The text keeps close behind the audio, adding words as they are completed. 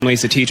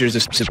families, the teachers,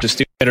 the students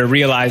that are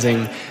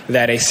realizing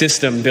that a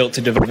system built to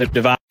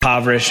divide,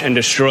 impoverish, and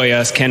destroy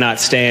us cannot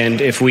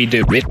stand if we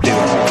do it. All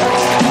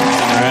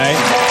right?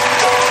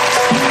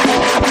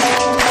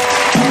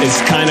 It's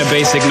kind of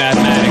basic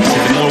mathematics.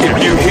 If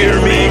you hear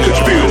me, could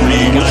you feel me,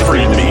 could you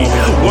free me?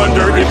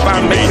 Wonder if I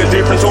made a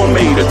difference or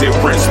made a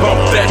difference. Bump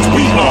that,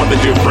 we are the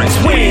difference.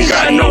 We ain't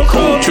got no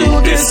code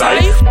to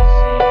decipher.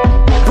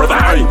 Brother,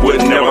 I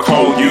would never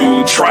call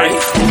you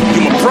trife.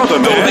 You my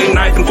brother, though they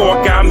knife and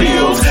fork our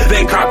meals,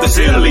 then cop the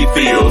silly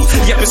feels.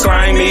 Yep, it's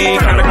slimy,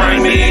 kinda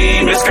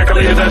grimy,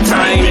 miscalculated the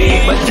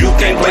timing. But you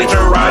can't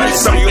plagiarize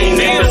something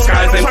in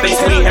disguise and think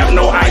we have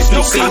no eyes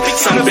to see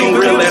something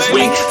real as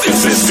we.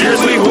 This is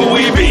seriously who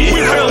we be.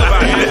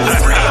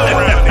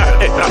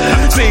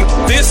 See,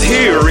 this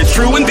here is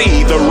true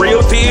indeed, the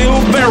real deal,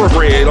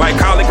 thoroughbred, like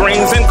collard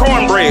greens and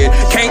cornbread.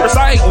 Can't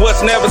recite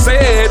what's never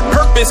said,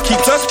 purpose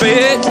keeps us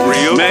fed.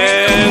 Real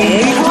man,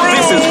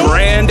 this is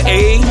brand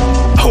A,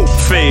 hope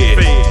fed.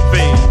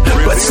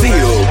 But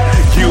still,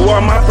 you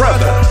are my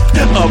brother,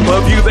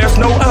 above you there's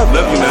no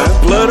other.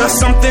 Blood or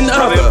something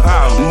other,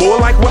 more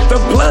like what the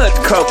blood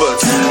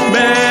covers.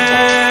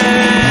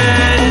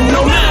 Man,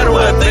 no matter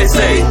what they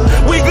say,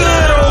 we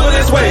good over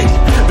this way.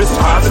 This is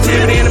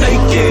positivity in the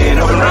making,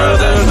 helping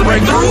brothers to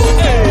break through.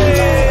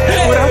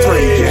 Without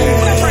breaking,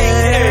 without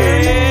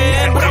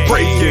breaking, without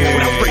breaking,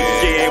 without breaking.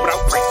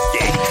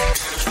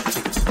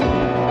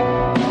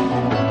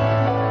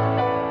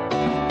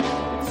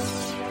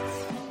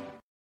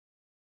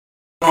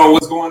 Oh,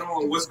 what's going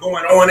on? What's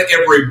going on,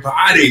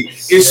 everybody?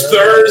 It's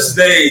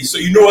Thursday, so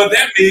you know what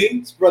that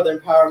means. It's Brother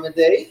Empowerment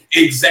Day.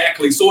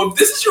 Exactly. So if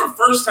this is your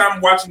first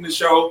time watching the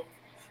show,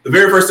 the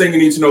very first thing you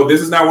need to know, this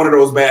is not one of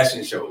those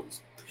bashing shows.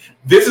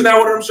 This is not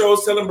one of them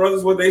shows telling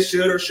brothers what they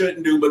should or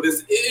shouldn't do, but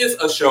this is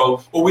a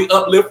show where we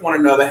uplift one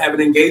another,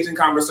 having engaging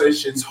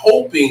conversations,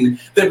 hoping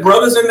that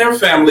brothers and their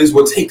families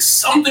will take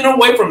something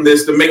away from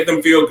this to make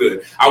them feel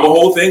good. Our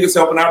whole thing is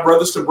helping our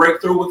brothers to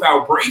break through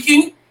without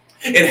breaking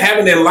and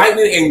having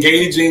enlightening,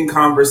 engaging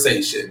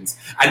conversations.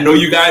 I know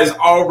you guys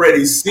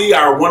already see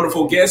our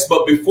wonderful guests,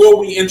 but before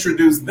we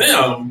introduce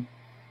them,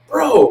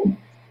 bro,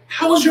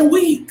 how was your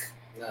week?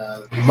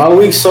 My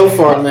week so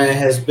far, man,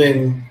 has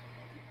been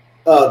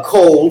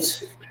cold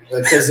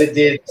because it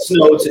did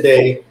snow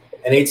today.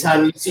 And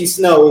anytime you see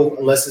snow,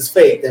 unless it's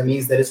fake, that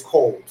means that it's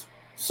cold.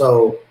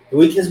 So the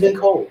week has been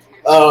cold.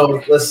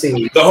 Let's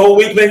see. The whole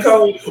week been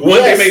cold?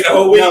 One day make the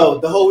whole week? No,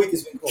 the whole week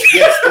has been cold.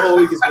 Yes, the whole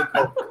week has been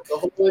cold. The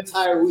whole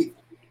entire week.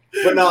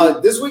 But no,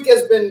 this week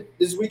has been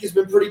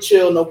pretty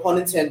chill, no pun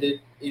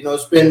intended. You know,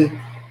 it's been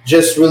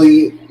just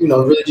really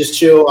just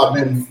chill. I've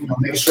been,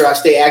 making sure I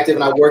stay active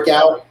and I work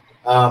out.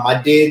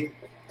 I did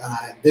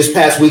this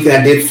past weekend.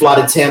 I did fly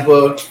to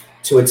Tampa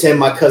to attend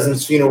my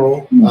cousin's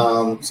funeral.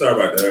 Sorry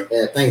about that.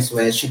 Yeah, thanks,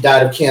 man. She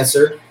died of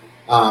cancer.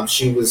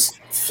 She was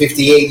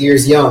 58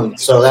 years young,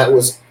 so that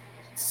was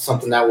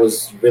something that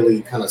was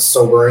really kind of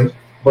sobering.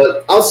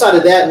 But outside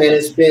of that, man,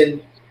 it's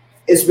been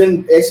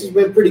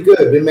pretty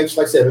good. Like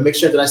I said, make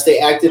sure that I stay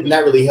active, and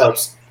that really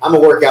helps. I'm a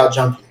workout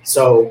junkie,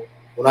 so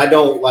when I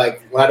don't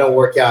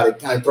work out, it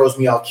kind of throws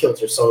me off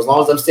kilter. So as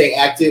long as I'm staying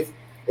active,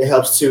 it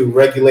helps to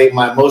regulate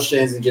my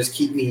emotions and just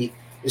keep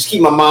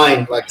my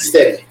mind like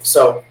steady.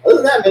 So other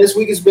than that, man, this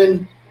week has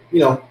been,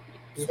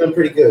 it's been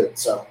pretty good.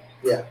 So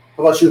yeah.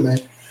 How about you, man?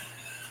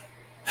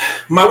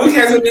 My week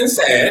hasn't been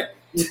sad.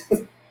 That's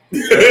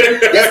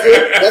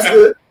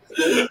good.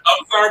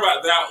 I'm sorry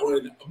about that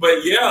one.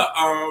 But yeah,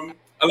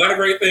 a lot of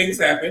great things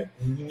happened.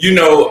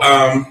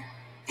 Mm-hmm.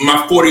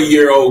 My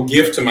 40-year-old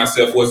gift to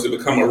myself was to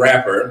become a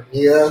rapper.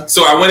 Yeah.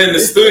 So I went in the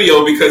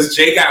studio because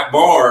Jay got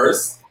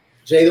bars.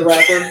 Jay the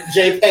rapper,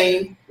 Jay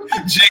Payne.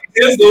 Jay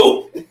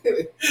Dizzle.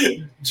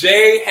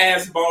 Jay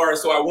has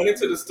bars. So I went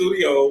into the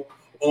studio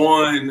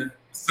on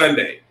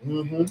Sunday.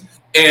 Mm-hmm.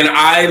 And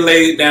I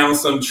laid down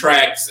some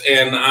tracks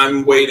and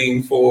I'm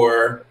waiting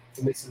for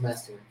mix and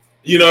master.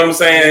 You know what I'm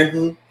saying?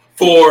 Mm-hmm.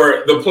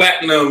 For the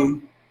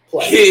platinum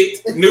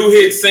new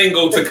hit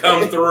single to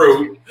come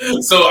through.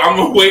 So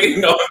I'm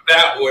waiting on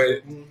that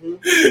one.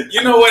 Mm-hmm.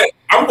 You know what?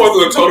 I'm going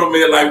through a total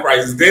midlife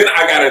crisis. Then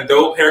I got a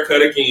dope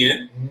haircut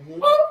again.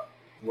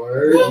 Mm-hmm.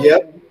 Word.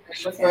 Yep.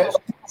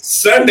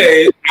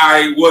 Sunday,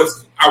 I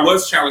was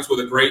challenged with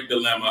a great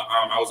dilemma.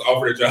 I was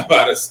offered a job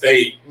out of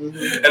state.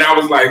 Mm-hmm. And I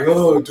was like,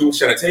 oh, dude,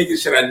 should I take it?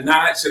 Should I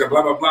not? Should I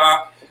blah, blah,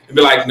 blah? And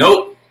be like,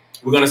 nope.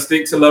 We're going to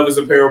stick to Love is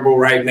a Parable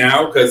right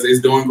now because it's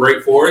doing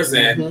great for us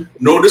and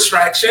no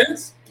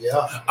distractions.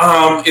 Yeah.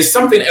 If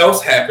something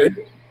else happened,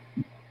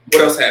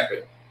 what else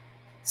happened?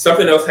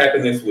 Something else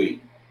happened this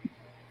week.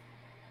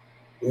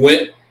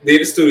 Did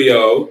the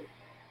studio.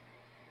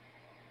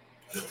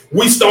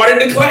 We started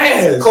the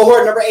class.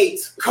 Cohort number 8.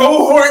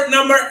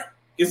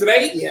 Is it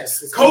 8?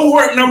 Yes.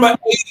 Cohort number 8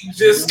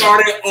 just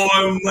started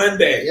on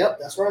Monday. Yep,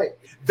 that's right.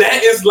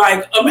 That is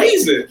like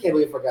amazing. Can't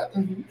believe I forgot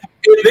that. Mm-hmm.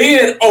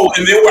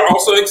 And then we're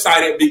also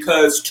excited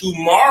because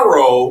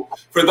tomorrow,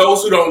 for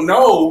those who don't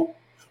know,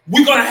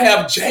 we're going to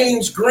have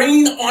James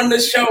Green on the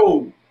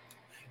show.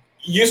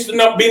 used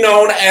to be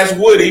known as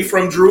Woody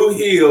from Drew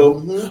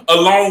Hill,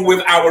 along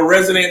with our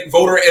resident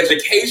voter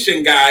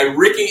education guy,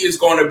 Ricky, is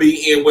going to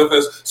be in with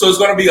us. So it's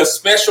going to be a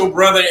special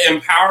brother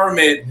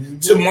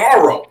empowerment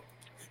tomorrow.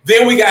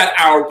 Then we got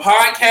our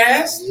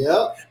podcast.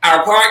 Yep.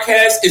 Our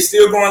podcast is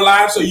still going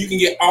live, so you can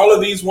get all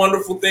of these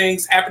wonderful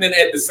things happening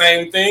at the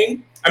same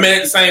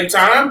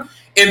time.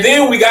 And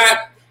then we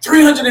got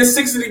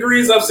 360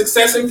 Degrees of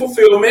Success and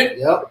Fulfillment.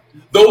 Yep.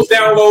 Those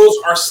downloads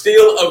are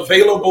still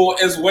available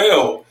as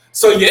well.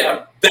 So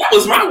yeah, that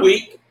was my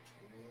week.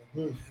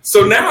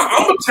 So now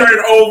I'm going to turn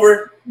it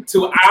over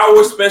to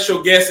our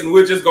special guest, and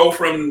we'll just go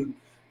from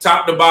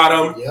top to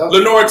bottom. Yep.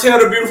 Lenore, tell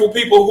the beautiful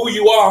people who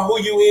you are,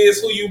 who you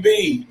is, who you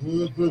be.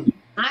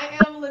 I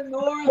am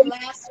Lenore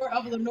Lasser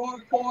of Lenore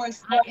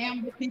Force. I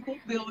am the people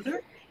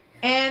builder,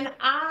 and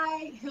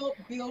I help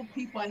build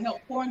people. I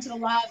help pour into the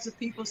lives of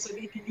people so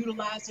they can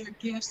utilize their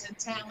gifts and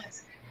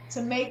talents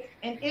to make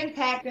an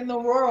impact in the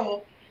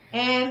world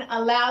and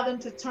allow them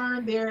to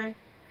turn their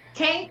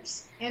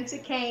can'ts into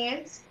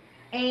cans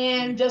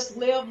and just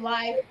live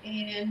life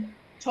in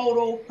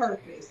total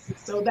purpose.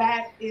 So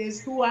that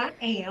is who I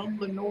am,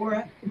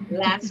 Lenore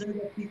Lasser,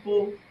 the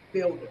people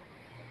builder.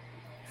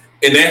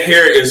 And that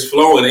hair is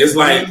flowing. It's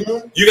like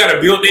you got a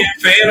built-in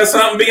fan or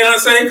something,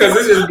 Beyonce, because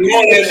this is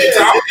blowing as you're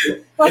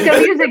talking. Like a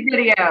music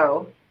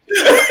video.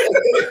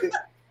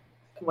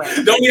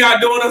 Don't be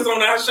outdoing us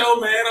on our show,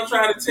 man. I'm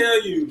trying to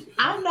tell you.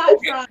 I'm not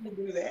trying to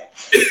do that.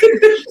 She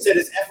said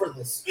it's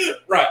effortless.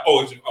 Right.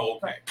 Oh,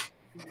 okay.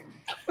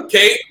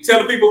 Kate,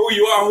 tell the people who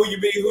you are, who you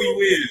be, who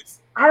you is.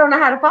 I don't know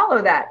how to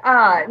follow that.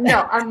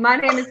 My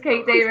name is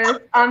Kate Davis.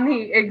 I'm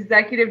the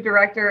executive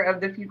director of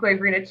the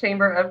Fuquay-Varina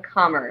Chamber of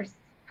Commerce.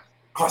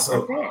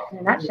 Awesome. That's it, in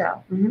a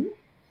nutshell.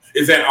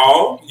 Is that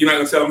all? You're not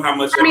going to tell them how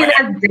much? I mean,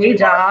 that's day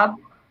job.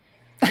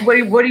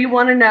 What do you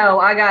want to know?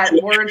 I got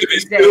words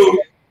for days.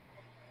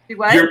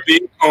 What? You're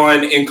big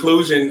on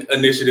inclusion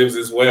initiatives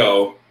as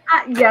well.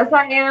 Yes,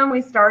 I am.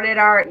 We started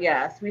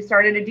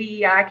a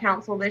DEI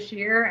council this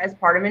year as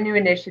part of a new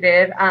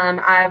initiative.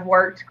 I've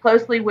worked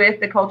closely with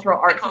the Cultural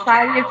Arts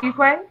Society of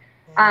Fuquay.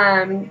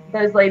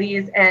 Those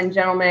ladies and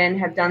gentlemen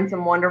have done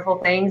some wonderful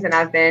things, and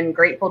I've been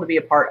grateful to be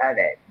a part of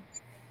it.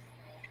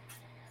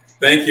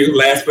 Thank you.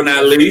 Last but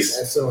not least.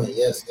 Excellent.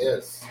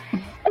 Yes.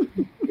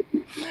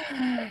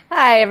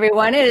 Hi,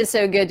 everyone. It is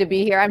so good to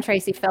be here. I'm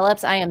Tracy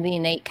Phillips. I am the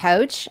Innate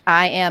Coach.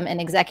 I am an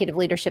executive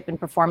leadership and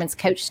performance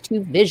coach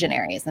to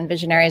visionaries. And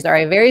visionaries are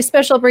a very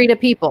special breed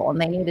of people,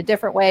 and they need a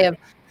different way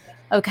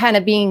of kind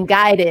of being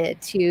guided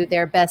to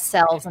their best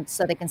selves, and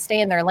so they can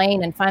stay in their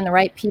lane and find the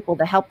right people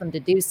to help them to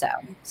do so.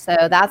 So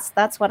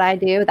that's what I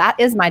do. That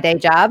is my day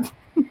job.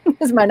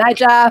 It's my night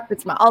job.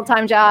 It's my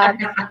all-time job.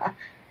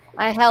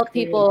 I help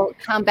people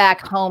come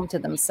back home to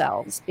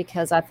themselves,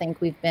 because I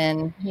think we've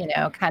been,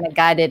 kind of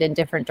guided in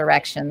different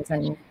directions.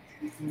 And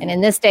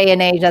in this day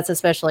and age, that's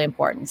especially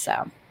important.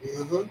 So.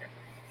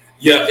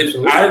 Yeah,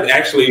 I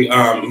actually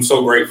am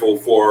so grateful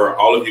for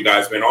all of you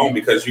guys being on,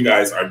 because you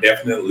guys are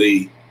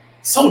definitely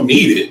so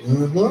needed.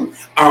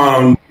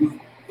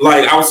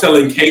 Like I was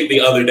telling Kate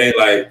the other day,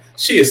 like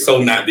she is so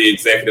not the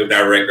executive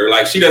director.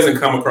 Like she doesn't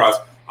come across,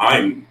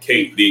 I'm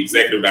Kate, the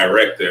executive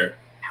director.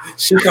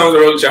 She comes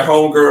around with your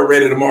homegirl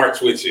ready to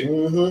march with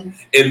you.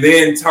 And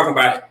then talking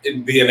about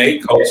being a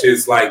coach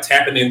is like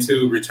tapping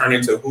into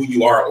returning to who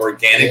you are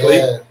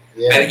organically.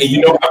 And you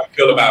know how I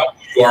feel about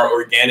who you are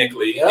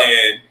organically.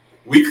 And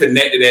we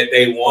connected at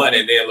day one,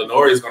 and then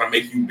Lenore is going to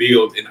make you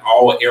build in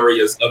all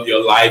areas of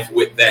your life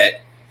with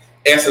that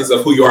essence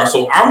of who you are.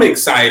 So I'm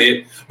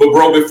excited. But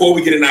bro, before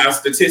we get into our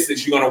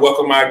statistics, you're going to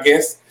welcome our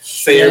guests.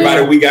 Say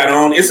everybody we got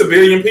on. It's 1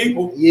 billion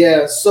people.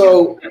 Yeah,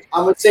 so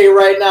I'm going to tell you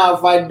right now,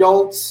 if I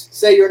don't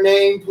say your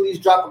name, please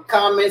drop a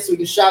comment so we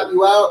can shout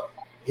you out.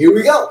 Here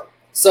we go.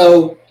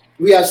 So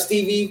we have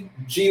Stevie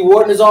G.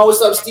 Wharton is on.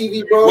 What's up,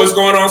 Stevie, bro? What's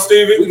going on,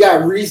 Stevie? We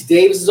got Reese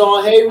Davis is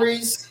on. Hey,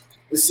 Reese.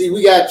 Let's see.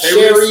 We got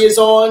Sherry Reese. is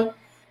on.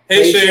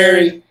 Hey,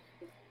 Sherry.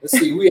 Let's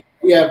see.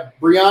 We have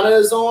Brianna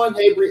is on.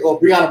 Hey,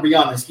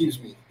 Brianna, excuse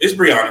me. It's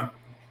Brianna.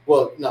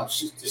 Well, no,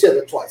 she said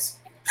it twice.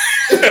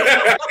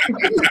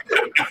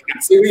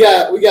 See, we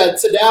got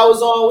Tadao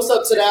is on. What's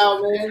up,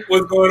 Tadao, man?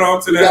 What's going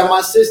on today? We got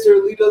my sister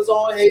Lita's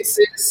on. Hey,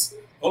 sis.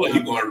 Hold on,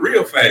 you're going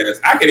real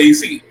fast. I can even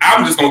see.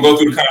 I'm just gonna go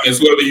through the comments.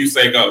 Whoever you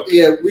say go.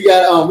 Yeah, we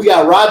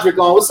got Roderick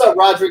on. What's up,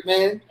 Roderick,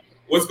 man?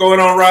 What's going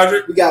on,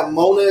 Roderick? We got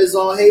Mona is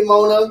on. Hey,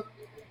 Mona.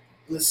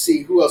 Let's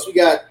see who else. We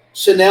got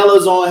Chanel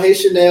is on. Hey,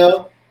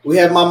 Chanel. We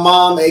have my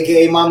mom,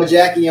 aka Mama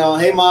Jackie, on.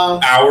 Hey,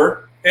 mom.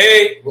 Hour.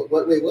 Hey.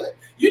 Wait, what?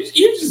 You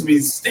just be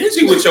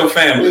stingy with your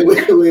family.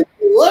 Wait,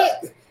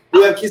 what?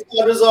 We have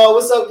Kissandra's on.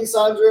 What's up,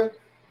 Kissandra?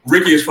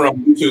 Ricky is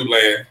from YouTube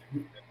land.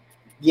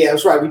 Yeah,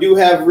 that's right. We do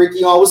have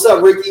Ricky on. What's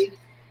up, Ricky?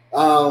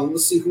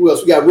 Let's see who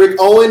else. We got Rick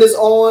Owen is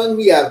on.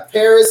 We have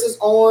Paris is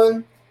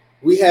on.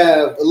 We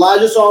have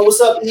Elijah's on. What's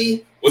up,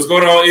 E? What's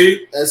going on,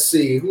 E? Let's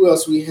see. Who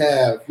else we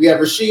have? We have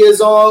Rashia is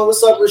on.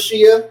 What's up,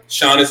 Rashia?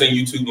 Sean is in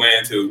YouTube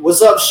land too.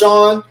 What's up,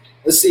 Sean?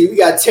 Let's see. We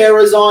got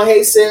Tara's on.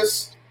 Hey,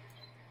 sis.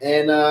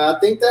 And I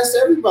think that's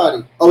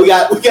everybody. Oh, we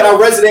got our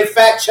resident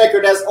fact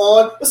checker that's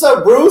on. What's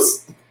up,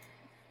 Bruce?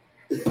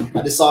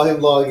 I just saw him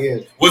log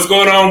in. What's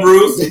going on,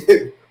 Bruce?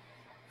 Hey,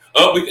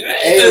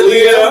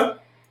 Leah.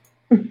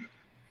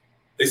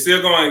 They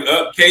still going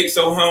up. Kate,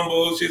 so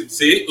humble.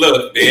 See,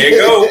 look, there you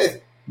go.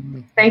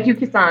 Thank you,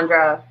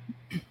 Cassandra.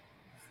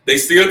 They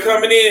still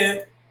coming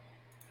in.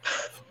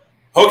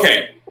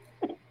 Okay.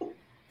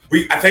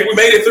 I think we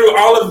made it through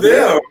all of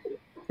them.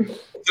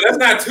 So that's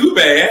not too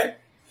bad.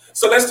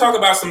 So let's talk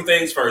about some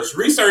things first.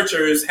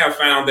 Researchers have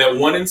found that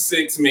 1 in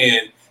 6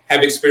 men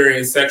have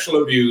experienced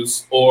sexual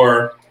abuse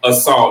or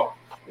assault,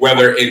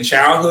 whether in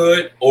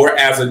childhood or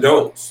as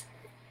adults.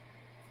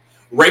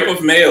 Rape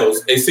of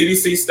males. A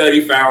CDC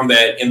study found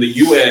that in the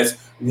U.S.,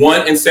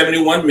 1 in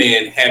 71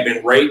 men had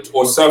been raped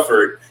or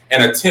suffered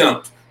an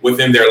attempt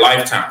within their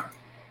lifetime.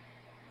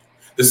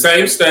 The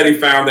same study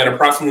found that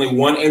approximately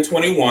 1 in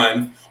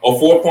 21, or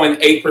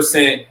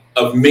 4.8%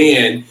 of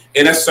men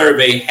in a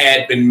survey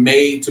had been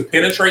made to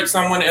penetrate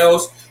someone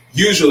else,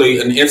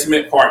 usually an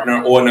intimate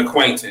partner or an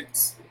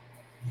acquaintance.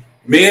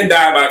 Men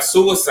die by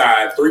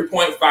suicide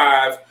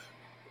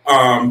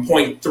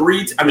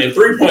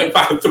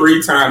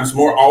 3.53 times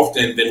more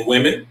often than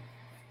women.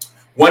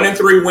 1 in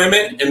 3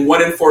 women and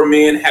 1 in 4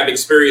 men have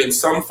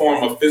experienced some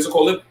form of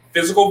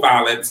physical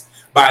violence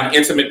by an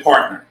intimate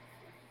partner.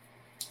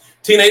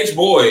 Teenage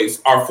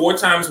boys are 4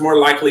 times more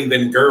likely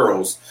than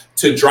girls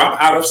to drop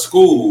out of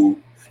school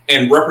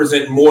and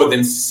represent more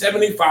than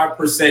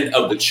 75%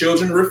 of the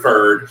children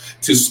referred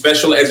to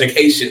special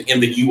education in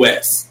the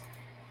U.S.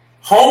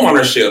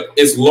 Homeownership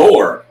is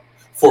lower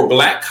for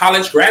Black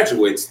college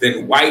graduates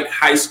than white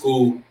high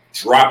school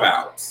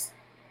dropouts.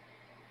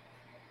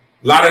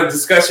 A lot of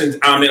discussions,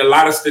 a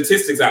lot of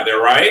statistics out there,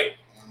 right?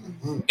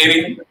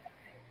 Mm-hmm.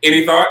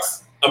 Any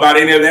thoughts about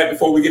any of that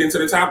before we get into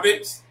the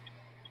topics?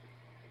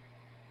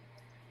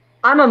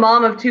 I'm a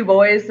mom of 2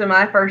 boys, so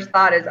my first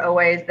thought is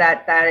always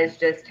that is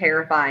just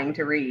terrifying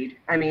to read.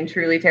 I mean,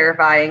 truly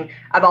terrifying.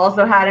 I've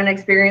also had an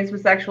experience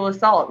with sexual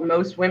assault.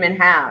 Most women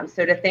have.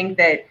 So to think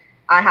that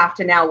I have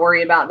to now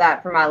worry about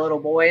that for my little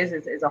boys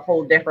is a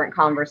whole different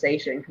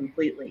conversation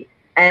completely.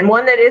 And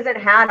one that isn't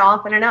had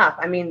often enough.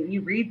 I mean, you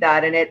read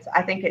that and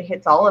I think it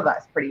hits all of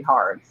us pretty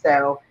hard.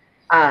 So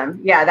and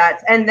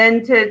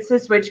then to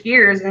switch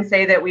gears and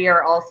say that we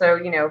are also,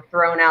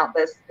 throwing out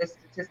this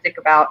statistic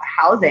about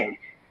housing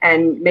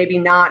and maybe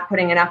not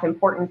putting enough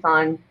importance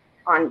on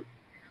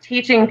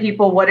teaching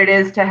people what it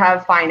is to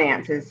have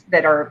finances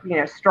that are,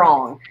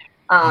 strong,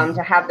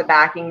 to have the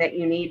backing that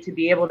you need to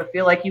be able to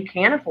feel like you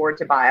can afford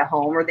to buy a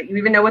home or that you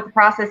even know what the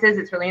process is.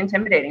 It's really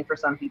intimidating for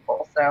some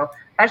people. So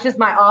that's just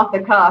my off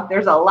the cuff.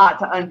 There's a lot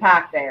to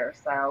unpack there.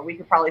 So we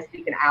could probably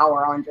speak an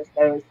hour on just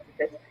those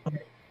statistics.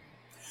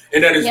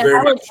 And that is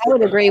I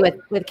would agree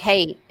with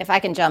Kate, if I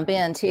can jump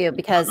in too,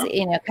 because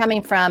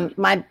coming from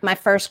my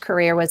first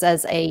career was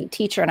as a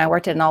teacher, and I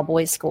worked at an all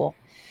boys school,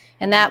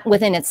 and that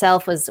within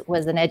itself was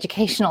an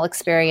educational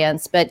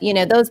experience. But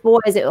those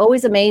boys, it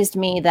always amazed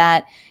me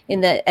that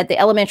at the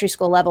elementary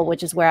school level,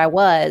 which is where I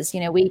was,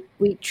 we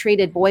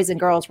treated boys and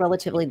girls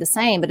relatively the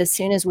same. But as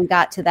soon as we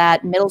got to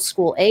that middle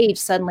school age,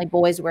 suddenly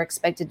boys were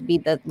expected to be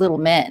the little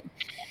men.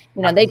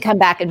 They'd come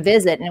back and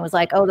visit and it was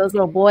like, oh, those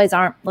little boys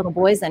aren't little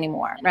boys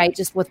anymore, right?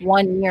 Just with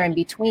 1 year in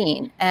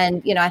between.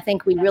 And, I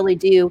think we really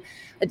do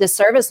a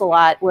disservice a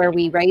lot where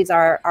we raise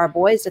our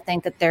boys to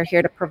think that they're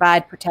here to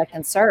provide, protect,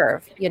 and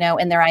serve,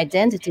 and their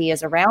identity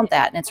is around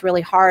that. And it's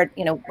really hard,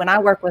 when I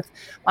work with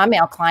my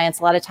male clients,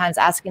 a lot of times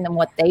asking them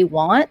what they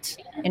want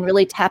and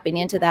really tapping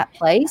into that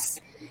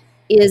place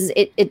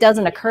it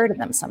doesn't occur to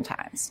them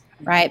sometimes,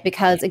 right?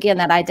 Because again,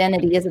 that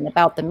identity isn't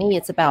about the me,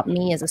 it's about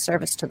me as a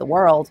service to the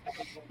world.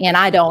 And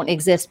I don't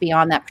exist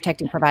beyond that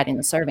protecting, providing,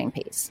 the serving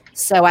piece.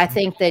 So I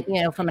think that,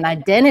 from an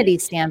identity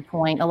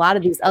standpoint, a lot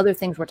of these other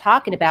things we're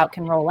talking about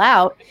can roll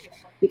out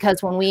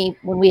because when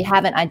we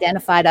haven't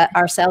identified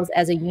ourselves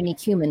as a unique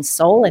human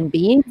soul and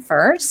being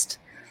first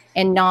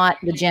and not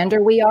the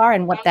gender we are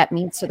and what that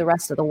means to the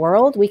rest of the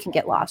world, we can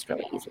get lost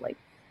really easily.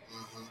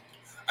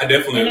 I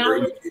definitely agree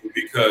with you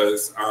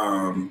because,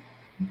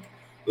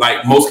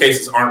 most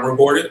cases aren't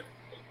reported.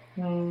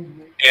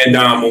 Mm-hmm.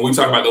 And when we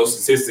talk about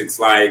those statistics,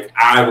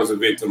 I was a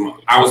victim.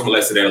 I was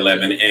molested at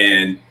 11,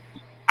 and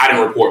I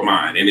didn't report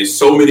mine. And there's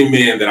so many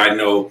men that I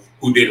know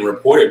who didn't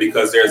report it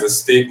because there's a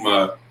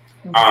stigma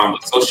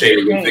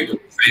associated with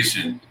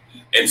victimization.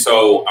 And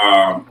so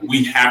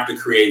we have to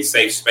create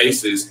safe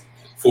spaces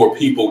for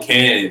people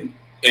can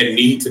and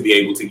need to be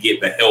able to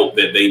get the help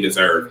that they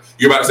deserve.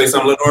 You're about to say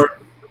something, Lenore?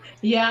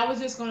 Yeah, I was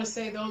just going to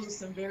say those are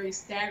some very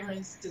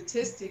staggering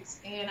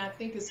statistics. And I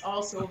think it's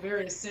also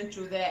very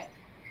essential that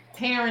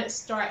parents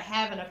start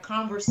having a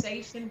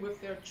conversation with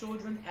their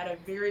children at a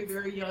very,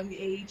 very young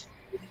age.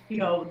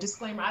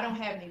 Disclaimer, I don't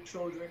have any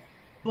children,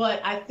 but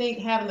I think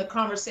having the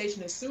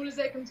conversation as soon as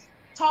they can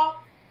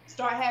talk,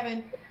 start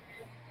having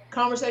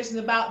conversations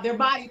about their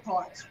body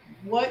parts,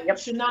 what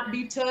should not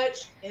be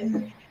touched,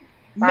 and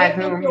make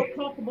them feel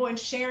comfortable in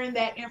sharing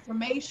that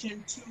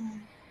information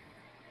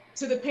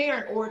to the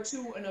parent or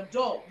to an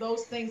adult,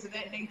 those things of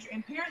that nature.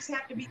 And parents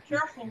have to be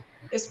careful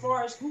as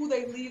far as who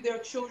they leave their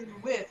children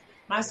with.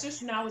 My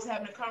sister and I was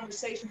having a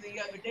conversation the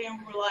other day, and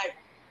we were like,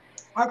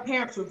 our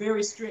parents were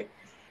very strict.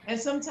 And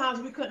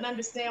sometimes we couldn't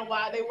understand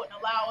why they wouldn't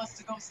allow us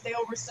to go stay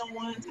over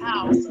someone's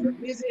house or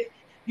visit,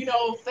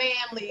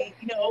 family.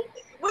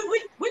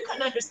 We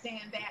couldn't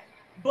understand that.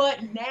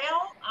 But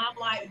now I'm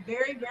like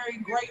very, very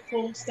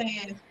grateful,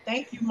 saying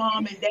thank you,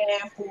 Mom and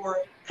Dad, for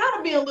kind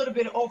of being a little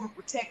bit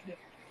overprotective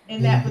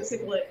in that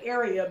particular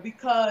area,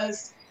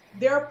 because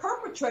there are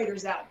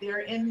perpetrators out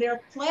there and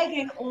they're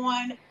plaguing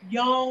on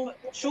young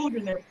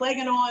children. They're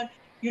plaguing on,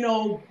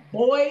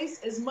 boys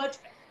as much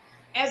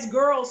as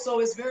girls. So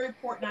it's very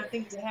important, I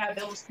think, to have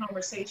those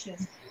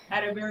conversations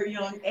at a very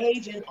young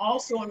age. And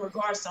also in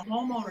regards to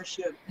home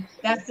ownership,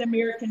 that's the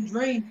American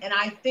dream. And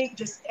I think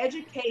just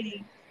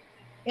educating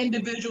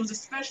individuals,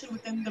 especially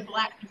within the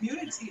Black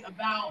community,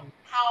 about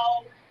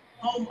how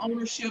home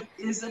ownership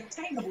is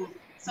obtainable.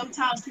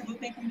 Sometimes people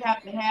think we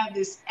have to have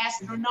this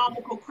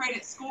astronomical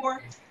credit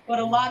score, but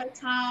a lot of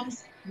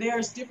times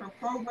there's different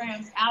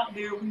programs out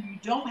there where you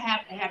don't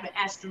have to have an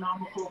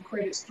astronomical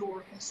credit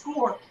score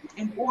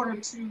in order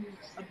to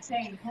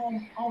obtain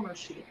home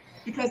ownership,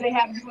 because they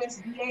have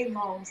USDA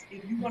loans.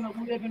 If you want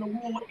to live in a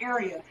rural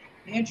area,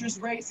 the interest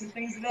rates and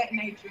things of that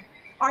nature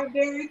are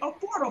very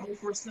affordable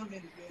for some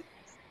individuals.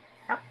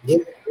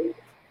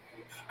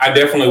 I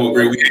definitely would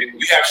agree.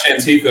 We have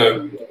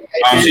Shantika.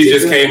 She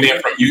just came in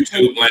from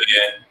YouTube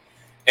land,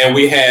 and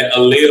we had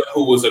Aaliyah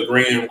who was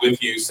agreeing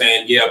with you,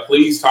 saying, "Yeah,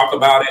 please talk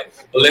about it,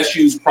 but let's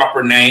use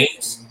proper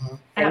names."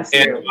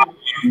 Absolutely.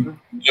 And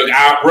look,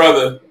 our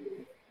brother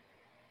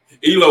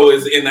Elo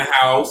is in the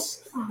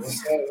house,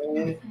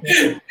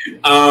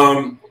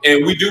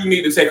 and we do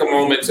need to take a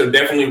moment to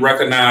definitely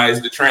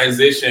recognize the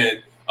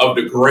transition of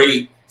the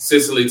great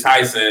Cicely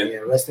Tyson,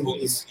 rest in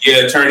peace.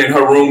 Turning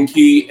her room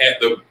key at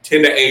the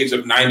tender age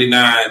of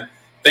 99.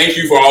 Thank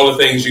you for all the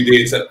things you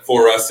did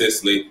for us,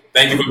 Cicely.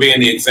 Thank you for being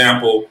the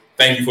example.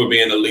 Thank you for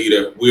being a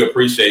leader. We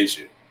appreciate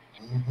you.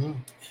 Mm-hmm.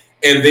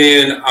 And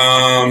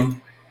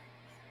then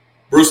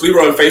Bruce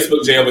Leroy in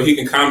Facebook jail, but he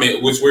can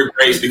comment, which we're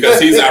great because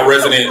he's our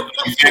resident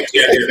fact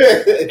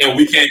checker, and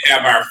we can't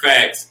have our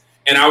facts.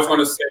 And I was going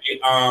to say,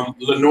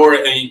 Lenora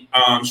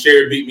and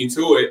Sherry beat me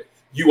to it.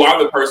 You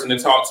are the person to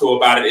talk to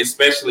about it,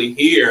 especially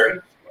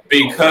here,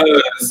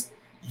 because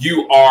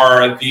you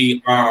are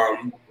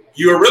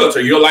you're a realtor,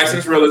 you're a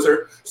licensed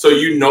realtor, so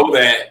you know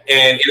that,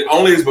 and it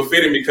only is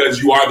befitting because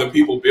you are the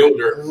people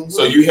builder,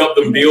 so you help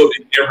them build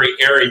in every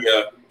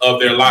area of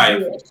their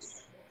life.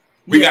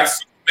 We got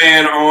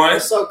Superman on.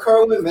 What's up,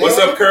 Kerwin, man? What's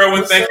up,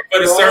 Kerwin? Thank you for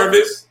the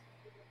service.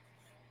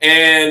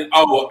 And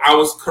I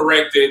was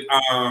corrected.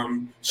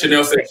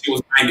 Chanel said she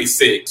was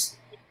 96.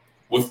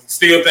 Well,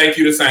 still, thank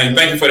you the same.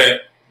 Thank you for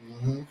that.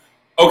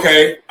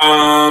 Okay,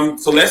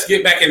 so let's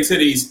get back into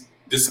these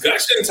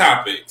discussion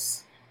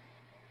topics.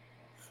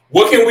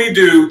 What can we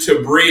do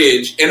to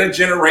bridge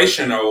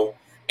intergenerational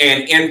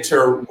and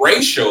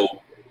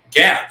interracial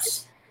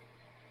gaps?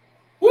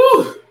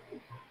 Woo!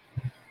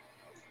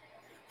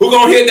 Who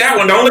gonna hit that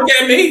one? Don't look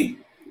at me.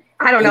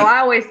 I don't know. I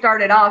always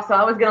started off, so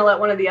I was going to let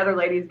one of the other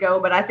ladies go,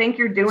 but I think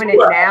you're doing it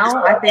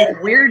now. I think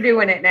we're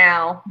doing it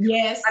now.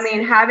 Yes. I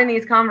mean, having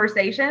these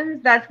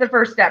conversations, that's the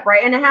first step,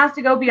 right? And it has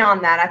to go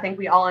beyond that. I think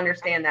we all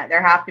understand that.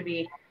 There have to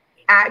be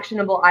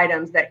actionable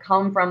items that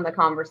come from the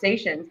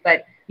conversations,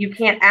 but you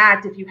can't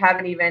act if you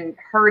haven't even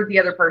heard the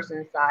other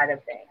person's side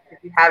of things, if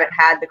you haven't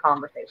had the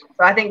conversation.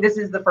 So I think this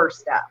is the first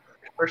step,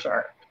 for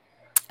sure.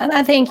 And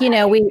I think,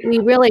 we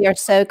really are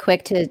so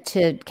quick to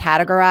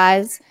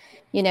categorize.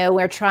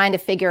 We're trying to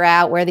figure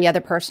out where the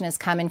other person is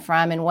coming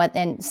from and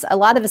a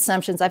lot of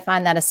assumptions. I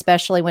find that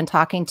especially when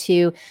talking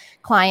to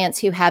clients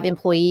who have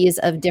employees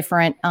of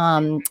different,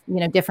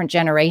 different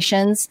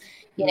generations.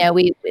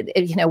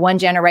 One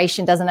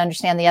generation doesn't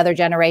understand the other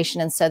generation.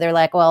 And so they're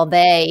like, well,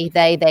 they,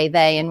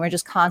 and we're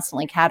just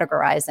constantly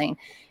categorizing,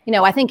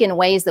 I think in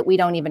ways that we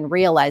don't even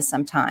realize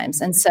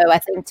sometimes. And so I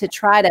think to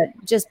try to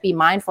just be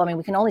mindful,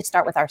 we can only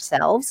start with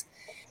ourselves.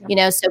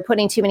 So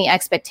putting too many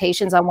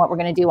expectations on what we're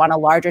going to do on a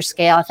larger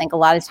scale, I think a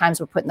lot of times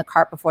we're putting the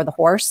cart before the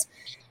horse.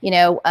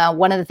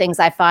 One of the things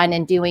I find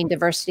in doing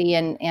diversity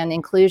and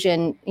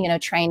inclusion,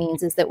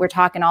 trainings is that we're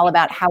talking all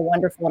about how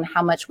wonderful and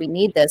how much we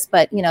need this.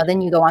 But,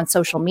 then you go on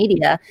social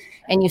media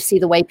and you see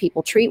the way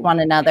people treat one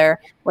another,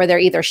 where they're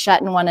either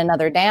shutting one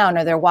another down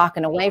or they're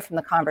walking away from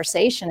the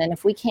conversation. And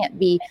if we can't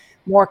be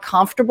more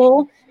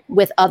comfortable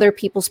with other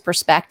people's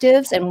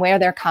perspectives and where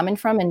they're coming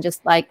from, and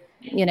just like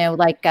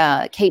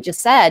Kate just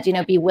said,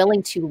 be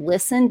willing to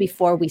listen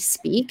before we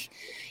speak,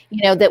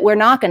 that we're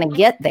not going to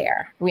get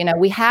there.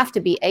 We have to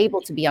be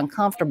able to be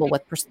uncomfortable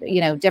with,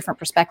 different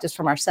perspectives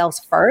from ourselves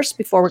first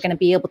before we're going to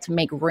be able to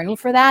make room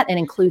for that and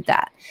include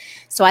that.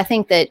 So I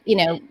think that,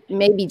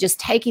 maybe just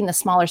taking the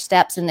smaller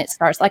steps, and it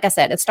starts, like I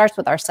said, it starts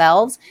with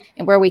ourselves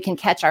and where we can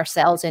catch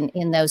ourselves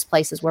in those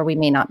places where we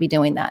may not be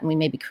doing that and we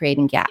may be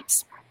creating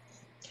gaps.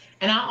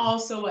 And I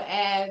also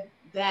add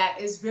that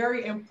it's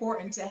very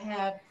important to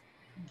have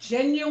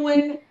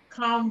genuine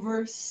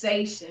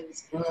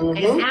conversations.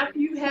 And after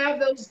you have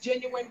those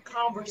genuine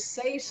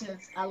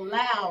conversations,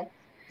 allow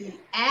the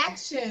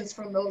actions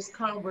from those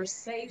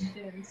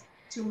conversations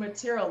to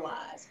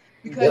materialize.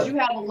 because you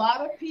have a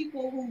lot of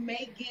people who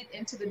may get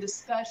into the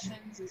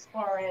discussions as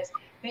far as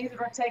things that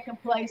are taking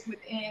place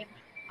within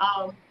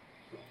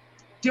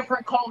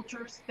different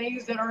cultures,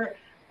 things that are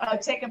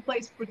taking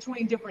place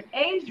between different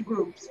age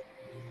groups.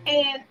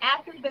 And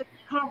after the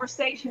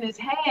conversation is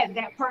had,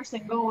 that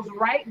person goes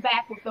right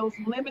back with those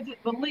limited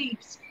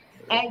beliefs,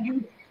 and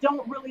you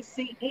don't really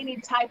see any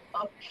type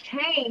of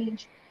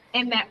change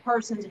in that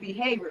person's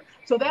behavior.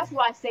 So that's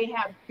why I say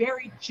have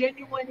very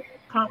genuine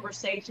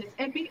conversations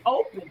and be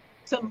open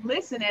to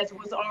listen, as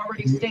was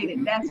already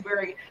stated. That's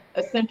very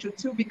essential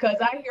too, because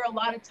I hear a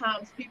lot of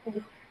times people,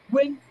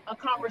 when a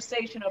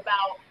conversation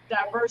about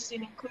diversity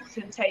and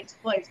inclusion takes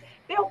place,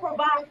 they'll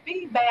provide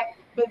feedback,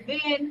 but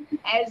then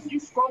as you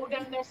scroll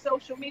down their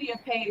social media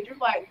page, you're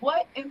like,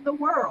 what in the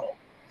world?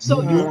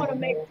 So you want to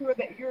make sure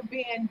that you're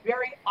being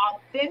very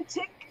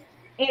authentic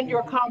in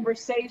your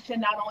conversation,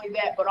 not only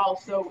that, but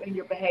also in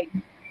your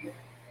behavior.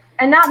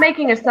 And not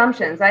making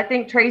assumptions. I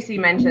think Tracy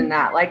mentioned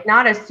that, like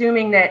not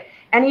assuming that.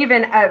 And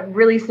even a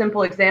really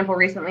simple example,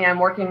 recently I'm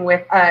working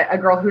with a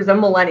girl who's a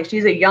millennial.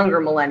 She's a younger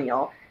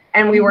millennial.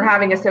 And we were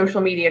having a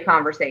social media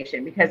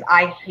conversation because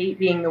I hate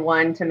being the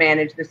one to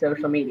manage the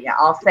social media.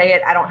 I'll say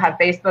it. I don't have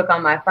Facebook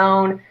on my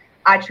phone.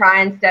 I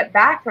try and step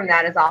back from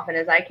that as often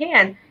as I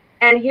can.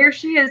 And here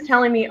she is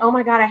telling me, oh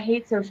my God, I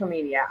hate social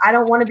media. I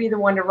don't want to be the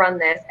one to run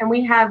this. And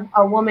we have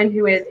a woman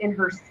who is in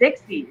her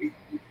 60s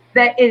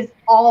that is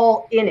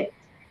all in it.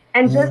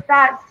 And just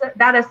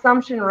that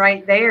assumption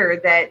right there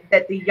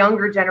that the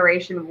younger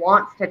generation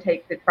wants to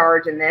take the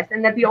charge in this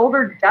and that the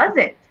older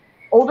doesn't.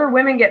 Older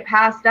women get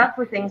passed up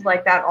for things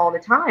like that all the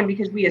time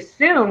because we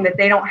assume that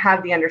they don't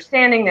have the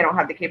understanding, they don't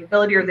have the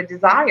capability or the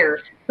desire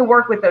to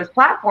work with those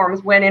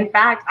platforms, when in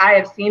fact, I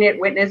have seen it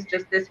witnessed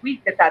just this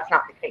week that that's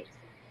not the case.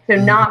 So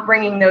not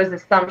bringing those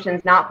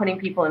assumptions, not putting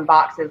people in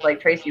boxes like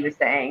Tracy was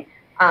saying,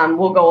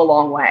 will go a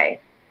long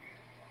way.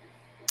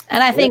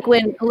 And I think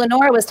when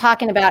Lenora was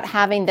talking about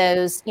having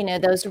those,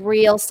 those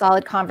real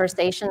solid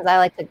conversations, I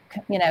like to,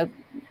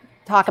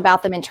 talk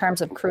about them in terms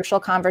of crucial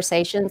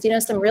conversations.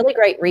 Some really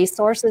great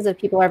resources if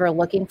people are ever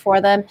looking for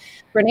them.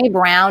 Brene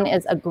Brown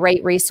is a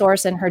great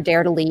resource in her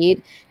Dare to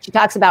Lead. She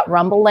talks about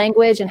rumble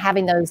language and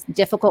having those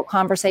difficult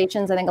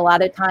conversations. I think a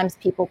lot of times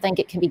people think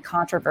it can be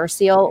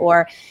controversial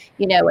or,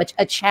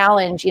 a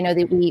challenge,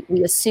 that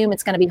we assume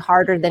it's going to be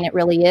harder than it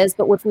really is.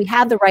 But if we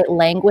have the right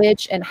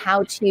language and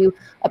how to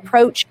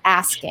approach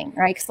asking,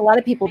 right? Because a lot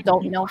of people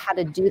don't know how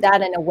to do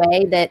that in a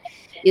way that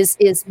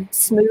is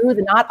smooth,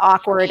 not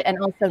awkward, and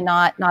also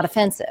not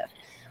offensive.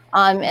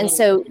 And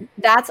so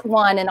that's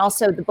one. And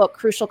also the book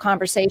Crucial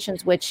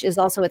Conversations, which is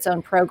also its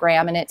own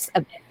program. And it's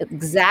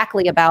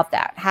exactly about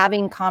that,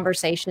 having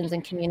conversations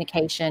and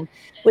communication,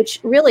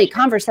 which really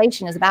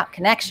conversation is about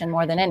connection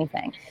more than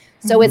anything.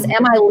 So it's,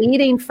 am I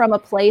leading from a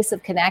place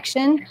of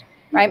connection,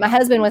 right? My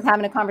husband was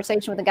having a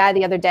conversation with a guy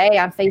the other day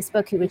on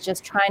Facebook who was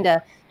just trying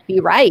to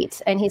be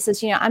right. And he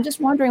says, I'm just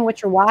wondering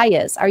what your why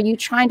is. Are you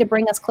trying to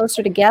bring us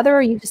closer together,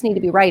 or you just need to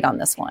be right on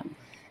this one?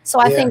 So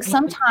I think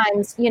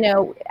sometimes,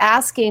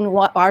 asking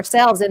what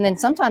ourselves, and then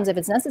sometimes if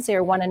it's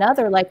necessary, one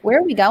another, like, where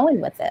are we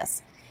going with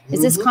this?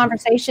 Is this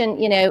conversation,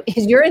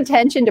 is your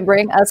intention to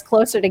bring us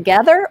closer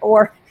together,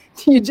 or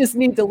do you just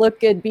need to look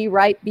good, be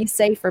right, be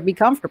safe, or be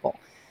comfortable?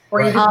 Or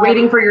you're just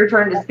waiting for your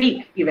turn to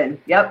speak even.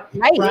 Yep.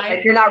 Right.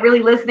 If you're not really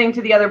listening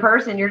to the other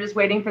person, you're just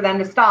waiting for them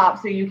to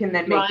stop so you can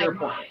then make your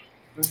point.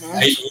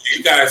 Hey,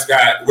 you guys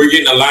we're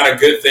getting a lot of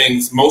good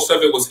things. Most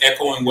of it was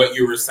echoing what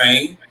you were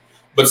saying,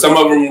 but some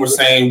of them were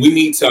saying we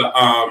need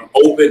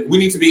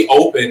to be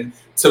open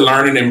to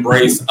learn and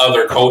embrace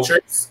other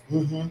cultures.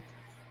 You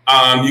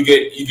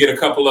get a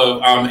couple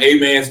of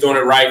amens doing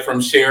it right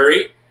from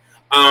Sherry.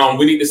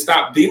 We need to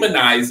stop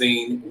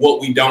demonizing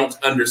what we don't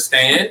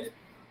understand.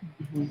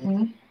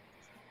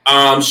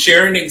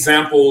 Sharing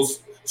examples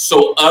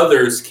so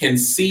others can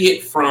see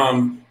it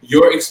from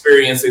your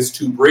experiences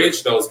to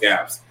bridge those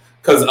gaps.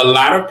 Because a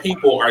lot of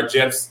people are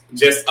just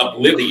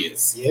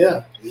oblivious.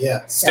 Yeah.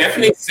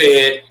 Stephanie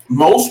said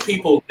most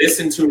people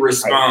listen to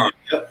respond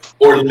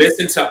or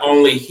listen to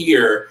only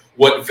hear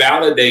what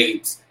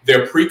validates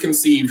their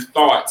preconceived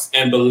thoughts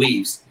and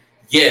beliefs.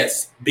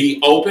 Yes, be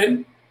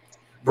open.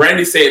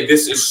 Brandy said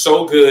this is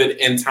so good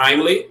and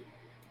timely.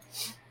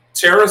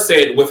 Tara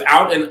said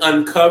without an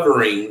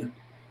uncovering,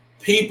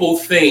 people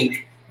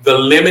think the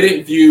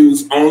limited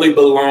views only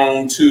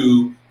belong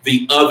to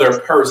the other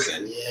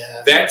person.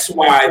 That's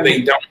why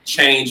they don't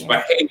change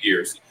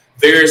behaviors.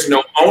 There's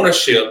no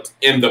ownership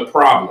in the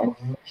problem.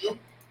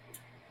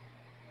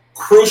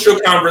 Crucial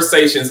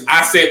conversations.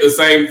 I said the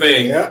same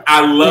thing.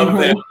 I love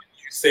that you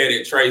said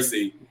it,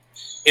 Tracy.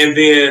 And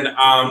then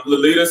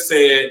Lolita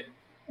said,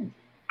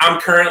 I'm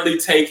currently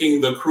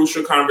taking the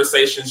Crucial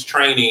Conversations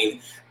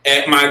training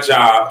at my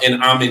job,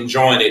 and I'm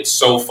enjoying it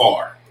so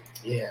far.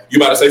 Yeah. You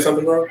about to say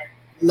something, bro?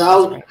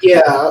 No,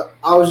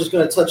 I was just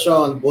going to touch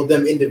on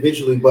them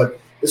individually, but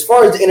as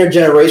far as the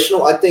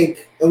intergenerational, I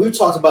think, and we've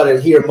talked about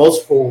it here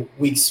multiple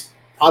weeks,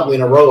 probably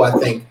in a row, I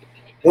think,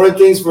 one of the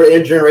things for the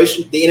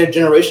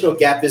intergenerational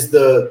gap is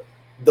the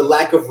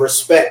lack of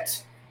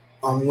respect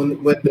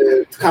when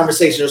the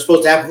conversation is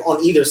supposed to happen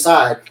on either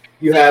side,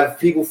 you have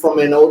people from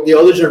the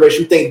older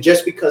generation who think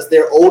just because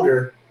they're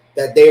older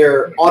that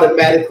they're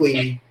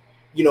automatically,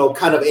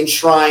 kind of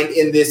enshrined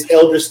in this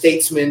elder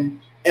statesman,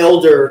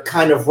 elder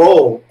kind of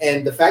role.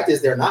 And the fact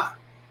is they're not.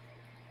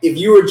 If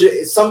you were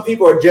some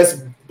people are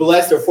just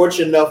blessed or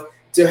fortunate enough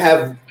to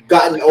have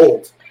gotten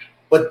old,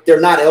 but they're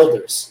not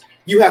elders.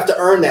 You have to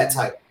earn that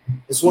title.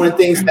 It's one of the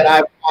things that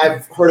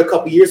I've heard a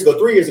couple years ago,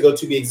 3 years ago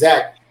to be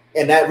exact,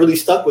 and that really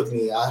stuck with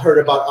me. I heard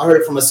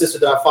it from a sister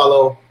that I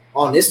follow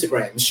on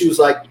Instagram. And she was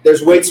like,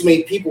 there's way too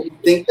many people who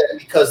think that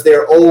because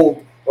they're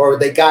old or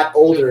they got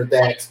older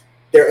that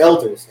they're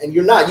elders. And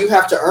you're not. You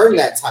have to earn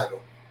that title,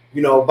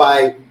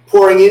 by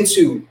pouring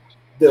into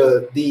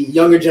the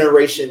younger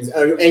generations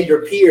and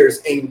your peers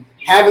and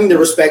having the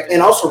respect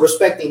and also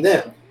respecting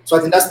them. So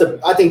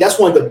I think that's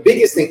one of the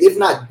biggest things, if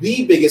not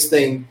the biggest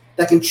thing,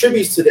 that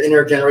contributes to the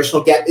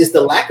intergenerational gap is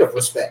the lack of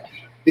respect.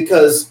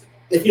 Because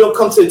if you don't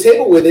come to the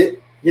table with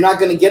it, you're not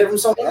going to get it from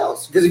someone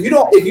else. Because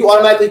if you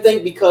automatically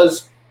think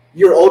because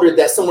you're older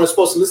that someone is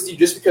supposed to listen to you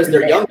just because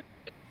they're younger,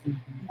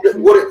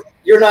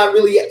 you're not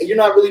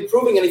really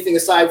proving anything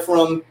aside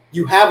from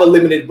you have a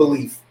limited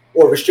belief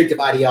or restrictive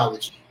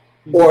ideology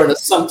or an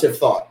assumptive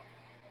thought.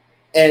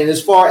 And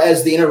as far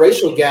as the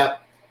interracial gap,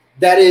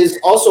 that is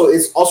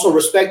also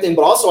respecting,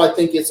 but also I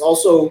think it's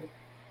also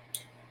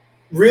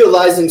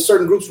realizing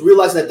certain groups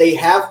realizing that they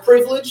have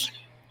privilege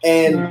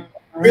and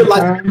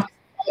realizing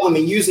and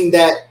using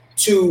that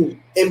to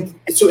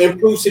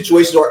improve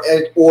situations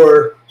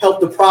or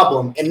help the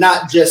problem and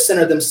not just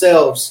center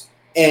themselves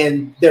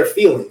and their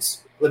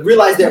feelings. But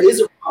realize there is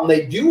a problem,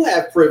 they do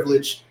have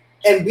privilege,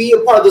 and be a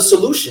part of the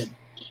solution,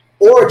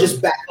 or just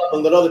back up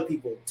and let other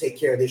people take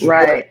care of this.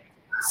 Right.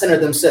 Center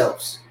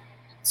themselves.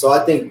 So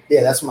I think,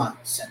 that's my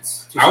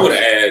sense. I would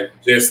add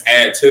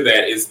to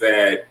that is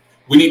that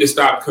we need to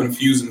stop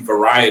confusing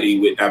variety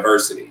with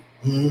diversity.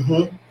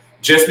 Mm-hmm.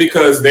 Just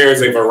because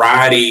there's a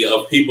variety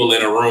of people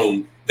in a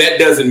room, that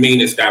doesn't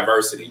mean it's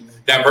diversity.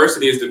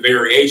 Diversity is the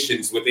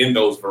variations within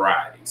those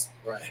varieties,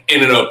 right,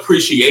 and an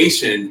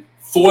appreciation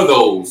for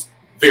those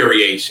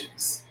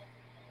variations.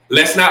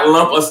 Let's not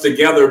lump us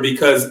together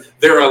because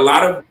there are a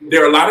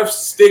lot of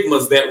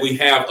stigmas that we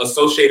have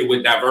associated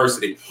with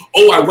diversity.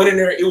 Oh, I went in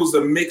there, it was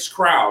a mixed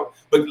crowd.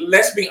 But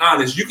let's be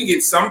honest, you can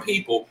get some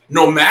people,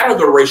 no matter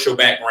the racial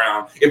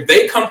background, if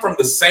they come from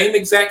the same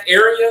exact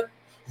area,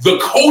 the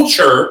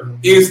culture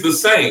is the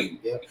same.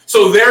 Yeah.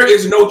 So there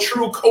is no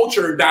true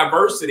culture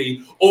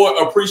diversity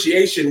or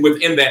appreciation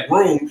within that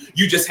room.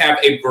 You just have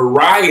a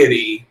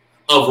variety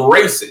of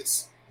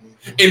races.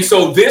 And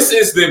so this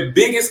is the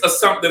biggest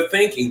assumptive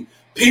thinking.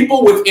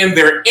 People within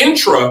their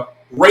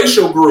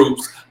intra-racial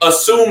groups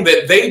assume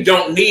that they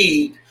don't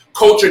need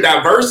culture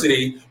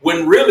diversity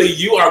when really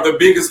you are the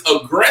biggest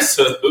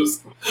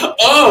aggressors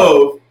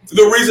of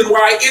the reason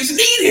why it's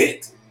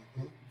needed.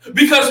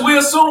 Because we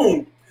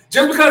assume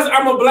just because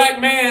I'm a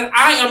black man,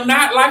 I am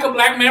not like a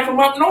black man from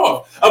up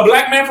north. A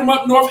black man from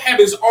up north have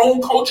his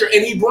own culture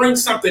and he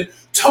brings something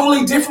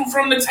totally different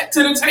from to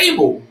the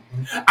table.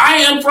 I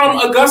am from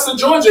Augusta,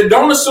 Georgia.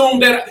 Don't assume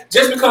that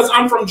just because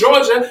I'm from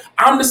Georgia,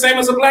 I'm the same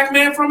as a black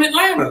man from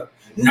Atlanta.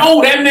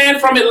 No, that man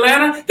from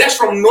Atlanta, that's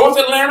from North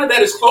Atlanta,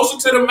 that is closer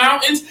to the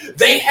mountains.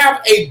 They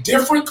have a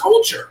different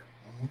culture.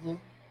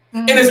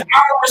 And it's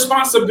our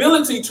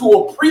responsibility to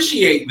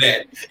appreciate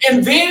that.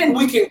 And then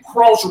we can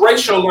cross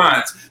racial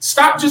lines.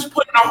 Stop just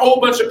putting a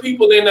whole bunch of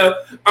people in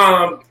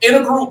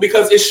a group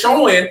because it's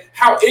showing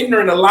how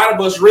ignorant a lot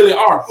of us really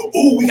are.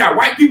 Ooh, we got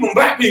white people and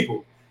black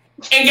people.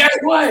 And guess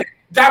what?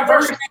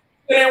 Diversity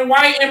in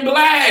white and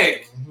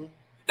black.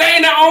 They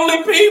ain't the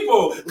only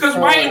people because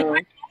white and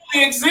black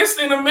only exist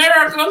in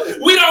America.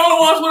 We the only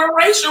ones with a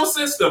racial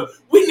system.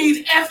 We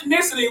need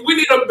ethnicity. We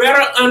need a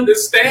better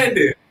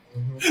understanding.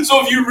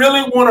 So if you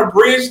really want to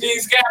bridge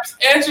these gaps,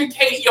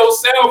 educate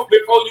yourself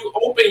before you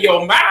open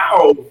your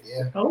mouth.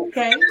 Yeah.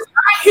 Okay.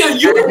 Can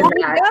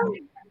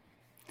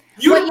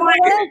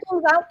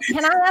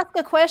I ask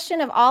a question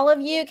of all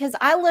of you? Because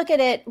I look at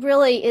it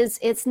really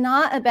it's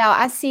not about,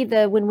 I see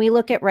when we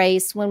look at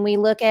race, when we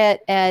look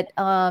at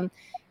from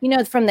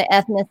the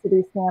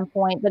ethnicity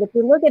standpoint, but if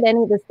we look at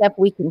any of the stuff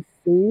we can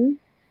see,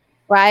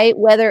 right,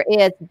 whether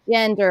it's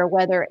gender,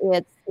 whether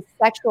it's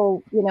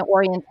sexual,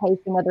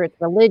 orientation, whether it's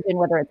religion,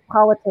 whether it's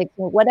politics,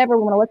 whatever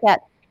we want to look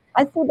at,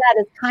 I see that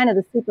as kind of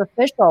the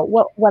superficial.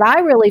 What I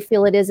really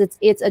feel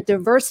it's a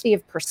diversity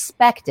of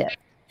perspective.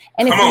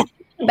 And if you think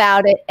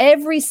about it,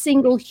 every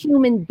single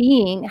human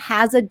being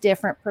has a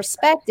different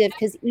perspective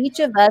because each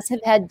of us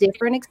have had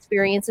different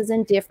experiences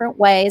in different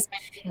ways.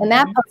 And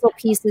that puzzle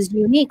piece is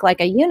unique, like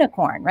a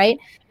unicorn, right?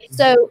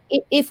 So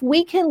if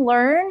we can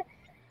learn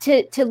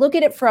to look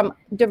at it from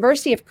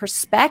diversity of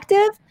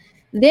perspective,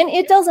 then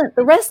the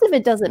rest of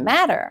it doesn't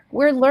matter.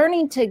 We're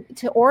learning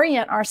to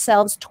orient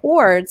ourselves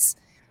towards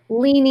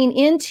leaning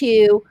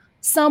into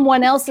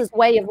someone else's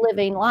way of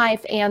living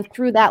life, and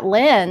through that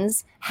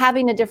lens,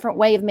 having a different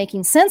way of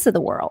making sense of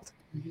the world,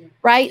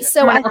 right?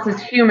 So someone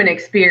else's human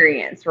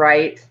experience,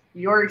 right?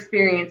 your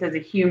experience as a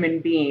human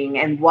being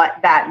and what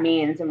that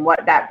means and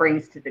what that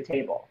brings to the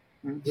table.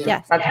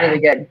 Yes. That's really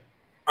good.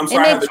 I'm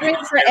sorry. And it's true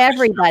for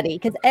everybody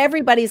because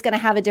everybody's going to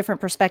have a different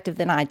perspective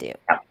than I do.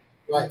 Right.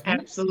 I have to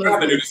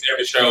Absolutely. do this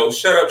every show.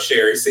 Shut up,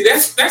 Sherry. See,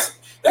 that's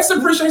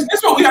appreciation.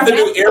 That's what we have to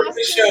do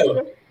every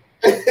show.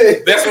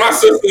 That's my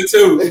sister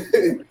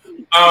too.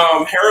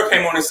 Harold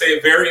came on and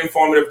said, very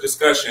informative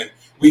discussion.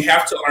 We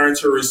have to learn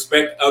to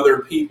respect other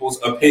people's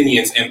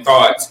opinions and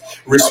thoughts.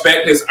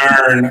 Respect is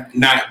earned,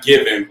 not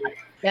given.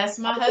 That's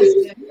my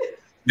husband.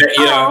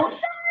 Yeah.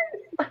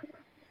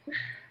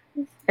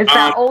 It's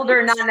that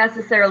older, not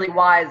necessarily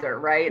wiser,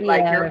 right?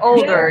 Like you're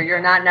older,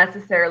 you're not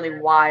necessarily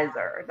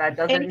wiser. That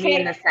doesn't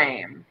mean the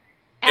same.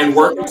 And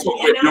working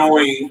toward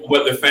knowing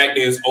what the fact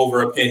is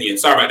over opinion.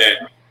 Sorry about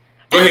that.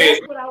 Go ahead.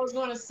 That's what I was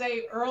going to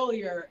say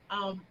earlier,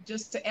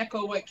 just to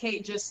echo what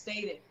Kate just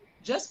stated.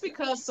 Just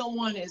because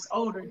someone is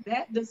older,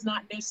 that does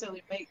not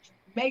necessarily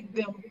make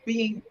them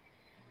being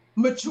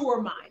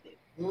mature-minded.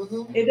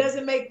 Mm-hmm. It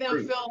doesn't make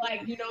them feel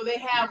like, they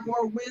have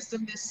more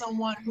wisdom than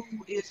someone who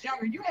is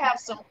younger. You have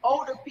some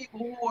older people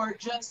who are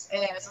just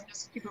as, I'm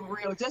just keeping it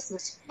real, just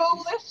as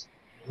foolish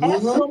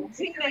as some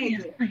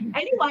teenagers. And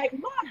you're like,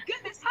 my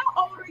goodness,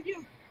 how old are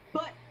you?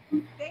 But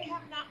they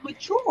have not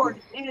matured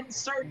in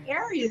certain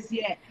areas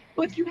yet.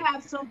 But you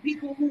have some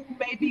people who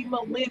may be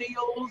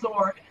millennials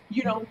or,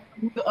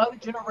 the other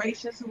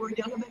generations who are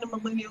younger than the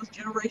millennials,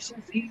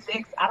 Generation Z,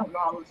 X, I don't know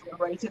all those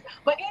generations.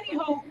 But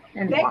anywho,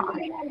 they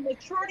have a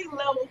maturity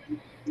level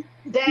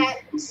that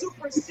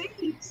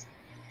supersedes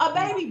a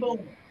baby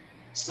boomer.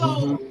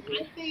 So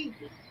I think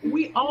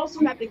we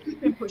also have to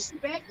keep in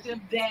perspective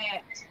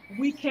that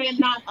we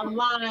cannot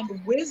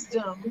align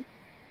wisdom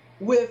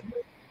with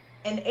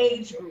an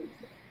age group.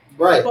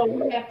 Right. But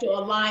we have to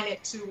align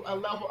it to a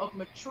level of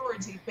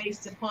maturity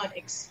based upon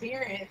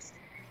experience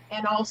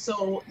and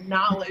also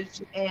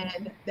knowledge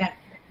and that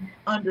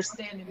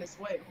understanding as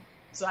well.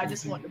 So I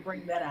just wanted to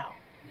bring that out.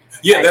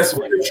 Yeah, that's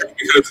very true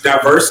because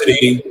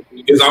diversity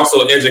is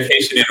also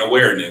education and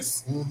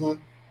awareness. Mm-hmm.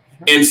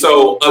 And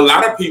so a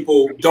lot of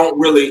people don't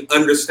really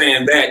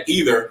understand that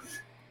either.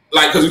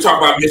 Like, because we talk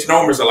about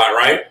misnomers a lot,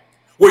 right?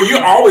 Where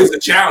you're always a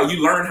child,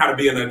 you learn how to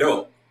be an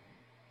adult.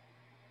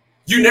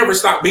 You never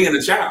stop being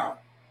a child.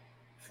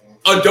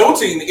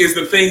 Adulting is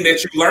the thing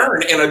that you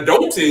learn, and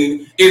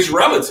adulting is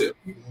relative.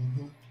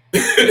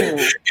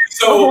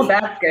 So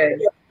that's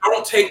good.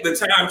 Don't take the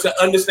time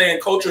to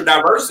understand cultural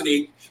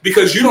diversity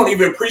because you don't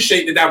even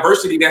appreciate the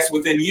diversity that's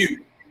within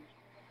you.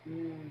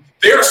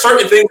 There are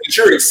certain things that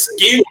you're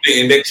skilled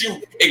in, that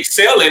you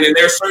excel in, and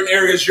there are certain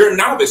areas you're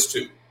novice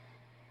to.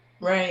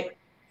 Right.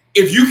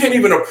 If you can't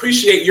even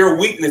appreciate your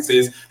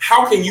weaknesses,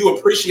 how can you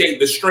appreciate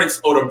the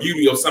strengths or the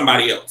beauty of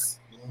somebody else?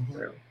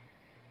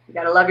 You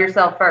got to love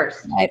yourself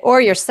first, right?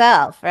 Or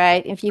yourself,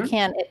 right? If you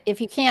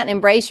can't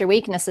embrace your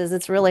weaknesses,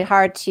 it's really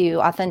hard to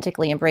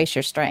authentically embrace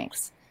your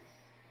strengths.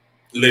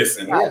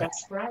 Listen,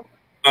 that's right.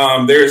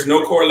 There is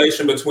no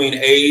correlation between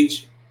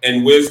age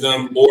and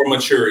wisdom or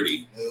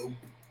maturity. No.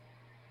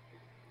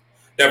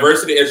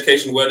 Diversity,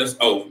 education, wellness.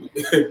 Oh,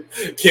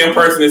 Kim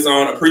Person is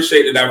on.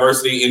 Appreciate the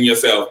diversity in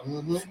yourself.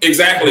 Mm-hmm.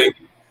 Exactly.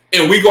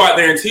 And we go out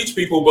there and teach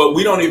people, but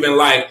we don't even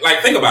like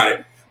think about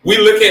it. We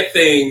look at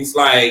things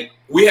like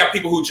we have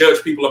people who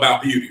judge people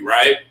about beauty,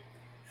 right?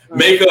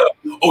 Makeup.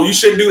 Oh, you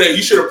shouldn't do that.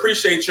 You should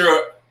appreciate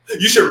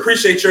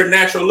your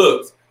natural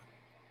looks.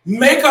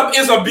 Makeup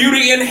is a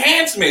beauty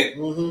enhancement.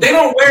 Mm-hmm. They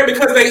don't wear it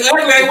because they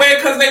ugly. They wear it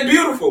because they're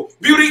beautiful.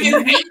 Beauty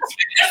enhancement.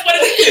 That's what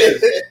it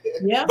is.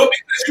 Yeah. But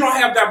because you don't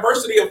have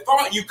diversity of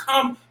thought, you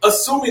come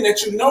assuming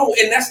that you know,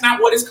 and that's not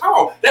what it's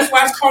called. That's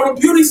why it's called a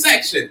beauty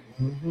section.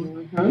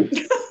 Mm-hmm.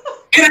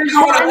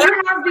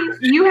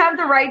 You have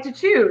the right to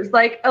choose.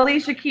 Like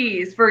Alicia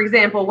Keys, for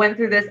example, went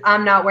through this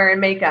I'm not wearing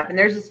makeup. And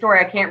there's a story,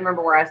 I can't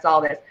remember where I saw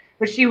this,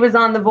 but she was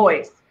on The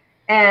Voice.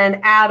 And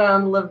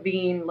Adam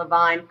Levine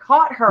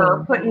caught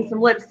her putting some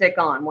lipstick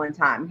on one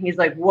time. He's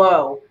like,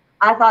 whoa,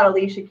 I thought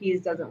Alicia Keys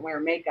doesn't wear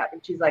makeup.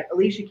 And she's like,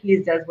 Alicia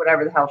Keys does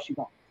whatever the hell she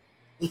wants.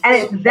 And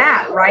it's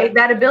that, right?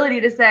 That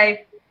ability to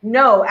say,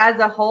 no, as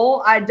a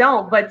whole, I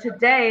don't. But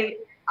today,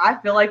 I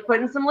feel like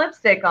putting some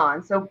lipstick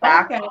on. So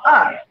back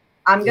up.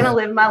 I'm going to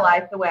live my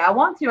life the way I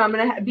want to. I'm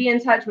going to be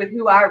in touch with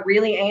who I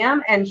really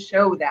am and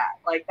show that.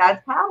 Like,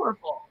 that's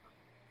powerful.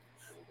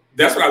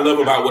 That's what I love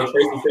about what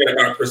Tracy said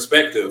about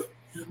perspective.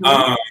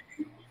 Mm-hmm.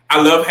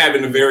 I love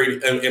having a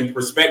very in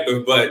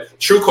perspective, but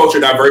true culture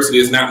diversity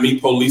is not me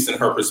policing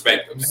her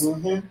perspectives.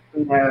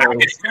 Mm-hmm. I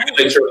can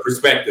stimulate your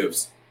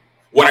perspectives.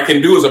 What I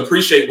can do is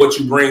appreciate what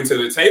you bring to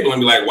the table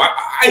and be like, "Wow,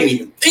 I didn't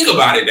even think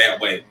about it that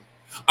way."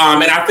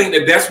 And I think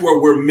that's where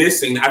we're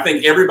missing. I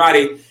think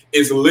everybody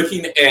is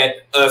looking at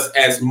us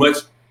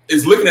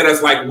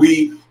like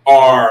we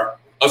are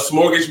a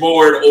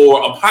smorgasbord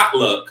or a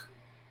potluck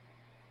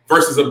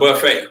versus a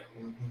buffet.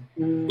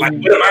 Like,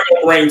 what am I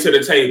going to bring to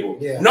the table?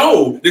 Yeah.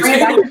 No, the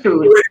table is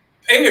already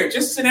prepared.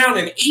 Just sit down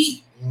and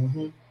eat.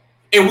 Mm-hmm.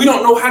 And we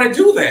don't know how to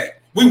do that.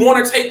 We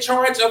want to take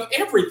charge of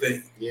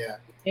everything. Yeah.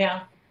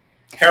 Yeah.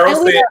 Harold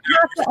and we don't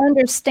have to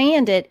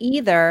understand it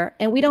either,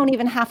 and we don't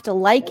even have to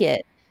like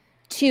it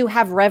to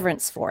have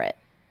reverence for it.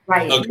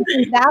 Right. I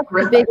think that's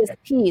the biggest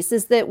piece,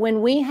 is that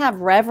when we have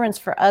reverence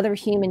for other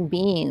human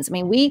beings, I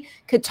mean, we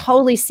could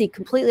totally see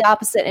completely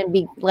opposite and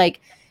be like,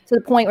 to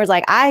the point where it's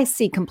like, I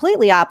see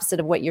completely opposite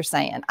of what you're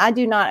saying. I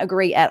do not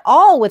agree at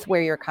all with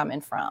where you're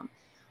coming from.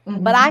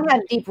 But I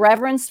have deep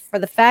reverence for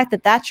the fact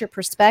that that's your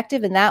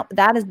perspective, and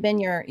that has been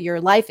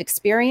your life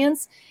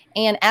experience.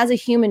 And as a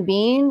human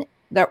being,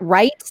 the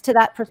rights to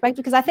that perspective,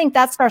 because I think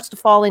that starts to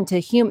fall into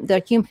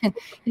the human,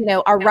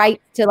 our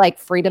right to like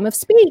freedom of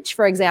speech,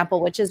 for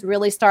example, which is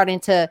really starting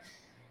to,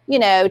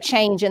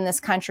 change in this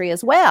country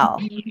as well.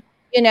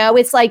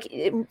 It's like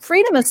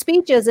freedom of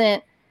speech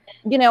isn't,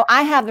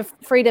 I have the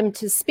freedom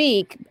to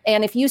speak,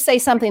 and if you say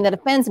something that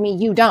offends me,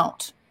 you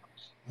don't.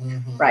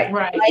 Right.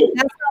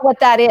 That's not what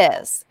that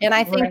is. And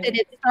I think that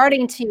it's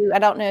starting to, I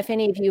don't know if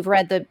any of you have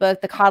read the book,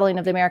 The Coddling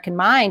of the American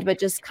Mind, but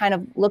just kind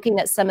of looking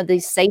at some of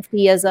these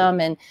safetyism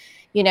and,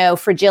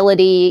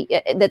 fragility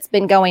that's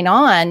been going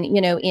on,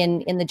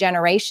 in the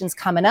generations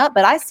coming up.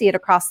 But I see it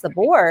across the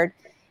board,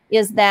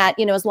 is that,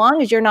 as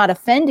long as you're not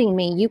offending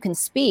me, you can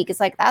speak.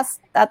 It's like, that's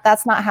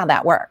not how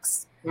that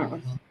works.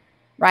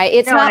 Right.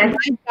 It's not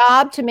my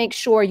job to make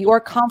sure you're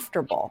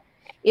comfortable.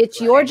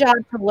 It's your job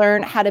to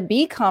learn how to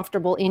be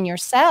comfortable in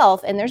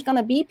yourself. And there's going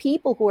to be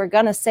people who are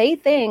going to say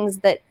things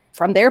that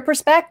from their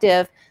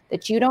perspective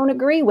that you don't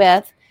agree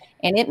with,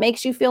 and it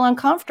makes you feel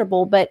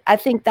uncomfortable. But I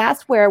think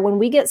that's where, when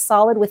we get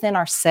solid within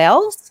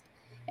ourselves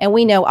and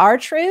we know our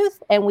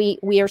truth and we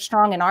are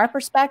strong in our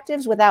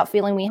perspectives without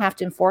feeling we have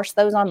to enforce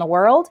those on the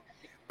world,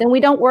 then we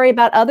don't worry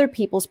about other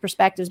people's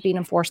perspectives being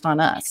enforced on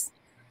us.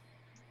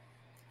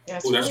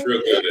 That's real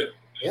good.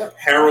 Yep.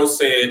 Harold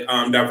said,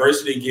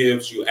 diversity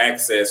gives you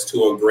access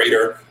to a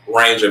greater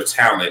range of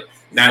talent,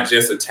 not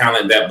just a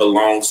talent that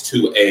belongs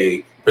to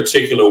a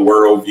particular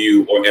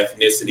worldview or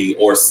ethnicity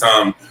or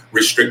some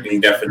restricting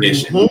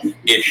definition.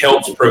 It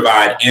helps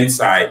provide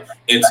insight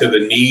into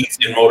the needs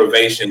and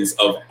motivations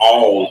of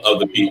all of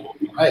the people.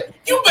 Right.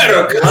 You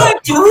better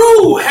cut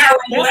through,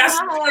 Harold.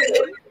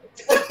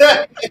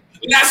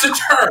 That's a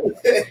term.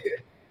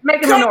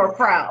 Make him more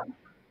proud.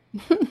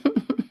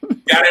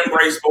 Got to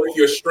embrace both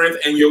your strength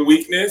and your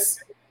weakness.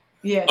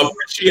 Yes.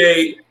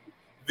 Appreciate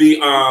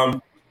the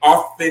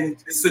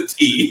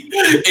authenticity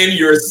in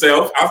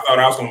yourself. I thought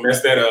I was going to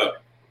mess that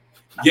up.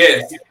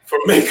 Yes, for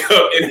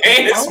makeup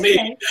enhance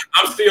me.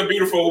 I'm still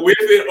beautiful with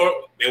it.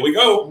 Or there we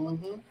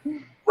go.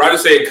 Roger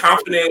said,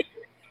 confident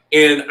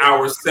in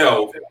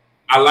ourselves.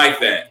 I like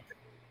that.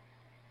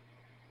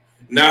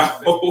 No,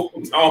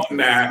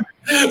 nah.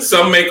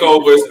 Some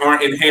makeovers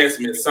aren't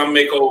enhancements. Some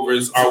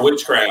makeovers are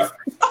witchcraft.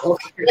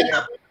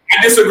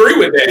 I disagree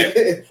with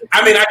that.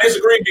 I mean, I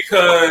disagree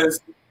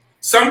because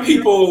some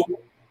people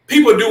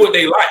do what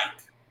they like.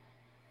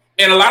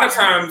 And a lot of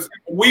times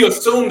we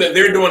assume that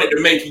they're doing it to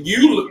make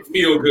you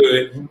feel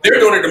good. They're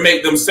doing it to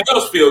make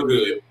themselves feel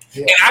good.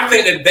 Yeah. And I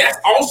think that that's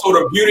also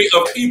the beauty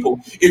of people.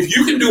 If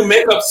you can do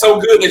makeup so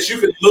good that you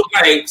can look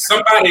like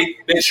somebody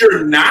that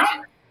you're not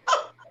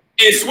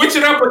and switch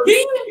it up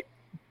again,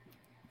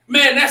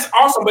 man, that's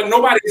awesome. But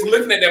nobody's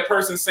looking at that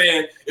person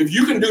saying, if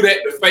you can do that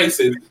to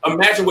faces,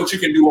 imagine what you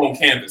can do on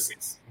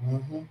canvases.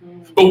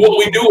 But what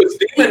we do is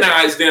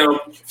demonize them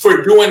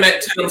for doing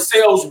that to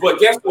themselves. But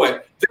guess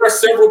what? There are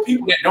several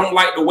people that don't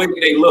like the way that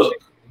they look.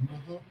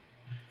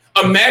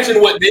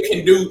 Imagine what they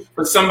can do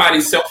for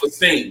somebody's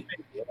self-esteem.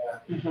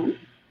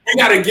 We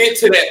got to get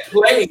to that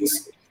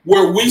place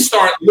where we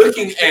start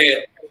looking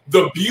at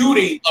the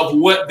beauty of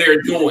what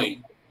they're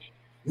doing.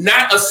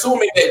 Not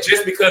assuming that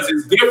just because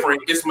it's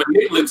different, it's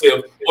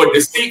manipulative or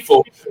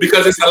deceitful,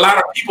 because it's a lot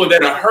of people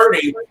that are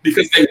hurting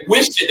because they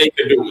wish that they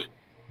could do it.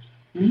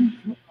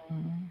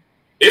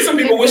 There's some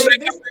people wish they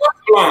could be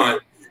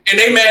blonde, and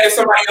they mad at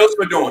somebody else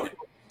for doing it.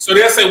 So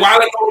they'll say, why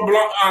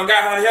Lenora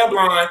got her hair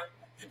blonde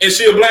and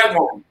she a black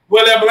woman?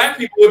 Well, there are black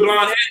people with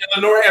blonde hair,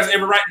 and Lenora has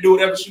every right to do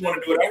whatever she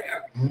want to do with her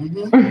hair.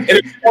 And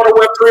if she want to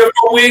wear 3 or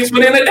 4 wigs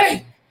within a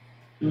day,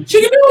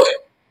 she can do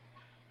it.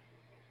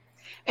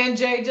 And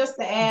Jay, just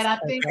to add, I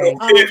think I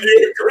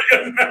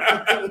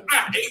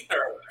hate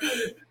her.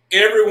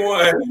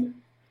 Everyone,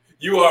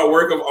 you are a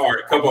work of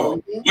art. Come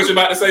on. What you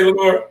about to say,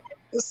 Lenora?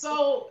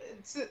 So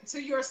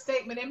to your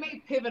statement, it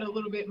may pivot a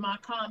little bit my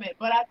comment,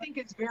 but I think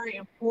it's very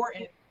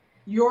important.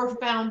 Your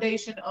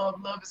foundation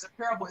of love is a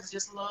parable is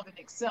just love in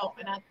itself.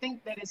 And I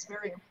think that it's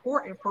very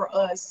important for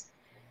us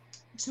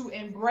to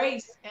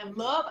embrace and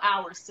love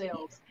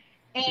ourselves.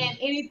 And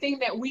anything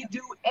that we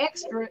do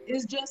extra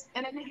is just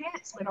an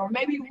enhancement, or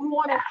maybe we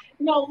want to,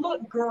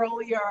 look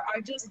girly or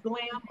just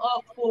glam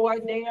up for a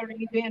day or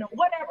an event or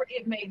whatever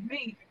it may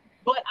be.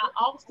 But I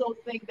also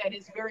think that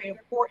it's very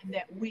important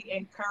that we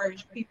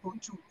encourage people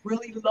to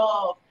really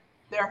love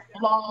their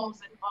flaws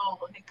and all.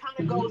 And it kind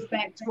of goes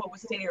back to what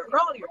was said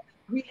earlier.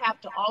 We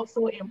have to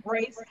also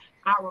embrace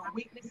our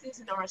weaknesses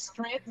and our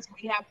strengths.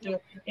 We have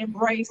to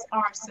embrace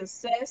our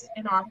success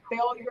and our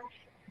failure.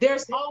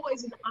 There's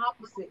always an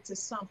opposite to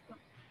something.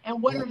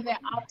 And whatever that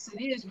opposite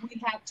is,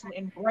 we have to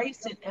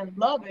embrace it and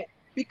love it,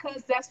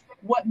 because that's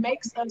what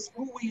makes us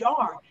who we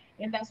are.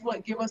 and that's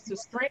what gives us the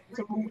strength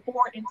to move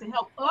forward and to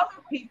help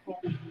other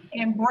people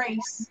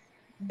embrace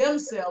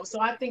themselves.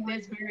 So I think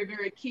that's very,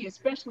 very key,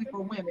 especially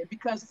for women,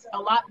 because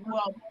I'm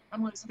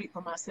going to speak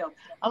for myself.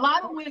 A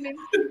lot of women,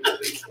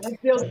 I'm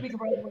still speaking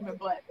for other women,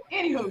 but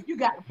anywho, you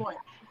got the point.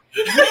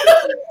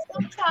 Women,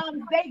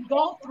 sometimes they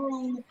go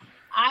through,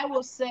 I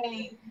will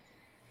say,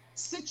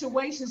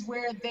 situations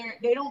where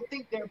they don't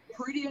think they're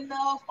pretty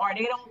enough, or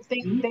they don't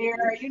think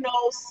they're,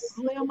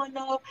 slim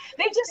enough.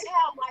 They just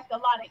have like a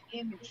lot of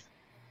image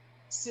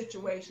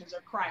situations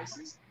or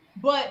crises.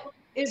 But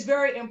it's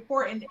very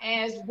important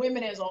as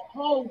women as a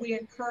whole, we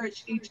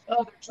encourage each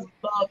other to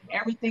love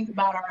everything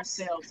about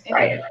ourselves. And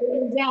Right.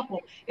 for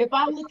example, if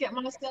I look at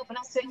myself and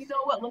I say, you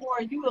know what,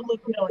 Lenora, you a little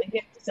bit on the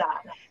hefty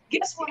side.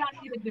 Guess what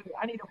I need to do?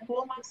 I need to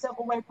pull myself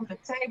away from the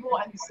table.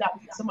 I need to stop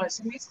eating so much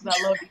sweets because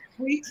I love eating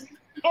sweets,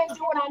 and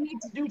do what I need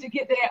to do to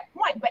get to that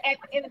point. But at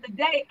the end of the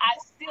day, I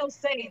still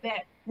say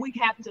that we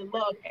have to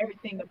love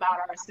everything about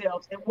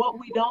ourselves. And what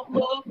we don't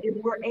love, if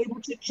we're able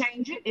to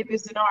change it, if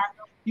it's in our,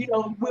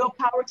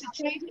 willpower to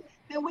change it,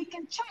 then we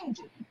can change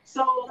it.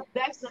 So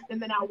that's something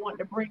that I want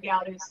to bring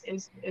out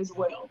as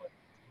well.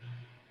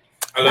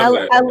 I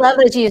love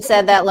that you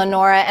said that,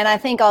 Lenora. And I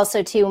think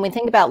also, too, when we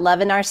think about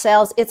loving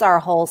ourselves, it's our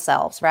whole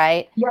selves,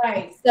 right?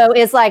 Right. So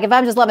it's like, if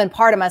I'm just loving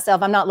part of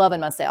myself, I'm not loving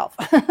myself.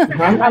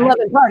 I'm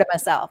loving part of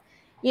myself.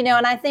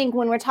 And I think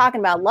when we're talking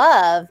about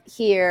love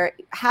here,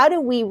 how do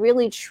we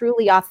really,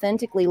 truly,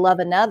 authentically love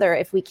another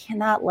if we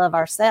cannot love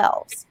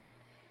ourselves?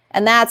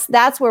 And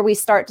that's where we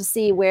start to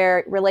see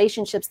where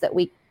relationships that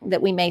we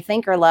may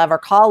think are love or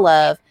call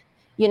love,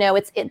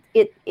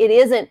 it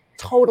isn't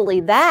totally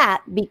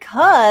that,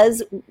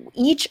 because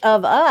each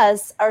of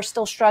us are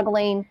still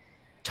struggling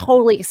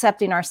totally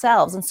accepting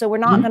ourselves. And so we're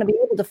not going to be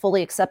able to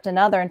fully accept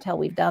another until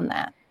we've done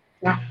that.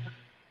 Yeah.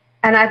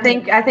 And I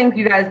think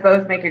you guys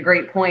both make a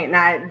great point.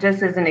 And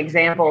just as an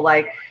example,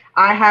 like,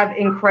 I have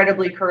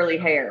incredibly curly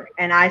hair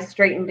and I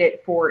straightened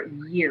it for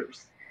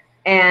years.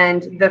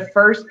 And the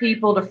first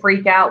people to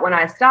freak out when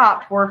I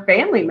stopped were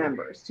family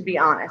members, to be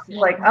honest. It's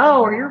like,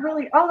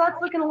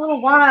 that's looking a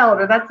little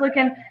wild, or that's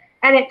looking,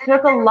 and it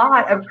took a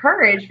lot of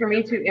courage for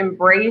me to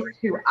embrace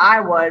who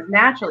I was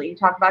naturally. You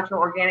talk about your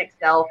organic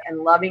self and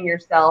loving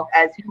yourself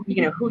as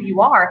who you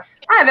are.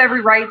 I have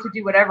every right to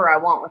do whatever I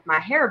want with my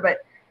hair, but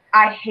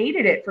I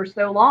hated it for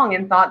so long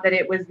and thought that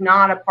it was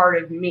not a part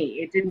of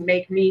me. It didn't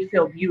make me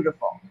feel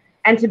beautiful.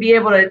 And to be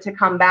able to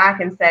come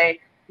back and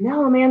say,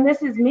 no, man,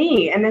 this is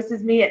me, and this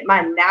is me at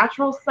my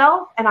natural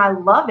self, and I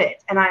love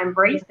it, and I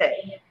embrace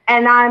it.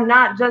 And I'm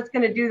not just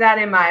going to do that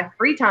in my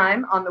free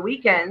time on the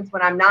weekends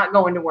when I'm not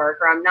going to work,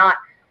 or I'm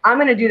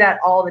going to do that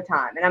all the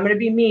time, and I'm going to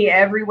be me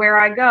everywhere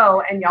I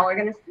go, and y'all are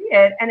going to see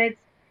it. And it's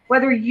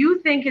whether you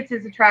think it's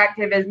as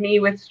attractive as me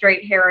with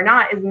straight hair or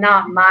not is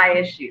not my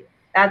issue.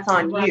 That's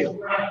on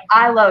you.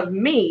 I love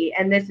me,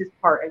 and this is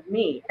part of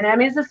me. And I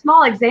mean, it's a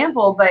small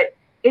example, but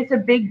it's a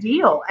big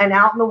deal. And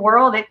out in the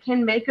world, it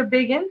can make a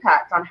big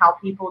impact on how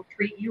people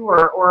treat you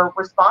or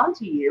respond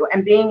to you.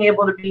 And being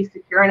able to be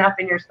secure enough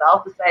in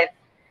yourself to say,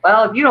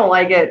 well, if you don't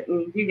like it,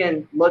 you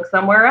can look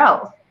somewhere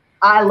else.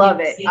 I love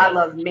it. I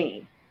love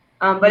me.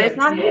 But it's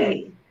not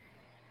easy.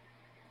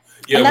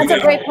 And that's a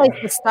great place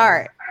to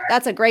start.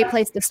 That's a great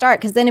place to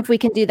start. Because then if we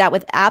can do that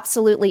with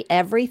absolutely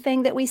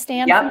everything that we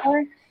stand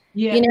for,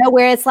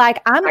 where it's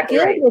like, I'm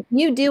good with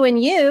you doing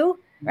you.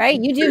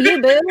 Right? You do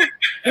you, boo.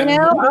 I'm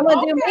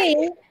gonna do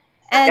me.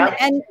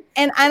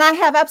 And I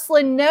have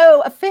absolutely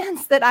no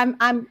offense that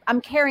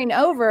I'm carrying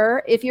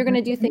over if you're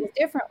gonna do things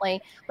differently.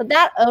 But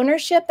that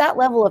ownership, that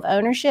level of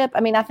ownership,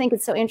 I mean, I think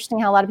it's so interesting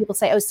how a lot of people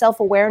say,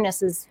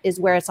 self-awareness is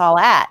where it's all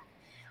at.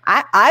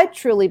 I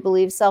truly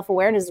believe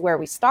self-awareness is where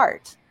we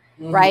start.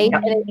 Right.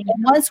 And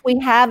once we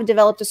have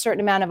developed a certain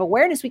amount of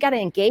awareness, we got to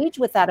engage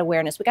with that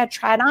awareness. We got to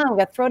try it on. We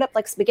got to throw it up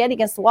like spaghetti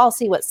against the wall,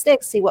 see what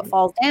sticks, see what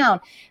falls down.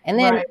 And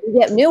then we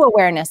get new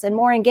awareness and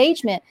more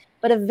engagement.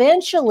 But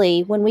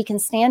eventually, when we can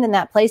stand in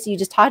that place you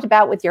just talked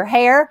about with your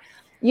hair,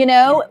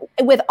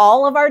 with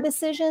all of our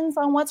decisions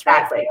on what's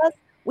right for us,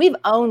 we've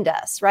owned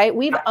us, right?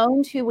 We've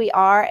owned who we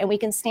are, and we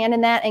can stand in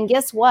that. And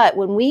guess what?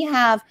 When we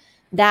have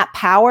that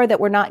power that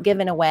we're not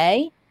giving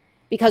away,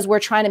 because we're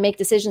trying to make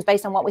decisions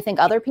based on what we think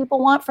other people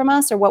want from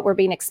us or what's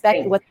being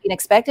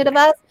expected of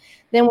us,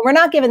 then when we're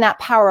not giving that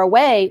power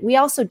away, we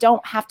also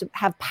don't have to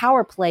have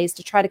power plays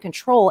to try to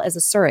control as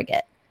a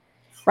surrogate,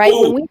 right?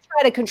 When we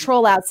try to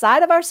control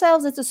outside of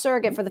ourselves, it's a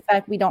surrogate for the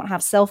fact we don't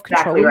have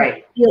self-control.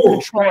 Exactly We feel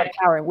control and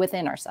power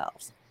within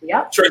ourselves.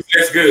 Yep. Tracy,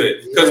 that's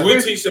good. Because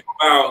we teach them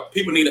about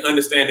people need to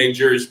understand their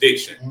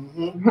jurisdiction.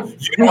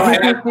 You don't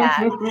have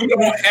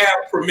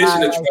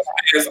permission to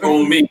trespass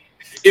on me.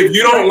 If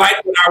you don't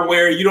like what I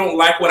wear, you don't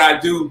like what I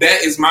do,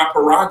 that is my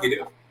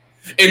prerogative.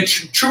 And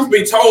truth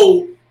be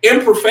told,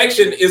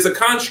 imperfection is a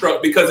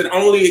construct because it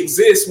only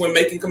exists when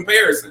making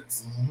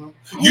comparisons.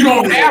 You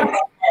don't have no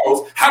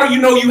flaws. How do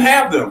you know you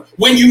have them?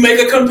 When you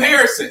make a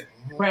comparison.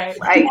 Right.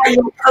 You are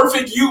your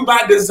perfect you by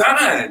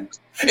design.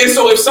 And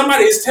so if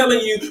somebody is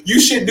telling you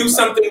you should do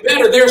something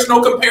better, there's no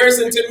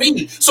comparison to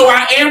me. So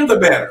I am the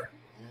better.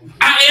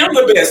 I am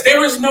the best.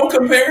 There is no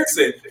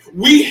comparison.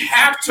 We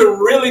have to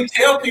really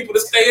tell people to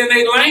stay in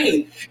their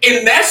lane.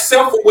 And that's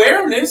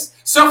self-awareness.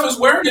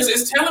 Self-awareness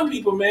is telling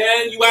people,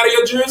 man, you out of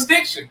your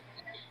jurisdiction.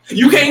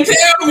 You can't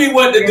tell me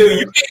what to do.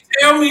 You can't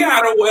tell me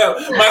how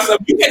to myself.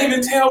 You can't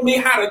even tell me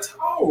how to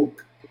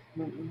talk.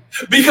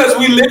 Because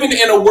we living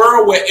in a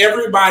world where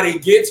everybody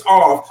gets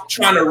off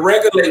trying to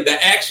regulate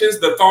the actions,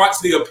 the thoughts,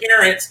 the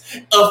appearance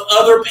of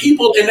other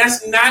people, and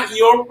that's not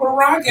your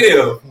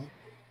prerogative.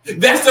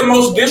 That's the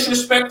most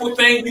disrespectful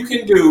thing you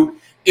can do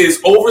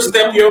is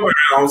overstep your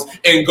bounds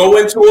and go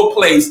into a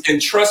place and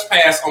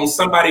trespass on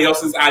somebody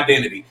else's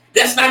identity.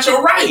 That's not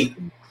your right.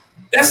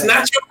 That's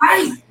not your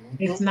right.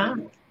 It's not.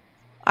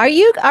 Are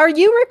you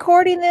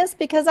recording this?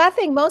 Because I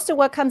think most of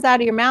what comes out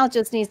of your mouth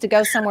just needs to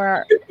go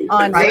somewhere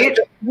on, Right?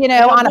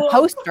 On a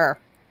poster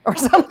or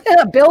something,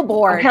 a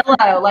billboard.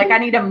 Hello, like I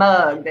need a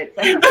mug that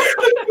says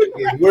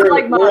We're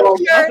like on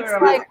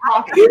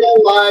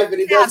live,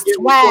 and it does get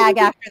swag recorded.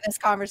 after this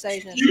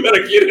conversation. You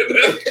better get it.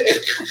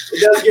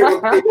 It does get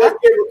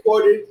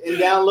recorded and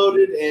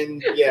downloaded,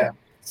 and yeah.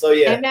 So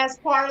yeah. And that's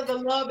part of the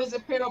Love is a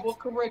Parable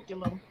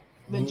curriculum,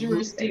 the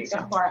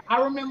jurisdiction part.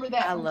 I remember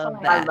that. I love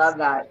I that. love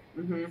that.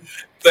 Mm-hmm.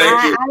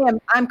 Thank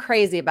you. I'm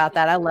crazy about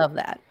that. I love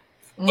that.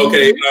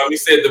 Okay, we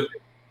said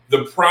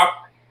the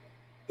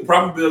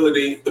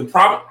probability, the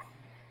problem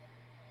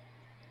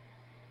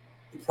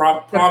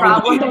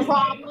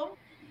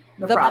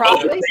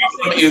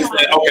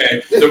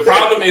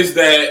is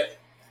that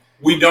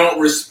we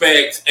don't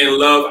respect and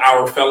love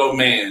our fellow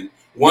man.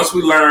 Once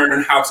we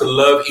learn how to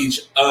love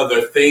each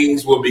other,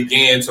 things will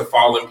begin to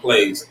fall in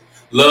place.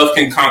 Love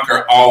can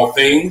conquer all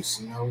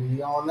things.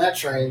 We on that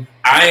train.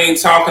 I ain't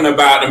talking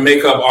about the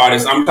makeup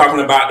artist. I'm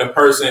talking about the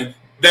person.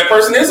 That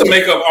person is a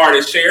makeup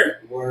artist,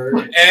 Cher.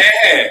 Word.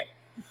 And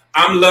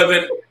I'm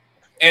loving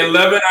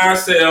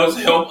ourselves.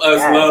 Help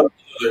us love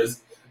others.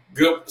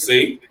 Good.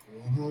 See,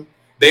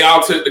 they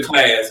all took the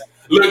class.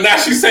 Look, now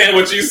she's saying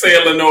what you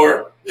said,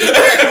 Lenore.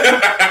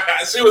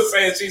 She was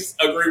saying she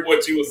agreed with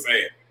what you were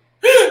saying.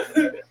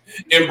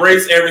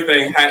 Embrace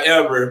everything,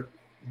 however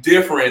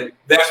different.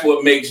 That's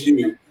what makes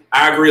you.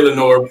 I agree,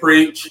 Lenore.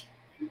 Preach.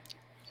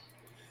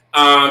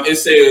 It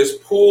says,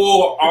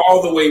 pull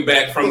all the way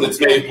back from the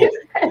table.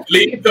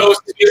 Leave those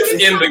chips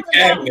in the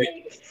cabinet.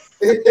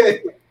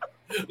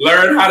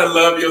 Learn how to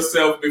love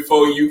yourself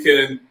before you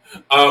can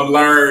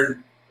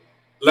learn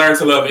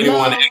to love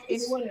anyone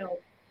else.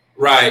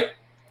 Right.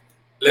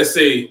 Let's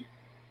see.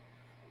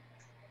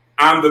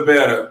 I'm the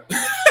better.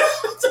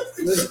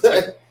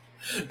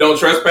 Don't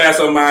trespass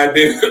on my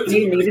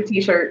identity. You need a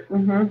t-shirt.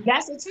 Mm-hmm.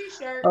 That's a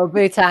t-shirt. Oh,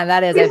 big time.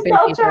 That is a big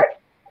t-shirt.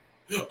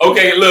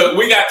 Okay, look,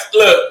 we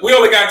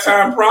only got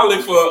time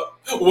probably for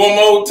one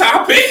more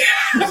topic.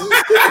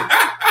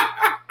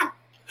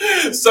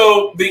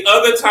 So the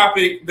other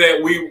topic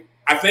that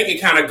I think it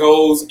kind of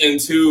goes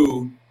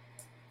into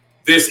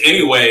this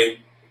anyway,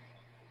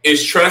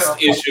 is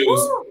trust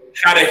issues,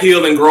 how to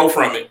heal and grow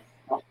from it.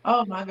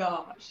 Oh my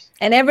gosh.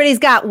 And everybody's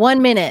got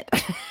 1 minute.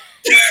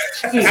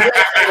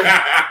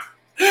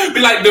 Be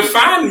like,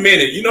 define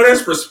minute.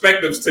 There's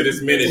perspectives to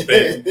this minute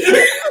thing.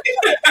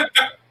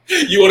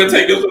 You want to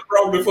take this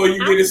wrong before you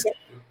get it started?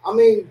 I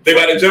mean, they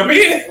about to jump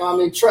in.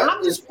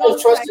 Trust is.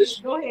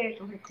 Go ahead.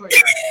 Go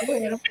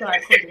ahead. I'm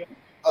sorry.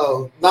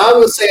 Oh, no, I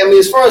would say,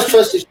 as far as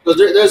trust issues,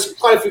 there's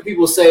quite a few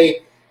people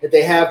say that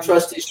they have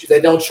trust issues.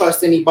 They don't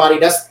trust anybody.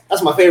 That's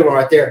my favorite one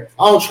right there.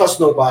 I don't trust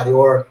nobody,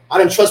 or I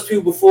didn't trust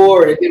people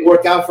before and it didn't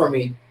work out for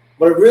me.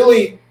 But it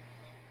really,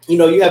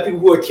 you have people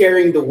who are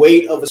carrying the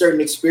weight of a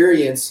certain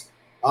experience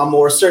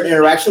or a certain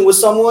interaction with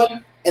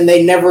someone, and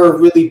they never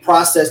really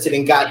processed it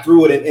and got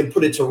through it and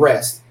put it to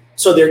rest.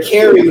 So they're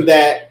carrying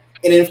that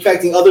and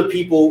infecting other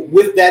people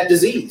with that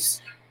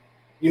disease.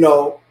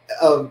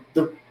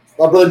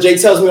 My brother Jake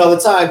tells me all the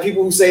time,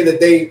 people who say that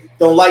they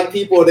don't like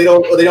people or they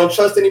don't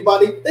trust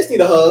anybody, they just need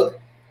a hug.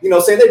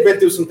 Saying they've been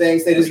through some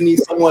things. They just need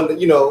someone to,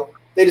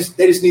 they just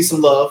need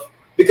some love,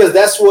 because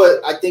that's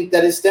what I think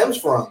that it stems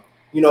from.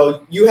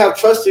 You have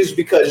trust issues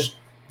because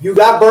you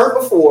got burned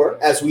before,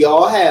 as we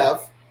all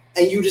have,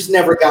 and you just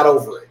never got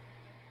over it.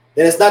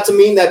 Then it's not to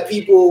mean that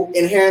people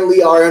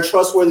inherently are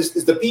untrustworthy.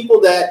 It's the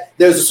people that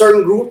there's a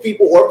certain group of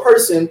people or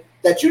person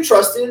that you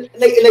trusted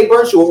and they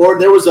burnt you, or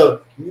there was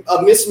a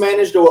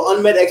mismanaged or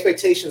unmet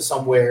expectation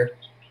somewhere,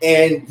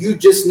 and you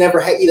just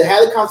never either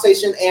had the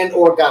conversation and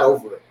or got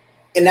over it.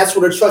 And that's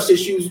where the trust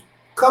issues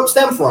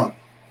stem from.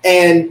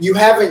 And you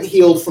haven't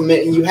healed from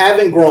it, and you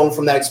haven't grown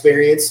from that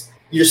experience.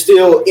 You're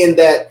still in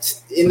that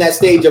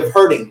stage of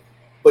hurting,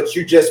 but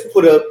you just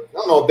put a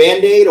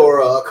Band-Aid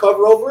or a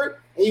cover over it,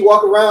 and you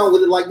walk around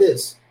with it like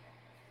this.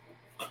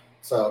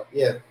 So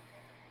yeah.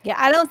 Yeah,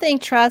 I don't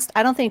think trust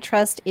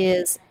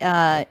is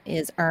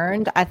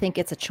earned. I think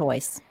it's a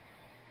choice.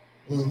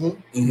 Mm-hmm.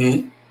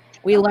 Mm-hmm.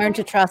 We learn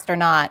to trust or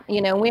not.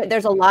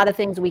 There's a lot of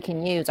things we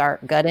can use. Our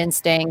gut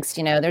instincts.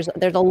 There's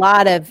a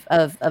lot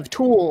of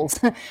tools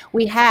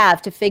we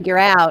have to figure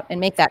out and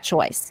make that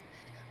choice.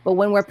 But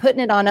when we're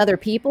putting it on other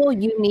people,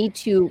 you need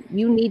to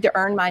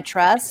earn my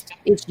trust.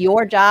 It's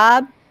your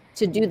job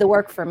to do the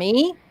work for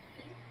me.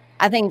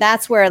 I think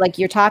that's where, like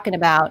you're talking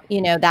about,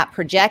 that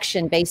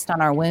projection based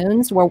on our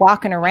wounds. We're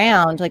walking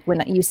around, like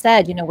when you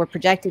said, we're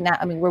projecting that.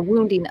 I mean, we're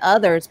wounding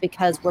others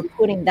because we're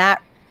putting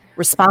that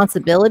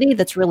responsibility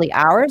that's really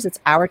ours. It's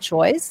our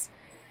choice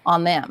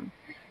on them.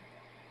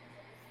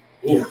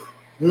 Yeah.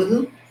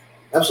 Mm-hmm.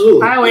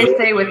 Absolutely. I always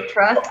say with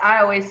trust,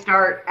 I always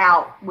start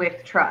out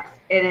with trust.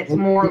 And it's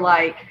more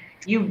like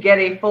you get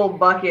a full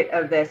bucket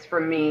of this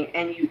from me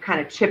and you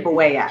kind of chip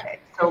away at it.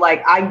 So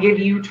like I give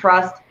you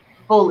trust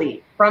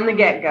fully from the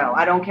get-go.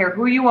 I don't care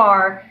who you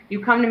are.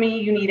 You come to me,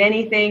 you need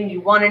anything,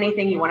 you want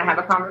anything, you want to have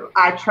a conversation.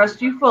 I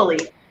trust you fully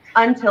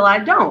until I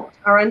don't,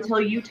 or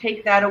until you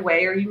take that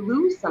away or you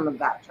lose some of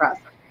that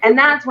trust. And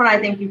that's when I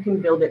think you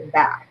can build it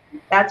back.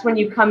 That's when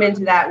you come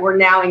into that we're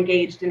now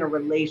engaged in a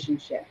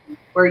relationship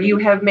where you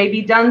have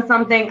maybe done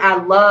something. I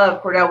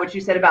love, Cordell, what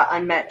you said about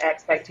unmet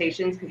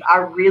expectations, because I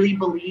really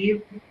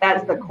believe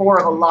that's the core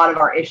of a lot of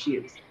our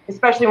issues,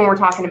 especially when we're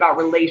talking about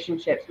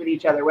relationships with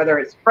each other, whether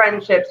it's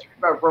friendships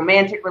or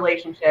romantic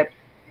relationships.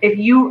 If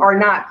you are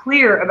not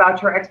clear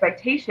about your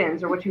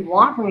expectations or what you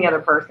want from the other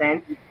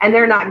person, and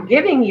they're not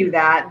giving you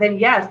that, then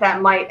yes,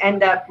 that might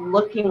end up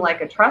looking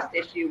like a trust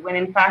issue when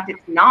in fact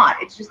it's not.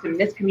 It's just a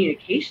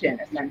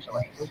miscommunication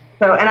essentially.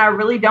 So, and I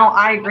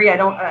agree. I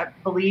don't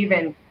believe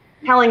in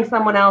telling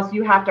someone else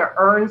you have to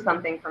earn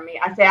something from me.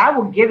 I say I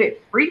will give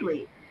it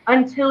freely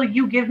until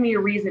you give me a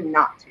reason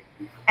not to.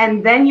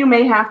 And then you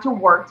may have to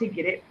work to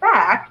get it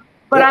back,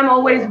 but I'm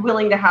always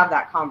willing to have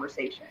that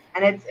conversation.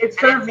 And it's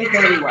served me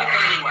very well.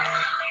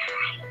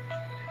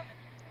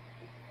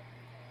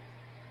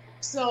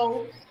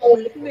 So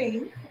with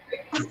me,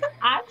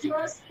 I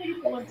trust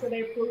people until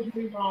they prove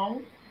me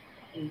wrong.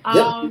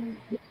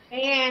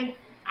 And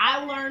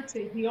I learned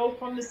to heal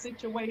from the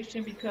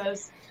situation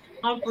because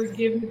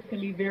unforgiveness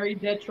can be very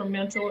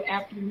detrimental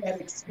after you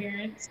have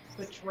experienced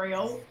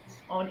betrayal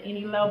on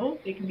any level.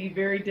 It can be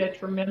very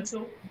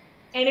detrimental,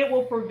 and it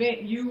will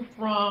prevent you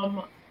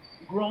from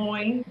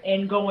growing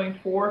and going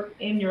forth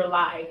in your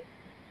life.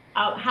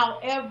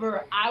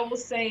 However, I will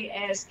say,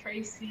 as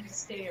Tracy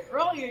stated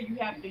earlier, you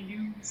have to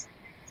use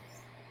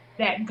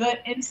that gut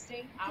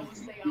instinct. I would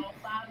say all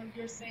 5 of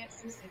your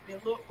senses. If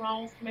it look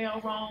wrong, smell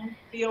wrong,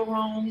 feel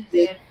wrong,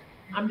 then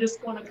I'm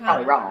just going to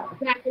kind of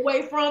back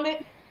away from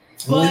it.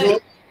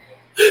 But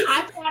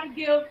I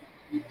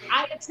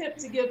attempt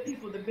to give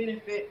people the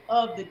benefit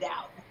of the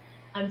doubt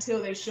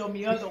until they show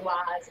me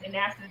otherwise. And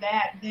after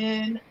that,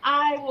 then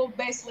I will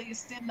basically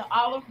extend the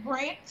olive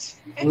branch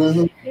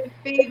and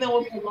feed them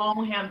with a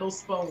long handle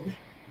spoon.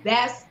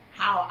 That's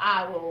how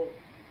I will,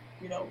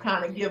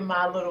 kind of give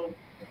my little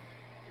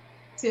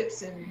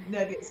tips and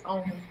nuggets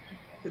on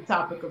the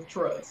topic of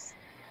trust.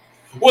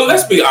 Well,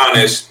 let's be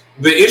honest.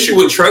 The issue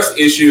with trust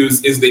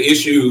issues is the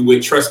issue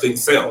with trusting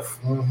self.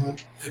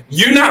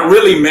 You're not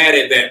really mad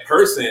at that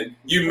person.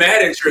 You're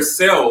mad at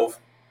yourself.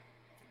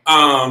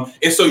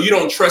 And so you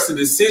don't trust the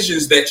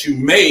decisions that you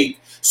make.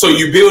 So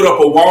you build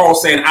up a wall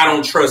saying, I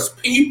don't trust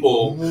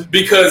people,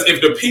 because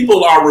if the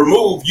people are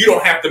removed, you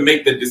don't have to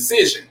make the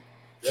decision.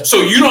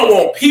 So you don't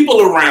want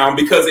people around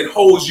because it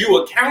holds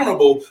you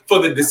accountable for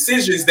the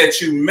decisions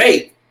that you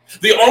make.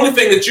 The only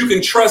thing that you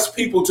can trust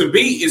people to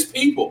be is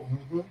people.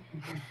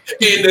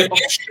 And the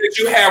issue that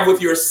you have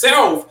with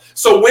yourself.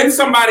 So when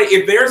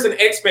if there's an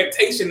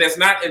expectation that's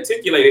not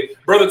articulated,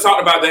 brother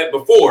talked about that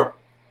before,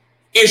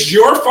 it's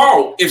your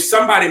fault if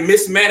somebody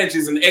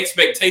mismanages an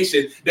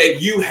expectation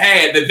that you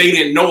had that they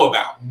didn't know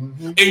about.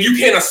 And you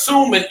can't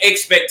assume an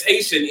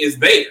expectation is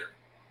there.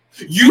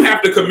 You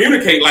have to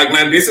communicate like,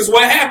 now this is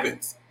what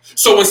happens.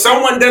 So when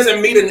someone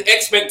doesn't meet an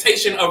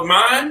expectation of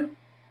mine,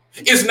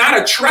 it's not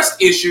a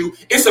trust issue.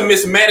 It's a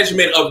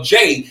mismanagement of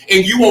Jay,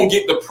 and you won't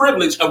get the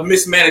privilege of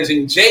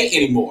mismanaging Jay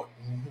anymore.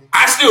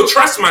 I still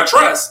trust my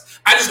trust.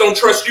 I just don't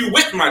trust you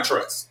with my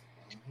trust.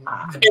 And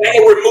I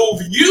will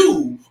remove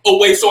you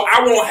away so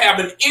I won't have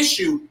an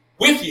issue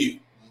with you.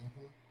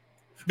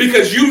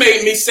 Because you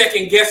made me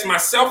second guess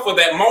myself for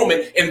that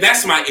moment, and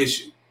that's my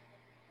issue.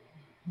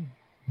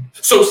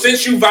 So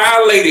since you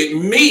violated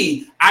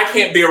me, I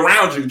can't be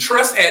around you.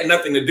 Trust had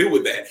nothing to do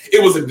with that.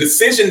 It was a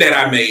decision that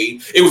I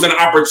made. It was an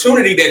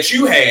opportunity that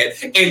you had,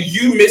 and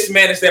you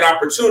mismanaged that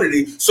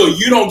opportunity, so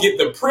you don't get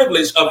the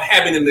privilege of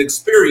having an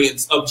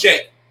experience of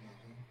Jay.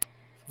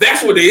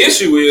 That's what the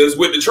issue is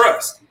with the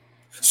trust.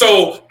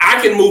 So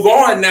I can move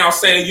on now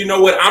saying, you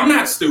know what? I'm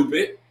not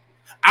stupid.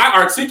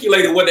 I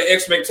articulated what the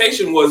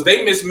expectation was.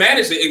 They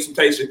mismanaged the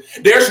expectation.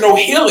 There's no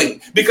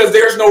healing because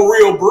there's no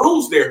real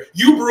bruise there.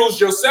 You bruised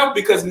yourself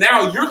because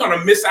now you're going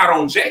to miss out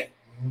on Jay.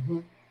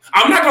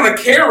 I'm not going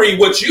to carry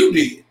what you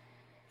did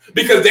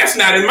because that's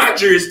not in my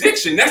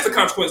jurisdiction. That's the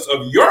consequence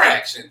of your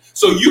action.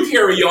 So you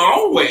carry your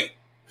own weight.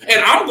 And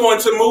I'm going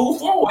to move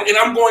forward and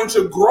I'm going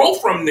to grow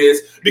from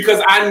this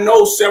because I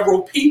know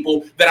several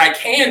people that I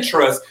can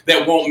trust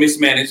that won't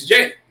mismanage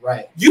Jay.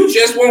 Right. You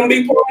just won't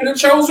be part of the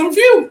chosen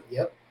few.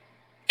 Yep.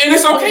 And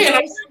it's okay. And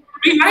I'm going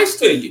to be nice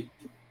to you.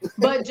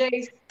 But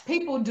Jay,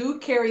 people do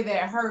carry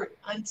that hurt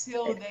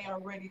until they are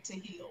ready to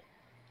heal.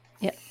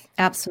 Yep.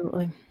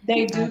 Absolutely.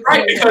 They do.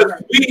 Right. Because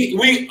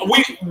we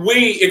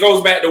it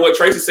goes back to what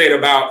Tracy said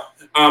about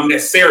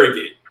that's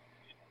surrogate.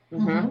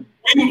 Mhm.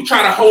 We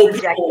try to hold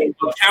people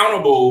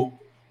accountable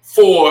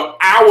for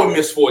our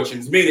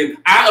misfortunes, meaning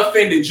I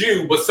offended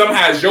you, but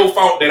somehow it's your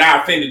fault that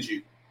I offended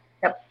you.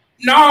 Yep.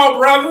 No,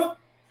 brother.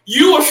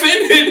 You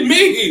offended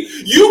me.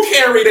 You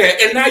carry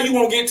that, and now you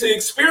won't get to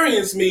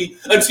experience me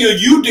until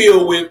you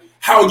deal with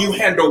how you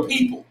handle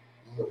people.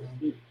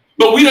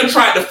 But we done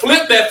tried to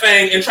flip that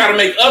thing and try to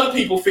make other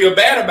people feel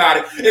bad about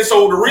it. And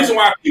so the reason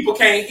why people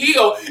can't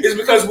heal is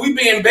because we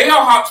being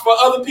bellhops for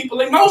other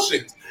people's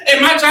emotions.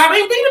 And my job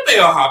ain't being a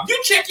bellhop.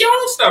 You check your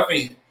own stuff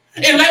in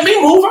and let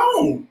me move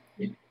on.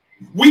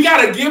 We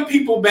got to give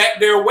people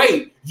back their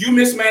weight. You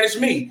mismanaged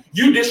me.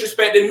 You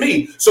disrespected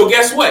me. So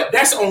guess what?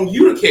 That's on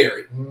you to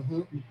carry.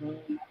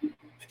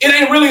 It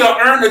ain't really a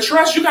earn the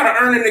trust. You got to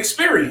earn an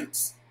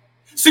experience.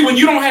 See, when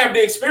you don't have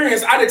the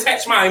experience, I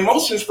detach my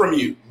emotions from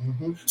you.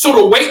 So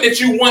the weight that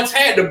you once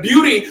had, the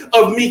beauty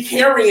of me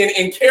carrying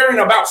and caring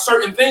about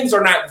certain things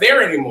are not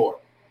there anymore.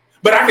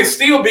 But I can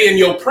still be in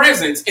your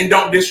presence and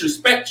don't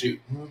disrespect you.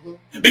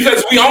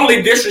 Because we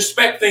only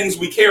disrespect things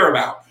we care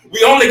about.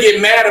 We only get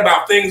mad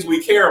about things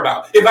we care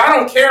about. If I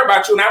don't care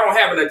about you and I don't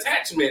have an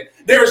attachment,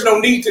 there is no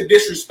need to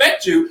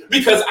disrespect you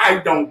because I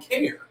don't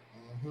care.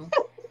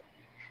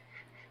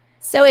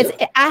 So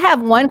I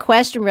have one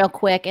question real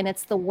quick, and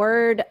it's the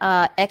word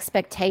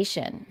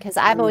expectation, because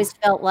I've always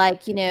felt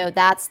like,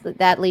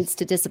 that leads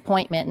to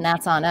disappointment, and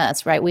that's on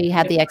us, right? We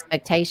have the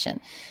expectation.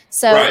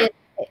 So right.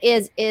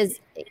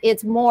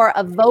 It's more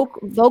a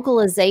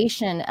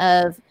vocalization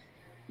of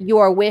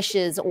your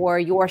wishes or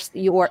your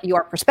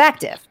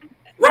perspective.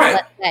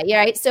 Right.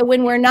 Right. So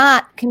when we're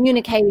not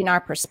communicating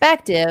our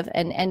perspective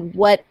and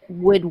what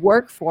would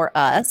work for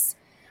us,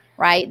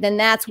 right, then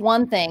that's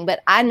one thing.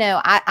 But I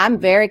know I'm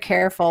very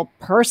careful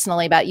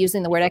personally about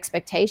using the word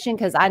expectation,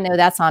 because I know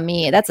that's on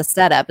me. That's a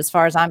setup as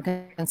far as I'm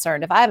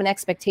concerned. If I have an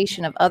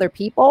expectation of other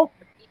people,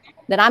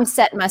 then I'm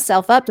setting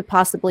myself up to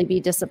possibly be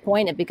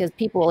disappointed, because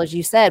people, as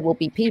you said, will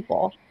be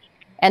people.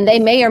 And they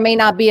may or may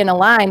not be in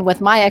line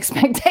with my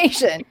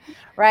expectation,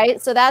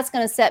 right? So that's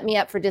going to set me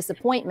up for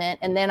disappointment.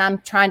 And then I'm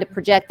trying to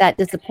project that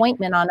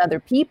disappointment on other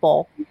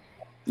people,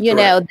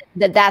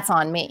 that's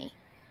on me.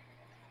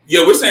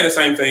 Yeah, we're saying the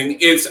same thing.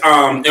 It's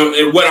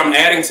and what I'm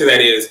adding to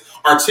that is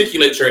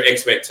articulate your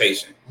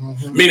expectation.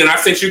 Meaning I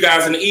sent you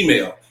guys an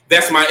email.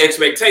 That's my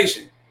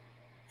expectation.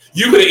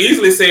 You could have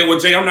easily said, well,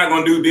 Jay, I'm not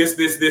going to do this,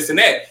 this, this, and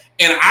that.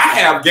 And I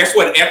have, guess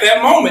what, at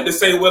that moment to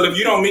say, well, if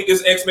you don't meet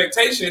this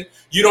expectation,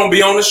 you don't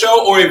be on the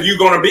show. Or if you're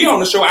going to be on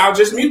the show, I'll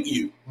just mute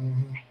you.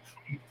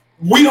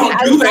 We don't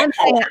do that.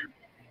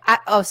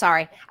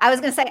 Sorry. I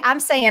was going to say, I'm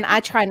saying I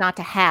try not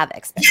to have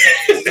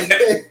expectations.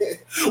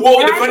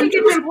 Well, I think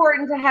it's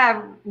important to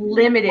have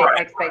limited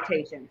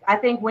expectations. I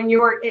think when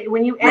you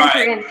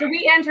enter in, so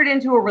we entered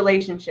into a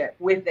relationship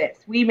with this.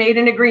 We made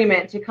an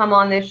agreement to come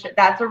on this.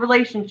 That's a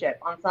relationship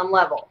on some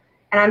level.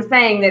 And I'm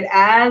saying that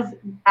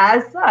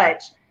as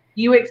such,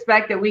 you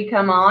expect that we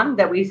come on,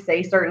 that we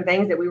say certain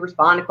things, that we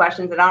respond to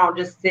questions, that I don't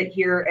just sit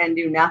here and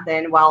do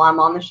nothing while I'm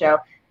on the show.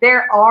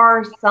 There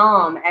are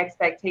some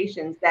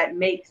expectations that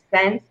make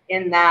sense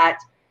in that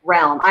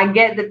realm. I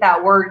get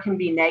that word can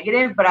be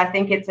negative, but I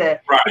think it's a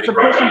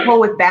push and pull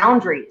with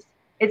boundaries.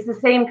 It's the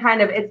same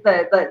kind of, it's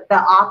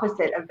the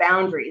opposite of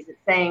boundaries. It's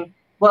saying,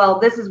 well,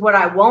 this is what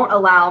I won't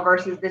allow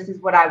versus this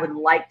is what I would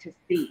like to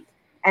see.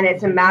 And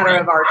it's a matter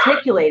of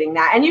articulating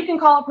that. And you can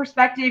call it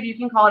perspective, you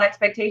can call it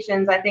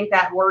expectations. I think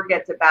that word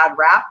gets a bad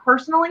rap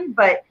personally,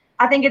 but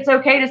I think it's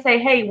okay to say,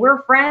 hey,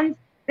 we're friends.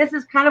 This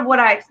is kind of what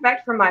I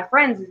expect from my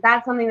friends. Is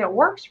that something that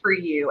works for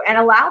you? And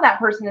allow that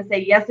person to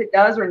say, yes, it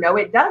does, or no,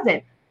 it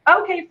doesn't.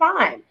 Okay,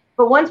 fine.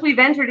 But once we've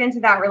entered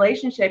into that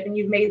relationship and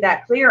you've made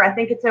that clear, I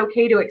think it's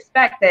okay to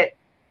expect that,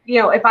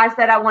 if I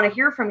said I want to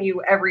hear from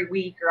you every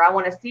week or I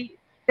want to see,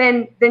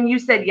 then you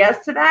said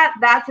yes to that.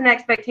 That's an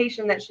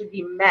expectation that should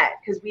be met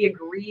because we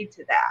agreed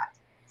to that.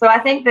 So I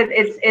think that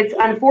it's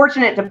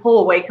unfortunate to pull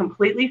away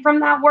completely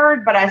from that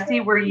word, but I see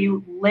where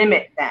you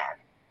limit them.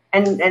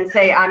 And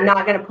say, I'm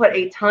not going to put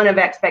a ton of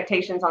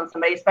expectations on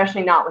somebody,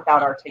 especially not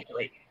without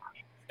articulating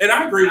that. And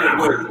I agree with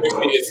what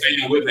Christy is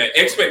saying with that.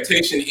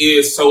 Expectation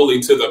is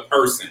solely to the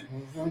person,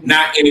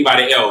 not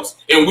anybody else.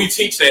 And we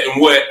teach that. And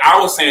what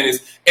I was saying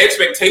is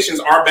expectations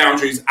are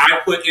boundaries I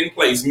put in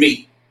place,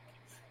 me,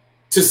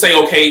 to say,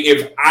 okay,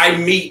 if I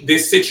meet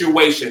this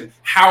situation,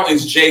 how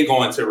is Jay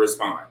going to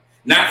respond?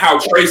 Not how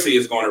Tracy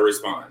is going to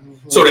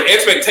respond. So the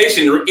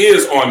expectation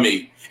is on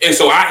me. And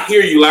so I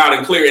hear you loud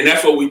and clear. And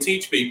that's what we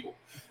teach people.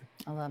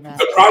 I love that.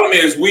 The problem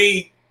is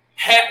we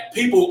have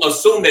people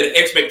assume that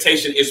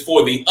expectation is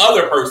for the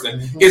other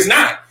person. It's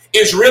not.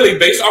 It's really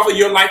based off of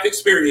your life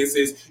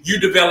experiences. You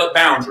develop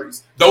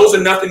boundaries. Those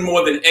are nothing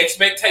more than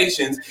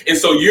expectations. And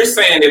so you're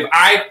saying, if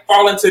I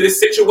fall into this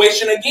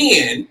situation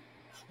again,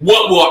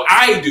 what will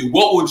I do?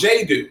 What will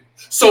Jay do?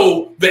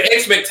 So the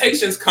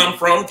expectations come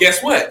from,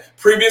 guess what?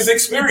 Previous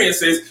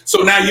experiences.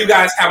 So now you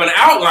guys have an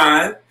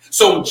outline.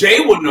 So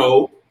Jay will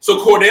know.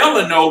 So Cordell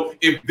will know,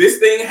 if this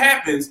thing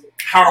happens,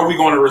 how are we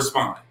going to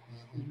respond?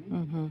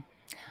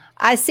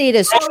 I see it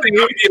as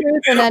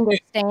truth and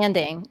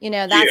understanding. You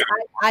know, that's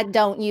I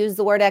don't use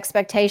the word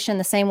expectation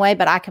the same way,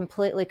 but I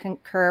completely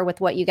concur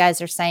with what you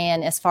guys are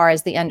saying as far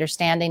as the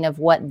understanding of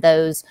what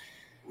those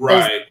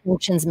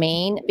distinctions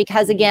mean.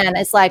 Because again,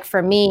 it's like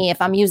for me,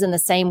 if I'm using the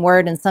same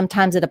word and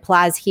sometimes it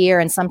applies here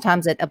and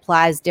sometimes it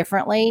applies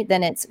differently,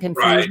 then it's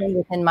confusing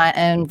within my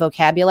own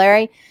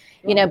vocabulary.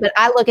 You know, but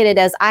I look at it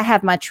as I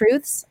have my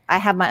truths, I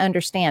have my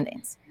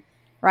understandings.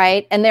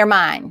 Right. And they're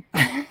mine.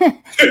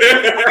 I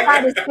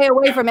try to stay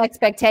away from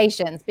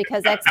expectations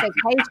because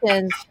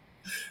expectations,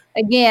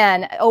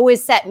 again,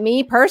 always set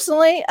me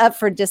personally up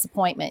for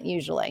disappointment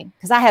usually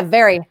because I have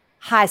very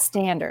high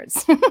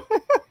standards.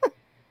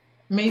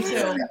 Me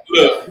too.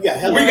 Look, we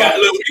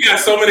got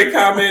so many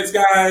comments,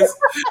 guys.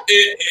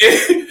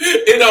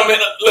 It don't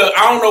matter. Look,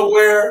 I don't know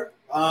where.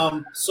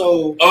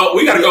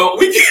 We gotta go.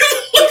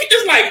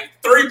 It's like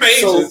 3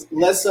 pages. So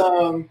let's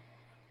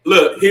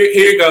Look, here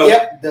you go.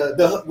 Yep,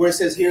 the where it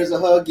says here's a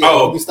hug.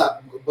 Yeah, we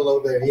stop below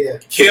there. Yeah.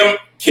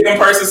 Kim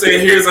person said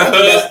here's a hug.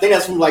 I think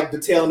that's from like the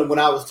tail end of when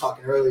I was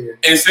talking earlier.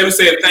 And Sim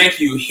said thank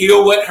you.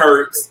 Heal what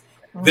hurts.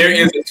 Mm-hmm. There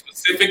is a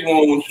specific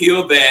wound.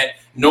 Heal that.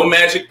 No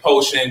magic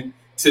potion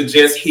to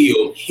just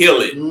heal.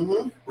 Heal it.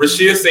 Mm-hmm.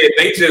 Rashia said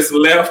they just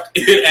left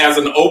it as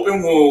an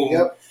open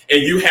wound,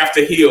 and you have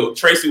to heal.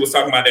 Tracy was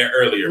talking about that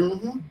earlier.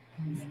 Mm-hmm.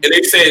 And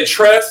they said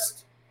trust.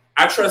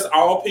 I trust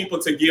all people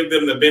to give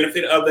them the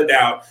benefit of the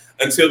doubt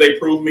until they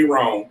prove me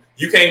wrong.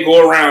 You can't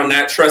go around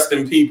not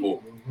trusting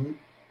people. Mm-hmm.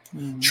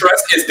 Mm-hmm.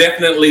 Trust is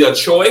definitely a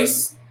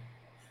choice.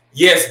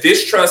 Yes,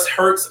 distrust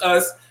hurts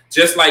us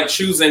just like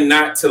choosing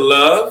not to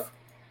love.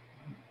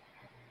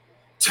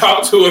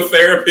 Talk to a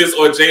therapist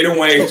or Jada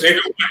Wayne.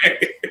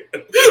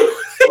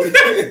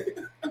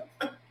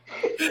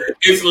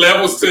 It's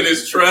levels to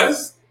this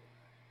trust.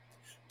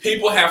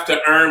 People have to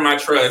earn my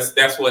trust.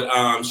 That's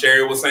what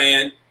Sherry was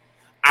saying.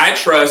 I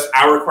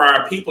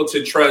require people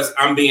to trust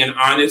I'm being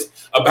honest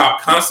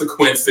about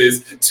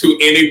consequences to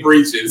any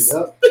breaches.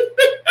 Yep.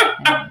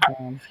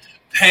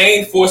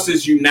 Pain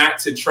forces you not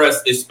to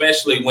trust,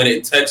 especially when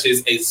it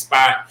touches a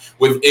spot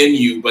within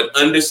you. But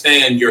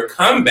understand your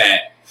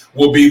comeback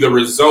will be the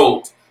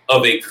result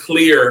of a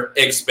clear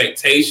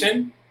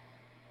expectation.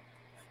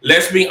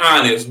 Let's be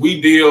honest, we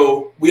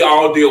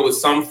all deal with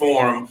some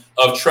form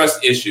of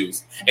trust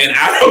issues. And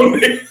I don't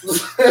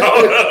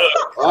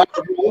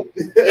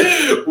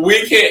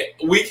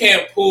we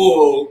can't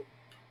pull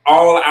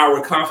all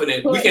our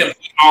confidence. We can't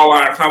put all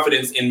our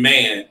confidence in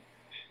man.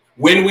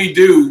 When we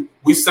do,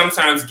 we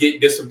sometimes get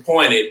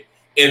disappointed,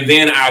 and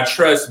then our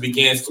trust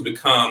begins to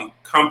become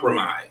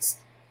compromised.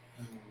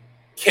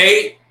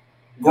 Kate,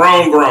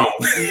 grown.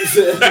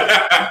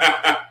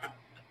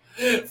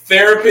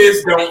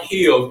 Therapists don't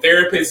heal.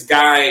 Therapists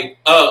guide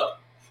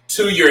up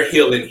to your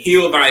healing.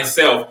 Heal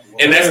thyself.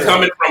 And that's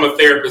coming from a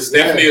therapist.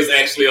 Stephanie is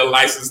actually a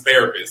licensed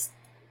therapist.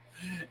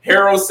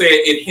 Harold said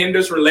it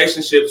hinders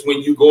relationships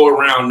when you go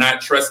around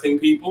not trusting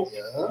people.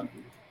 Yeah.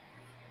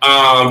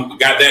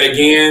 Got that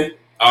again.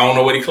 I don't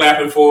know what he's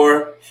clapping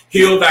for.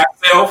 Heal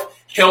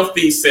thyself,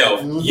 healthy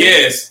self. Mm-hmm.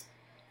 Yes.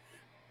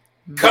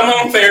 Come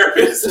on,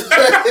 therapist.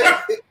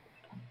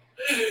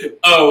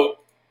 Oh,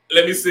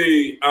 let me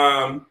see.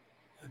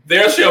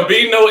 There shall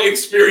be no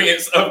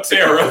experience of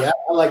terror. Yeah,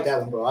 I like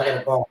that one, bro. I got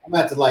to go. I'm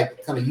going to have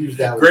to kind of use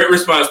that one. Great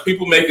response.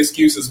 People make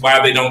excuses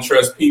why they don't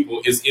trust people.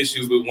 It's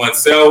issues with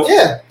oneself.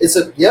 Yeah,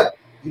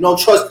 you don't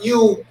trust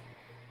you.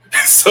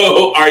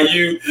 So are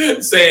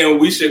you saying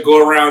we should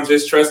go around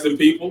just trusting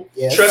people?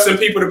 Yes. Trusting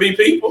people to be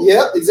people?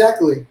 Yeah,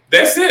 exactly.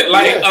 That's it.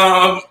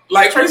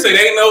 Like Tracy said,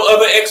 there ain't no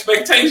other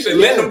expectation.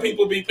 Let them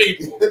people be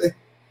people.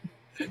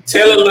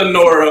 Tell it,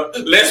 Lenora.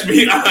 Let's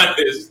be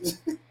honest.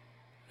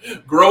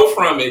 Grow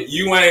from it.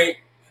 You ain't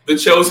the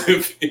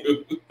chosen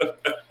few.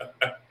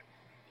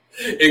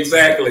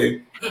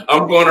 Exactly.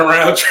 I'm going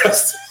around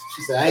trusting.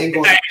 She said, I ain't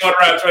going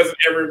around trusting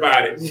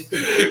everybody.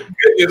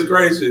 Goodness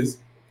gracious.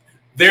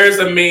 There's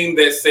a meme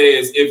that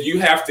says, if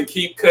you have to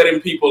keep cutting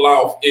people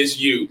off, it's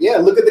you. Yeah,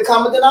 look at the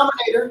common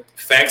denominator.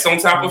 Facts on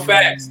top of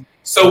facts.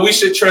 So we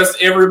should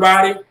trust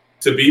everybody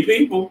to be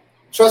people.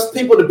 Trust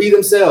people to be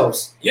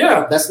themselves.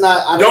 Yeah. That's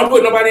not... Don't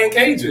put nobody in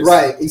cages.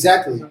 Right,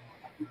 exactly.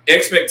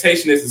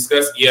 Expectation is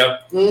discussed.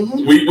 Yep.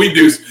 Mm-hmm. We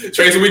do,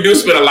 Tracy, we do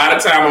spend a lot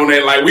of time on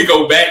that. Like, we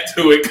go back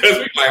to it because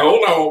we're like,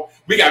 hold on.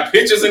 We got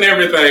pictures and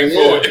everything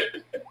for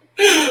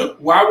it.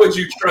 Why would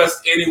you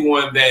trust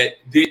anyone that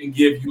didn't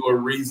give you a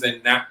reason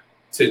not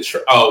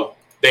to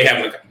they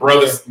have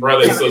brothers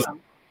and sisters.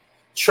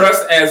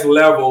 Trust has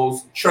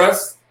levels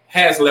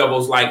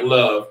like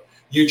love.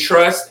 You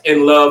trust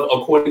and love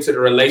according to the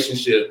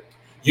relationship.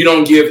 You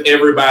don't give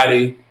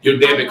everybody your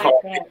debit card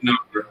PIN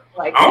number.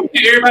 I don't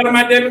give everybody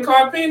my debit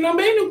card PIN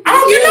number. I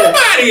don't give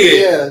nobody it.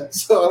 Yeah,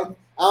 so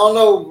I don't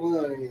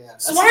know.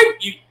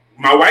 Swipe.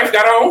 My wife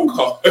got her own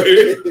card.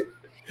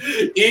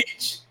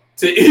 Each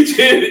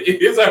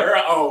is her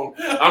own.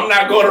 I'm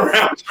not going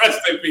around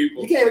trusting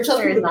people. You can't even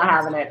trust people. Not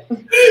having it.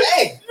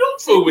 Hey,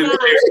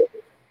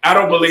 I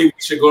don't believe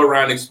we should go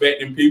around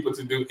expecting people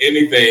to do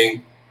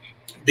anything,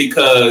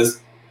 because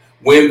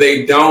when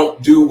they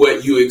don't do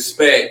what you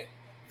expect,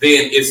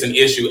 then it's an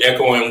issue.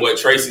 Echoing what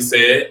Tracy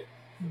said.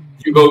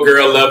 You go,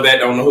 girl, love that.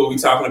 Don't know who we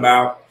talking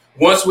about.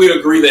 Once we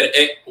agree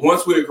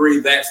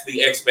that's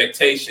the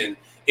expectation,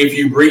 if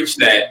you breach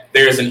that,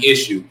 there's an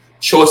issue.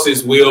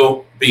 Choices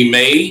will be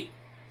made.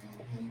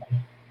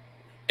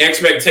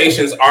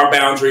 Expectations are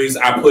boundaries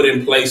I put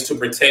in place to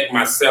protect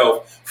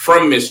myself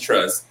from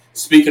mistrust.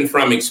 Speaking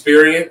from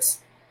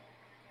experience,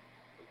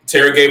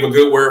 Tara gave a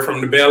good word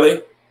from the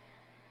belly.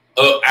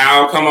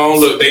 Al, come on,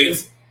 look,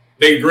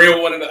 they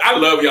grill one another. I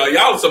love y'all.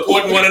 Y'all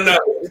supporting one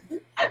another.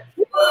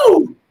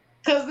 Woo!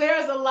 Because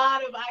there's a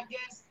lot of, I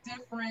guess,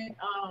 different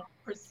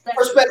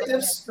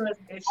perspectives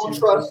on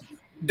trust.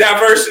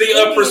 Diversity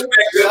of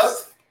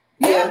perspectives.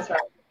 Yeah, that's right.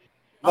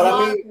 But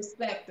I mean,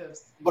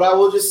 perspectives. But I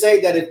will just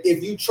say that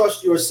if you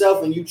trust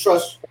yourself and you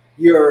trust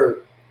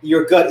your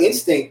gut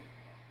instinct,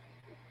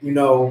 you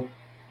know,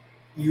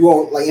 you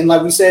won't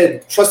like we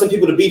said, trusting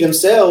people to be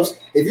themselves.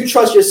 If you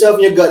trust yourself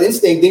and your gut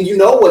instinct, then you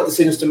know what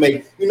decisions to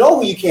make. You know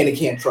who you can and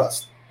can't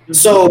trust. Mm-hmm.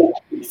 So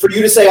for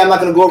you to say I'm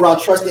not going to go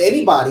around trusting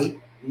anybody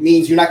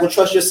means you're not going to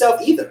trust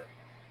yourself either.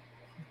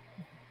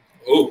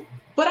 Oh.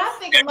 But I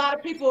think a lot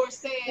of people are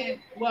saying,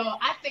 well,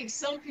 I think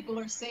some people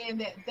are saying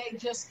that they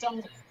just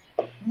don't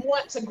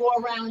want to go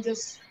around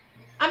just,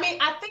 I mean,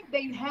 I think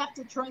they have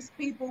to trust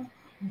people,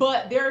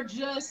 but they're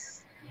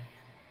just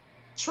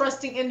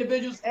trusting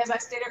individuals, as I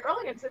stated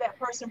earlier, until that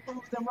person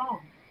proves them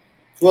wrong.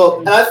 Well,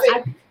 and I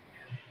think,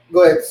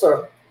 go ahead,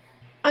 sir.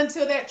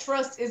 Until that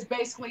trust is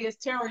basically, as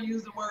Tara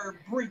used the word,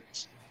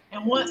 breach.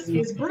 And once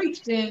it's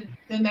breached, then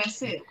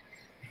that's it.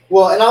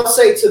 Well, and I'll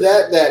say to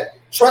that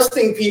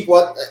trusting people,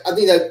 I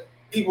think that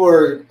people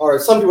or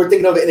some people are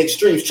thinking of it in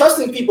extremes.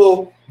 Trusting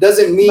people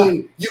doesn't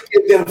mean you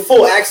give them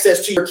full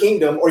access to your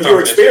kingdom or your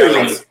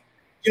experience.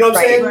 You know what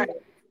I'm saying? Right.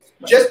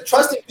 Just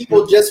trusting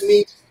people just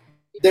means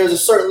there's a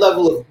certain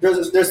level of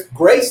there's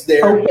grace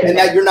there, and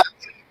that you're not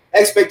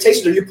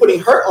expectations or you're putting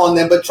hurt on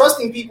them. But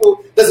trusting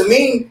people doesn't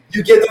mean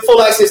you give them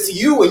full access to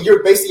you and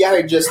you're basically out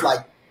here just like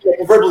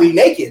verbally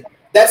naked.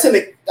 I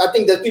think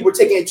that people are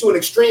taking it to an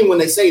extreme when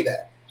they say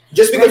that.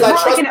 Just because I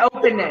trust like an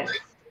openness.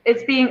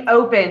 It's being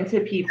open to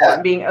people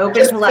and being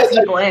open to let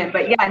people in.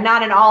 But yeah,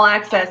 not an all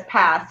access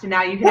pass. So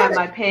now you can have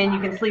my pen, you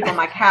can sleep on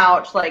my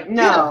couch. Like,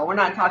 no, we're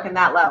not talking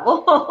that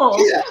level.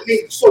 Yeah. I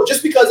mean, so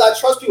just because I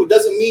trust people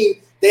doesn't mean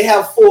they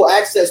have full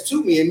access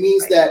to me. It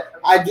means that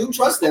I do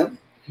trust them,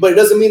 but it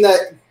doesn't mean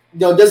that,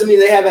 doesn't mean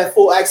they have that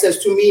full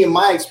access to me and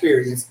my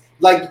experience.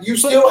 Like you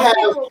still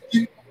have.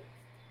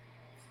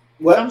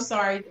 What? I'm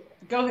sorry.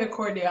 Go ahead,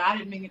 Cordell. I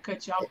didn't mean to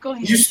cut you off. Go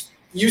ahead.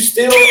 You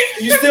still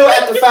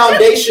at the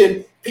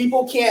foundation.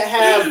 People can't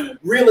have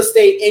real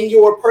estate in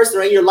your person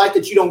or in your life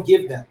that you don't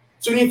give them.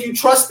 So even if you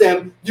trust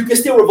them, you can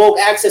still revoke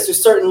access to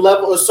certain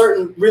level or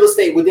certain real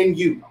estate within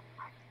you.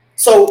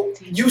 So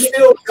you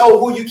still know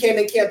who you can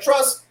and can't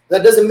trust.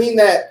 That doesn't mean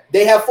that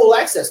they have full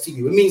access to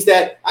you. It means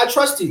that I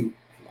trust you.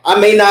 I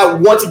may not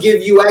want to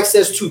give you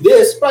access to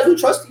this, but I do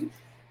trust you.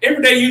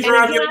 Every day you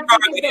drive your car,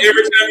 every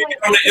time you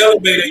get on the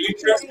elevator, you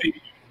trust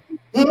people.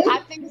 Mm-hmm. I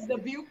think it's the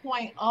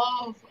viewpoint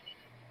of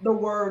the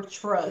word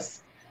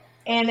trust.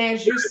 And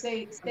as you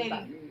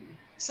stated,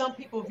 some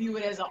people view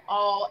it as an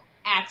all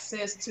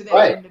access to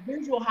that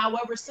individual.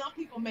 However, some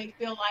people may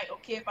feel like,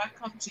 okay, if I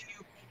come to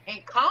you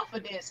in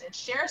confidence and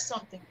share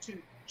something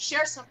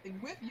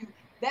with you,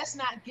 that's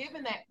not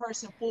giving that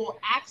person full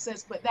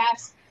access, but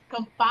that's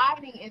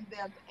confiding in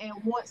them. And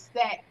once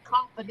that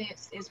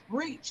confidence is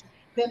breached,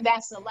 then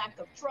that's a lack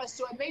of trust.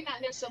 So it may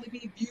not necessarily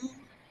be viewed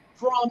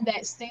from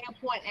that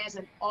standpoint as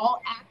an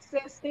all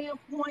access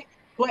standpoint,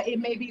 but it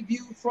may be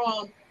viewed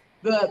from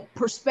the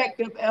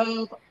perspective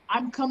of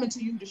I'm coming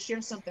to you to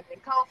share something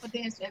in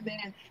confidence, and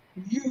then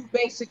you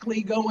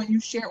basically go and you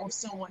share it with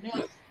someone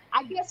else.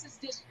 I guess it's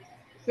just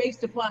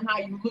based upon how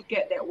you look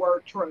at that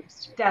word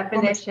trust.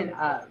 Definition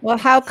of. Well,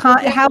 how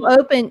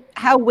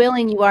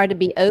willing you are to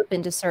be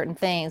open to certain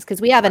things, because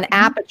we have an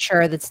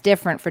aperture that's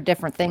different for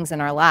different things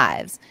in our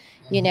lives.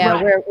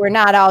 We're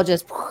not all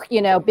just,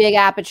 big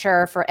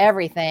aperture for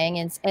everything.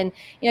 And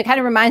it kind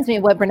of reminds me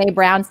of what Brene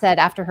Brown said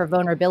after her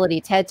vulnerability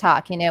TED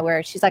Talk,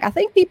 where she's like, I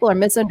think people are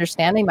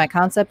misunderstanding my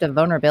concept of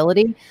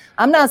vulnerability.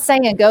 I'm not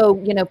saying go,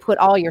 put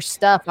all your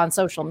stuff on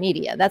social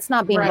media. That's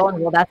not being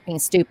vulnerable. That's being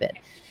stupid.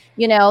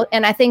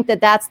 And I think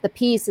that's the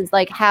piece is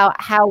like, how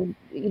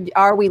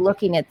are we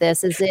looking at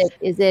this? Is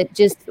it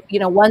just,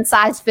 one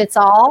size fits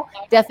all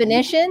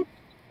definition,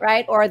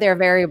 right? Or are there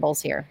variables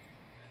here?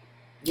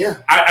 Yeah,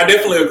 I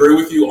definitely agree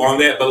with you on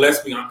that. But let's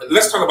be honest.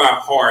 Let's talk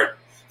about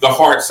the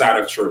hard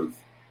side of truth.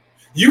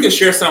 You can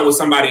share something with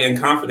somebody in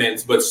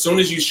confidence, but as soon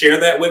as you share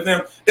that with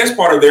them, that's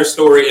part of their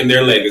story and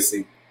their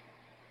legacy.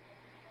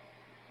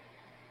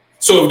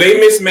 So if they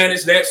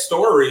mismanage that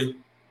story,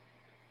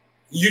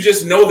 you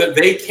just know that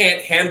they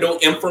can't handle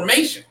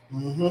information.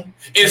 Mm-hmm.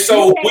 And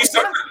so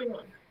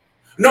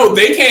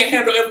they can't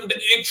handle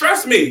it.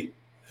 Trust me.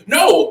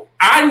 No,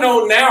 I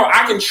know now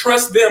I can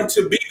trust them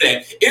to be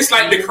that. It's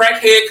like the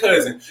crackhead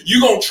cousin.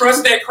 You're going to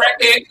trust that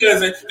crackhead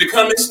cousin to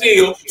come and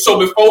steal. So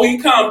before he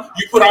come,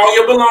 you put all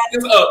your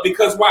belongings up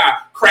because why?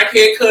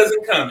 Crackhead cousin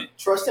coming.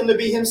 Trust him to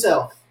be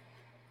himself.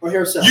 Or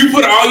herself. You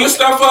put all your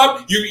stuff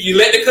up. You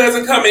let the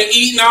cousin come and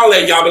eat and all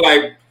that. Y'all be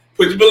like,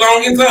 put your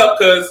belongings up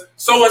because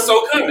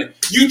so-and-so coming.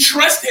 You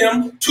trust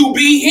him to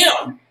be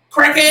him.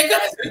 Crackhead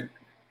cousin.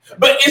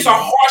 But it's a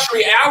harsh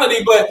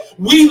reality. But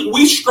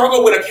we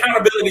struggle with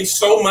accountability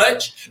so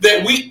much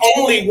that we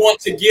only want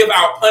to give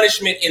out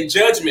punishment and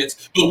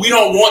judgments, but we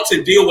don't want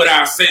to deal with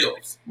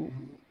ourselves.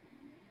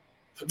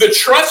 The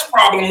trust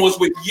problem was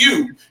with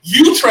you.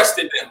 You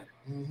trusted them.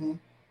 Mm-hmm.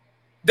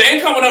 They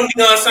ain't coming up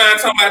neon sign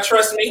talking about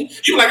trust me.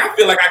 You like, I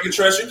feel like I can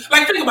trust you.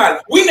 Like, think about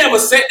it. We never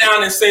sat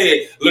down and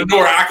said,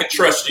 Lenora, I can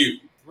trust you.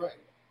 Right.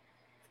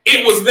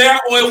 It was there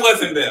or it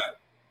wasn't there.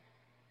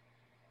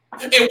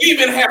 And we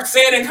even have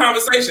said in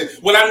conversation,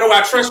 well, I know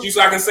I trust you,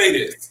 so I can say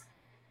this.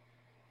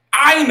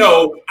 I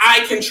know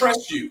I can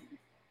trust you.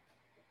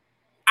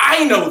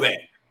 I know that.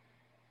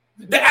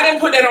 I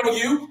didn't put that on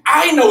you.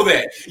 I know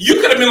that. You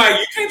could have been like,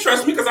 you can't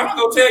trust me because I'm going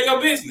to go tell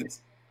your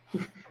business.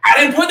 I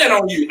didn't put that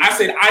on you. I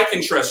said, I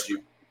can trust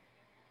you.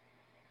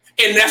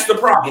 And that's the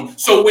problem.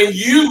 So when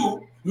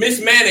you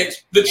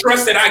mismanage the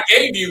trust that I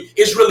gave you,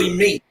 it's really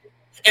me.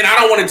 And I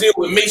don't want to deal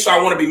with me, so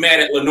I want to be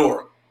mad at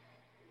Lenora.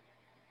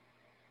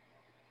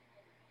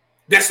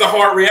 That's the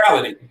hard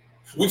reality.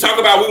 We talk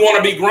about we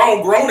want to be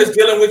grown. Grown is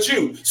dealing with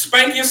you.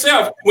 Spank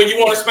yourself when you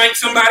want to spank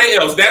somebody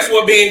else. That's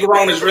what being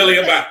grown is really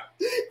about.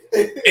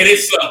 And it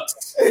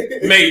sucks.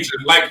 Major.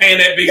 Like paying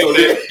that bill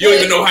that you don't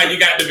even know how you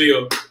got the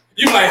bill.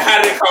 You like,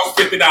 how did it cost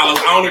 $50? I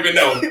don't even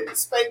know.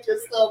 Spank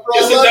yourself,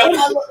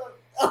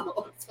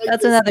 bro.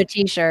 That's another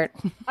T-shirt.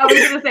 I was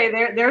going to say,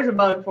 there's a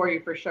bug for you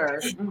for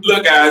sure.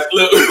 Look, guys,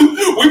 look,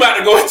 we about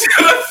to go into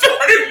the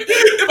 30 minutes.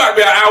 It might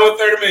be an hour and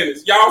 30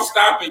 minutes. Y'all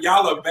stop it.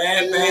 Y'all are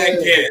bad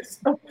guests.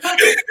 Look,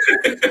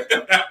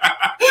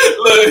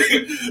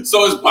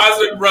 so it's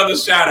Positive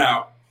Brothers shout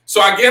out.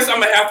 So I guess I'm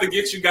going to have to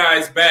get you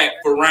guys back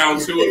for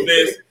round 2 of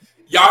this.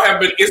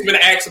 It's been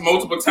asked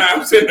multiple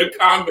times in the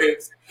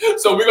comments.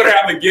 So we're going to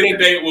have to get a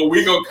date where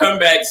we're going to come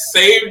back,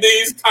 save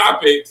these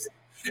topics,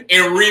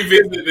 and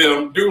revisit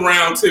them, do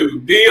round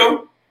 2.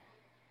 Deal?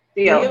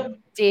 Deal.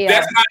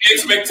 That's my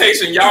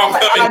expectation. Y'all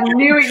coming. I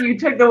knew it. You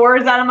took the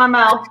words out of my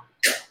mouth.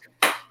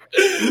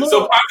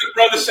 So Positive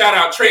Brothers shout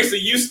out. Tracy,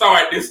 you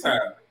start this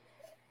time.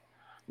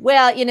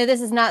 Well,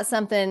 this is not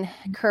something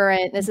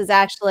current. This is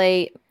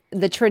actually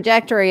the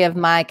trajectory of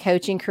my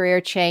coaching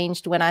career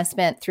changed when I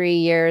spent 3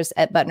 years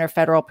at Butner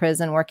Federal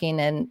Prison working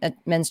in a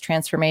men's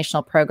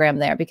transformational program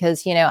there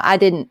because,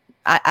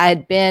 I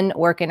had been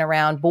working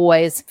around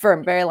boys for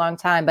a very long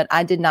time, but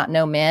I did not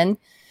know men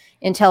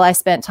until I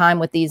spent time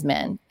with these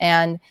men.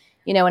 And,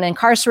 an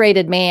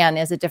incarcerated man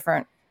is a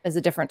different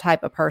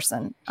type of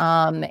person.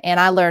 And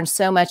I learned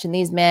so much, and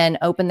these men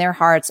open their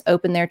hearts,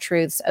 open their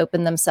truths,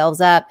 open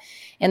themselves up.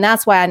 And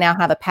that's why I now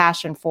have a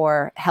passion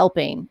for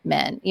helping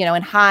men,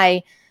 in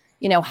high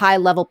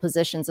level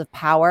positions of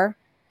power,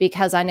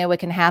 because I know what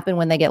can happen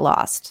when they get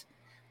lost.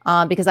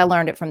 Because I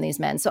learned it from these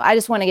men. So I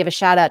just want to give a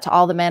shout out to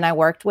all the men I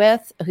worked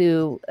with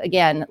who,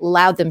 again,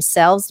 allowed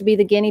themselves to be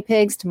the guinea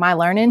pigs to my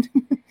learning.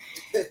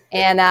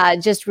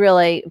 And just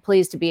really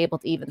pleased to be able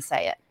to even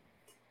say it.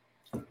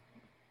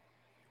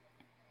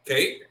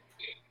 Kate?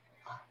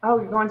 Oh,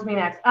 you're going to me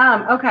next.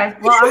 Okay.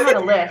 Well, I had a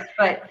list,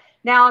 but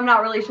now I'm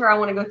not really sure I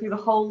want to go through the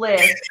whole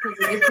list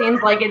because it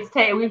seems like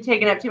we've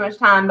taken up too much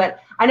time. But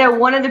I know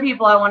one of the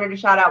people I wanted to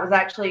shout out was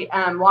actually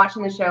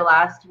watching the show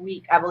last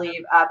week, I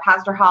believe.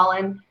 Pastor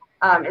Holland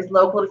is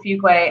local to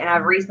Fuquay, and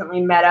I've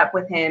recently met up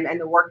with him, and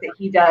the work that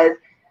he does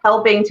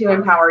helping to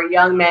empower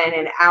young men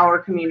in our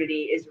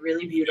community is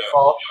really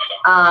beautiful.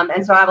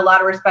 And so I have a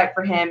lot of respect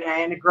for him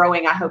and a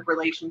growing, I hope,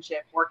 working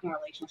relationship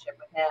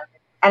with him.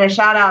 And a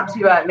shout out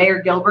to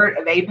Mayor Gilbert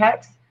of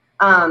Apex.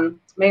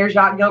 Mayor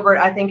Jacques Gilbert,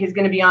 I think, is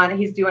going to be on.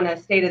 He's doing a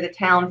state of the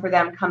town for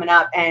them coming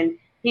up. And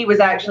he was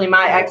actually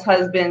my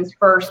ex-husband's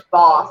first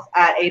boss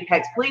at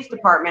Apex Police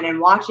Department. And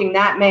watching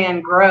that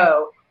man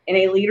grow in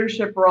a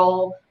leadership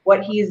role,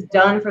 what he's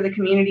done for the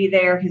community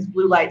there, his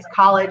Blue Lights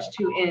College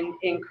to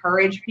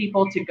encourage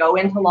people to go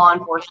into law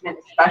enforcement,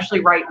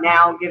 especially right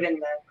now, given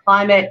the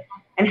climate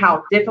and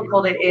how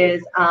difficult it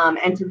is,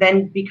 and to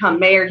then become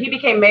mayor. He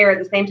became mayor at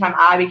the same time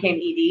I became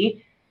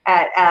ED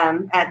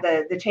at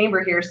the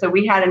chamber here. So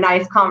we had a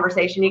nice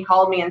conversation. He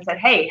called me and said,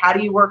 "Hey, how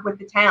do you work with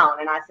the town?"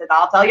 And I said,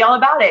 "I'll tell you all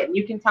about it. And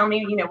you can tell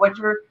me, what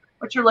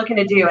you're looking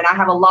to do." And I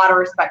have a lot of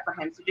respect for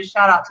him. So just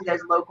shout out to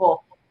those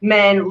local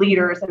men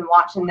leaders and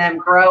watching them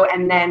grow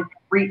and then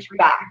reach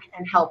back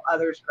and help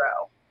others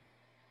grow.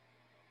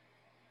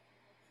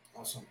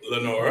 Awesome.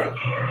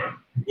 Lenora,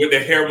 with the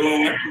hair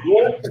blown.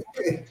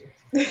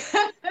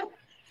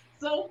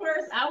 So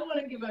first, I want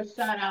to give a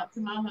shout out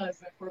to my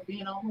husband for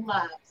being on the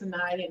live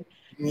tonight and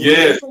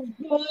some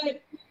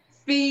good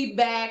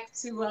feedback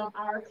to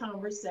our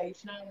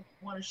conversation. I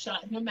want to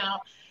shout him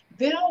out.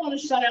 Then I want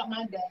to shout out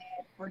my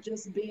dad for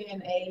just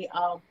being a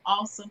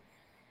awesome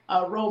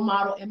role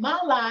model in my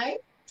life.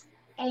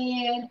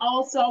 And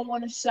also I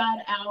want to shout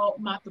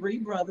out my 3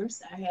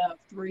 brothers. I have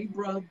 3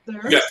 brothers.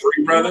 You got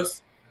 3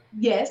 brothers?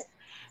 Yes.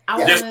 I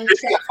want to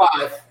shout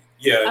 5.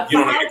 Yeah, you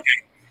don't have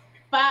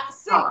 5,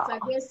 6, I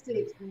guess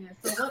 6, man.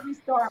 So let me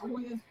start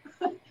with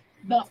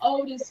the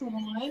oldest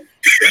one,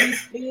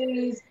 which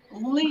is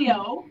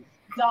Leo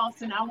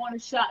Dawson. I want to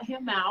shout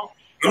him out.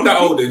 I'm the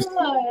oldest.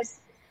 Because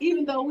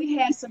even though we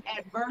had some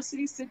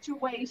adversity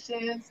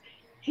situations,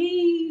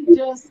 he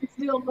just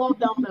still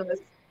loved on us.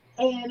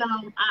 And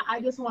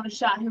I just want to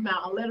shout him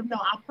out and let him know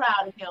I'm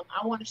proud of him.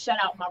 I want to shout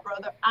out my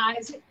brother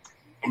Isaac.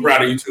 I'm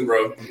proud of you too,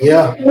 bro.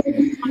 Yeah.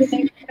 My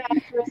favorite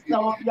mattress.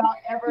 So if y'all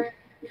ever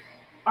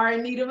are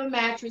in need of a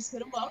mattress,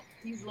 hit him up.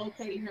 He's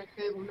located here in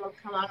Fayetteville,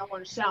 North Carolina. I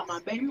want to shout my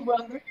baby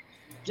brother,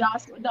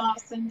 Joshua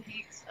Dawson.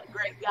 He's a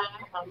great guy,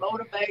 my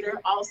motivator.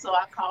 Also,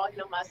 I call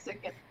him my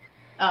second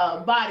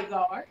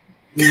bodyguard.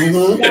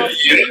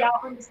 Y'all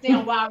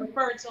understand why I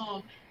refer to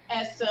him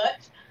as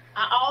such.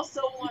 I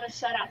also want to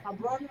shout out my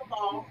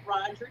brother-in-law,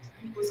 Roderick.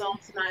 He was on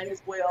tonight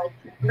as well.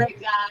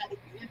 Great guy. If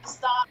you're in the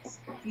stocks,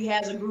 he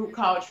has a group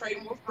called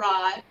Trading with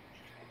Rod.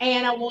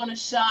 And I want to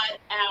shout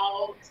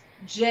out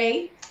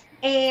Jay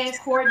and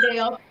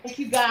Cordell. Thank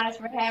you guys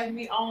for having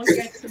me on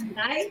here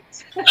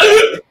tonight.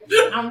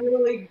 I'm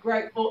really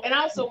grateful. And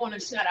I also want to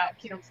shout out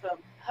Kim's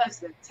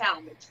husband,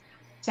 Talmadge.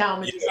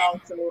 Talmadge is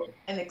also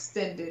an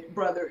extended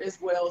brother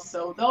as well.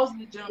 So those are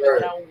the gentlemen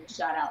that I want to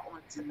shout out on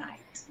tonight.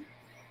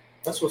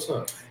 That's what's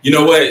up. You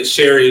know what?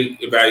 Sherry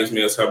values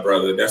me as her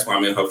brother. That's why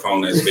I'm in her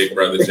phone as Big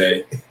Brother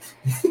Jay.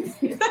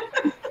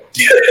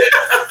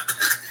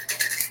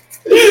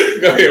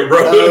 Go ahead,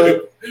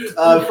 bro.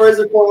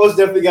 First and foremost,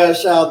 definitely got to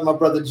shout out to my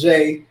brother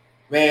Jay.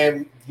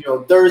 Man, you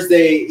know,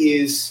 Thursday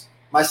is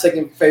my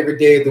second favorite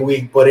day of the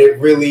week, but it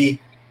really,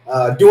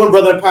 doing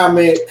Brother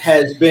Empowerment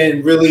has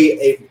been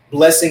really a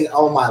blessing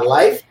on my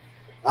life.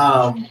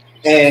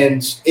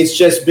 And it's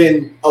just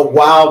been a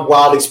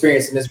wild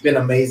experience, and it's been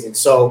amazing.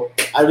 So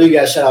I really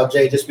got to shout out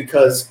Jay just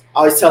because I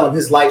always tell him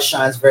his light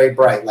shines very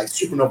bright, like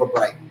supernova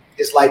bright.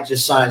 His light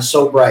just shines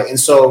so bright. And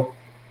so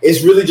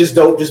it's really just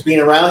dope just being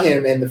around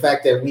him, and the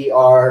fact that we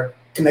are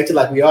connected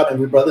like we are and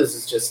we're brothers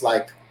is just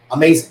like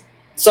amazing.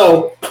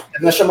 So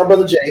I'm going to shout out my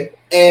brother Jay.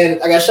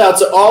 And I got to shout out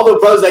to all the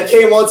brothers that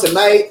came on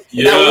tonight.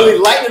 Yeah. And I really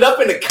lightened it up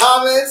in the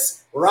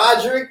comments.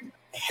 Roderick,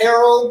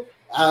 Harold,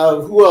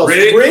 who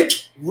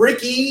else?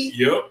 Ricky,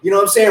 yep. You know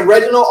what I'm saying?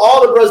 Reginald,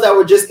 all the brothers that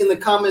were just in the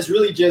comments,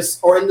 really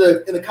just, or in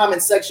the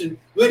comment section,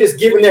 really just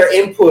giving their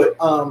input.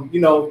 You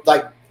know,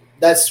 like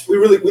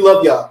we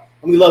love y'all,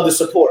 and we love the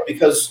support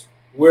because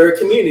we're a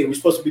community. We're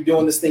supposed to be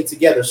doing this thing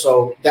together.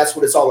 So that's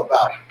what it's all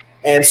about.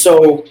 And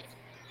so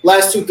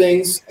last two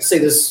things, I say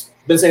this,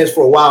 been saying this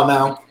for a while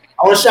now.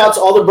 I want to shout out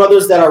to all the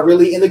brothers that are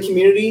really in the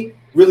community,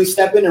 really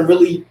stepping and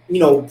really, you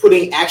know,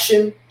 putting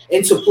action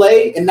into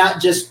play and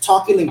not just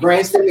talking and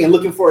grandstanding and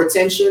looking for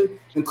attention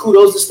and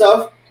kudos and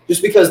stuff,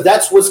 just because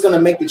that's what's going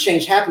to make the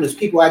change happen is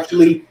people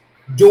actually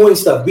doing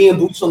stuff, being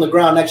boots on the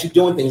ground, actually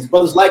doing things.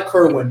 Brothers like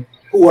Kerwin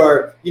who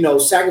are, you know,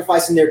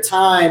 sacrificing their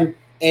time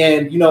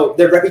and, you know,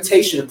 their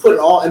reputation and putting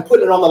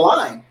it on the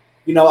line.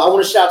 You know, I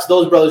want to shout out to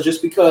those brothers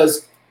just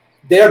because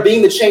they're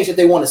being the change that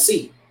they want to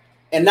see.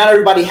 And not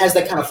everybody has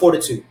that kind of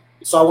fortitude.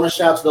 So I want to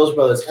shout out to those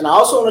brothers. And I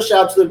also want to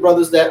shout out to the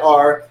brothers that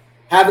are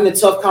having the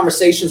tough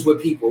conversations with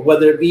people,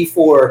 whether it be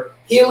for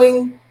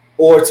healing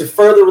or to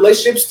further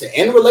relationships, to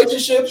end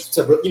relationships,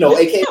 to, you know,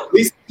 aka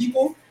release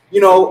people.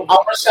 You know, I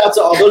want to shout out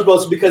to all those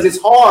brothers because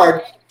it's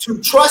hard to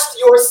trust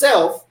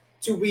yourself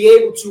to be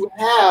able to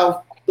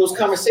have those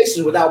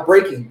conversations without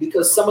breaking,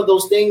 because some of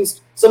those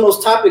things, some of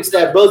those topics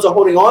that brothers are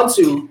holding on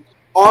to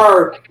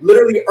are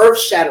literally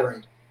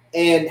earth-shattering.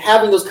 And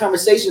having those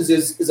conversations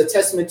is a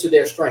testament to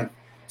their strength.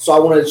 So I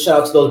want to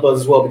shout out to those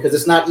brothers as well, because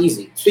it's not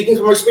easy. Speaking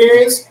from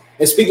experience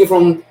and speaking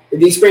from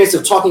the experience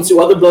of talking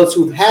to other brothers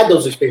who've had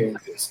those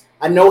experiences,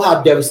 I know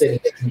how devastating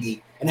it can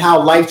be and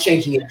how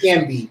life-changing it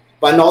can be.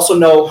 But I also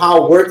know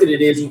how worth it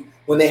is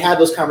when they have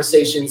those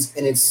conversations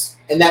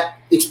and that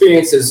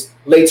experience is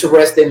laid to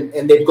rest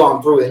and they've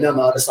gone through it and on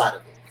the other side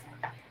of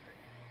it.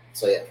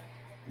 So yeah.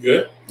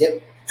 Good?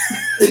 Yep.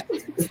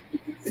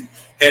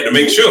 Had to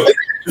make sure.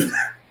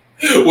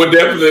 Well,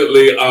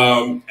 definitely,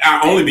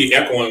 I'll only be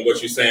echoing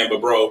what you're saying,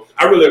 but bro,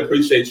 I really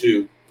appreciate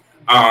you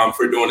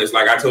for doing this.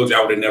 Like I told you,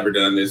 I would have never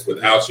done this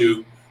without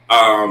you.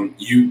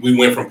 We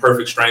went from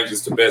perfect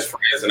strangers to best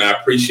friends, and I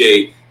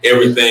appreciate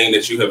everything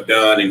that you have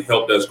done and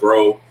helped us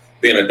grow,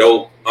 being a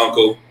dope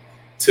uncle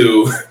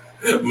to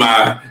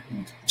my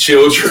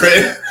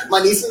children. My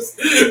nieces.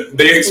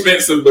 They're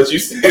expensive, but you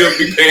still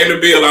be paying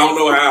the bill. I don't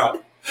know how.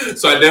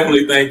 So I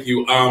definitely thank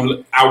you.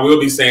 I will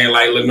be saying,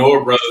 like,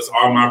 Lenore brothers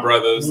are my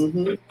brothers.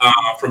 Mm-hmm.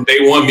 From day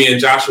one, me and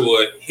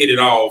Joshua hit it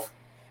off,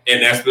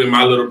 and that's been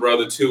my little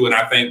brother too. And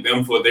I thank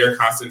them for their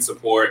constant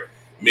support.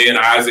 Me and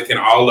Isaac and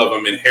all of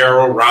them, and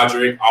Harold,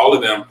 Roderick, all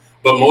of them.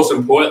 But most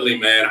importantly,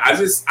 man,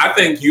 I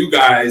thank you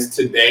guys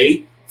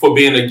today for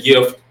being a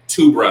gift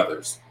to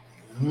brothers.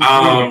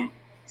 Mm-hmm.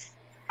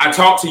 I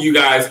talked to you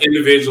guys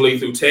individually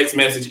through text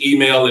message,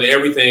 email, and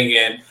everything,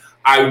 and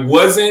I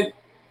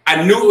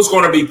knew it was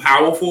going to be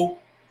powerful,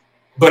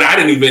 but I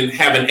didn't even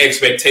have an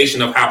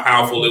expectation of how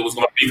powerful it was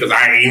going to be because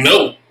I didn't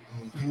know.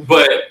 Mm-hmm.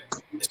 But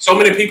so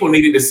many people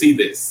needed to see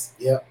this.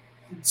 Yeah.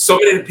 So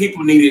many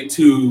people needed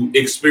to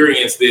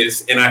experience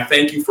this, and I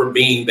thank you for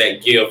being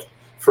that gift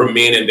for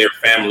men and their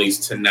families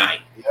tonight.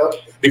 Yep.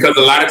 Because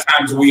a lot of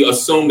times we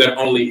assume that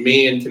only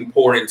men can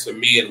pour into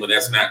men when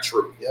that's not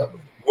true. Yep.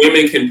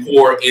 Women can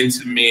pour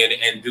into men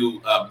and do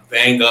a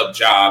bang up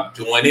job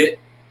doing it.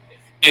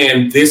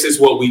 And this is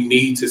what we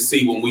need to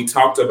see when we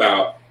talked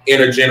about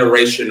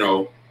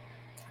intergenerational,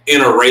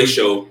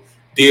 interracial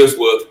deals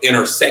with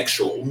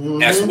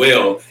intersexual as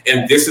well.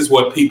 And this is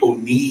what people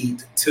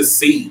need to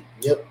see.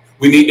 Yep.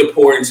 We need to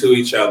pour into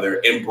each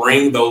other and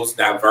bring those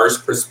diverse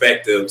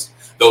perspectives,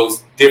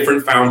 those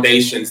different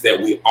foundations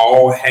that we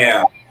all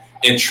have,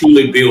 and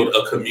truly build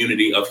a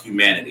community of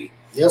humanity.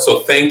 Yep. So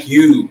thank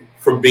you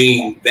for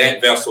being that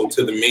vessel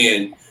to the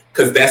men,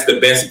 because that's the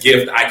best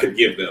gift I could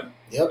give them.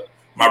 Yep.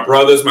 My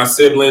brothers, my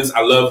siblings,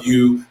 I love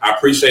you. I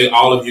appreciate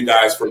all of you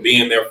guys for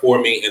being there for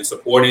me and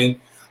supporting.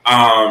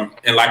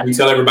 And like we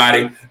tell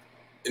everybody,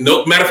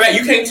 no matter of fact,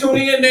 you can't tune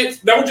in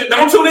next. Don't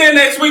tune in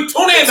next week.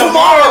 Tune in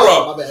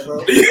tomorrow. My bad,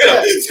 bro.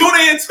 Yeah, tune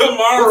in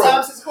tomorrow.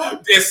 What time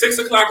is it? At 6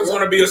 o'clock is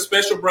going to be a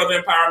special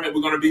brother empowerment.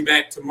 We're going to be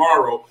back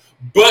tomorrow.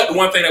 But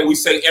one thing that we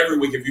say every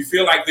week, if you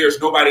feel like there's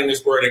nobody in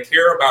this world that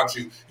care about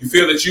you, you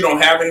feel that you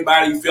don't have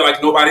anybody, you feel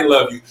like nobody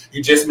love you,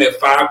 you just met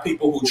 5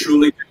 people who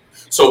truly do.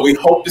 So we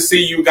hope to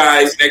see you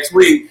guys next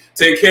week.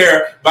 Take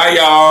care. Bye,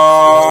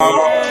 y'all.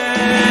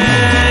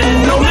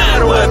 No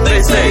matter what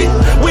they say,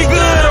 we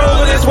good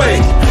over this way.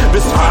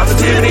 This is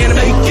positivity in the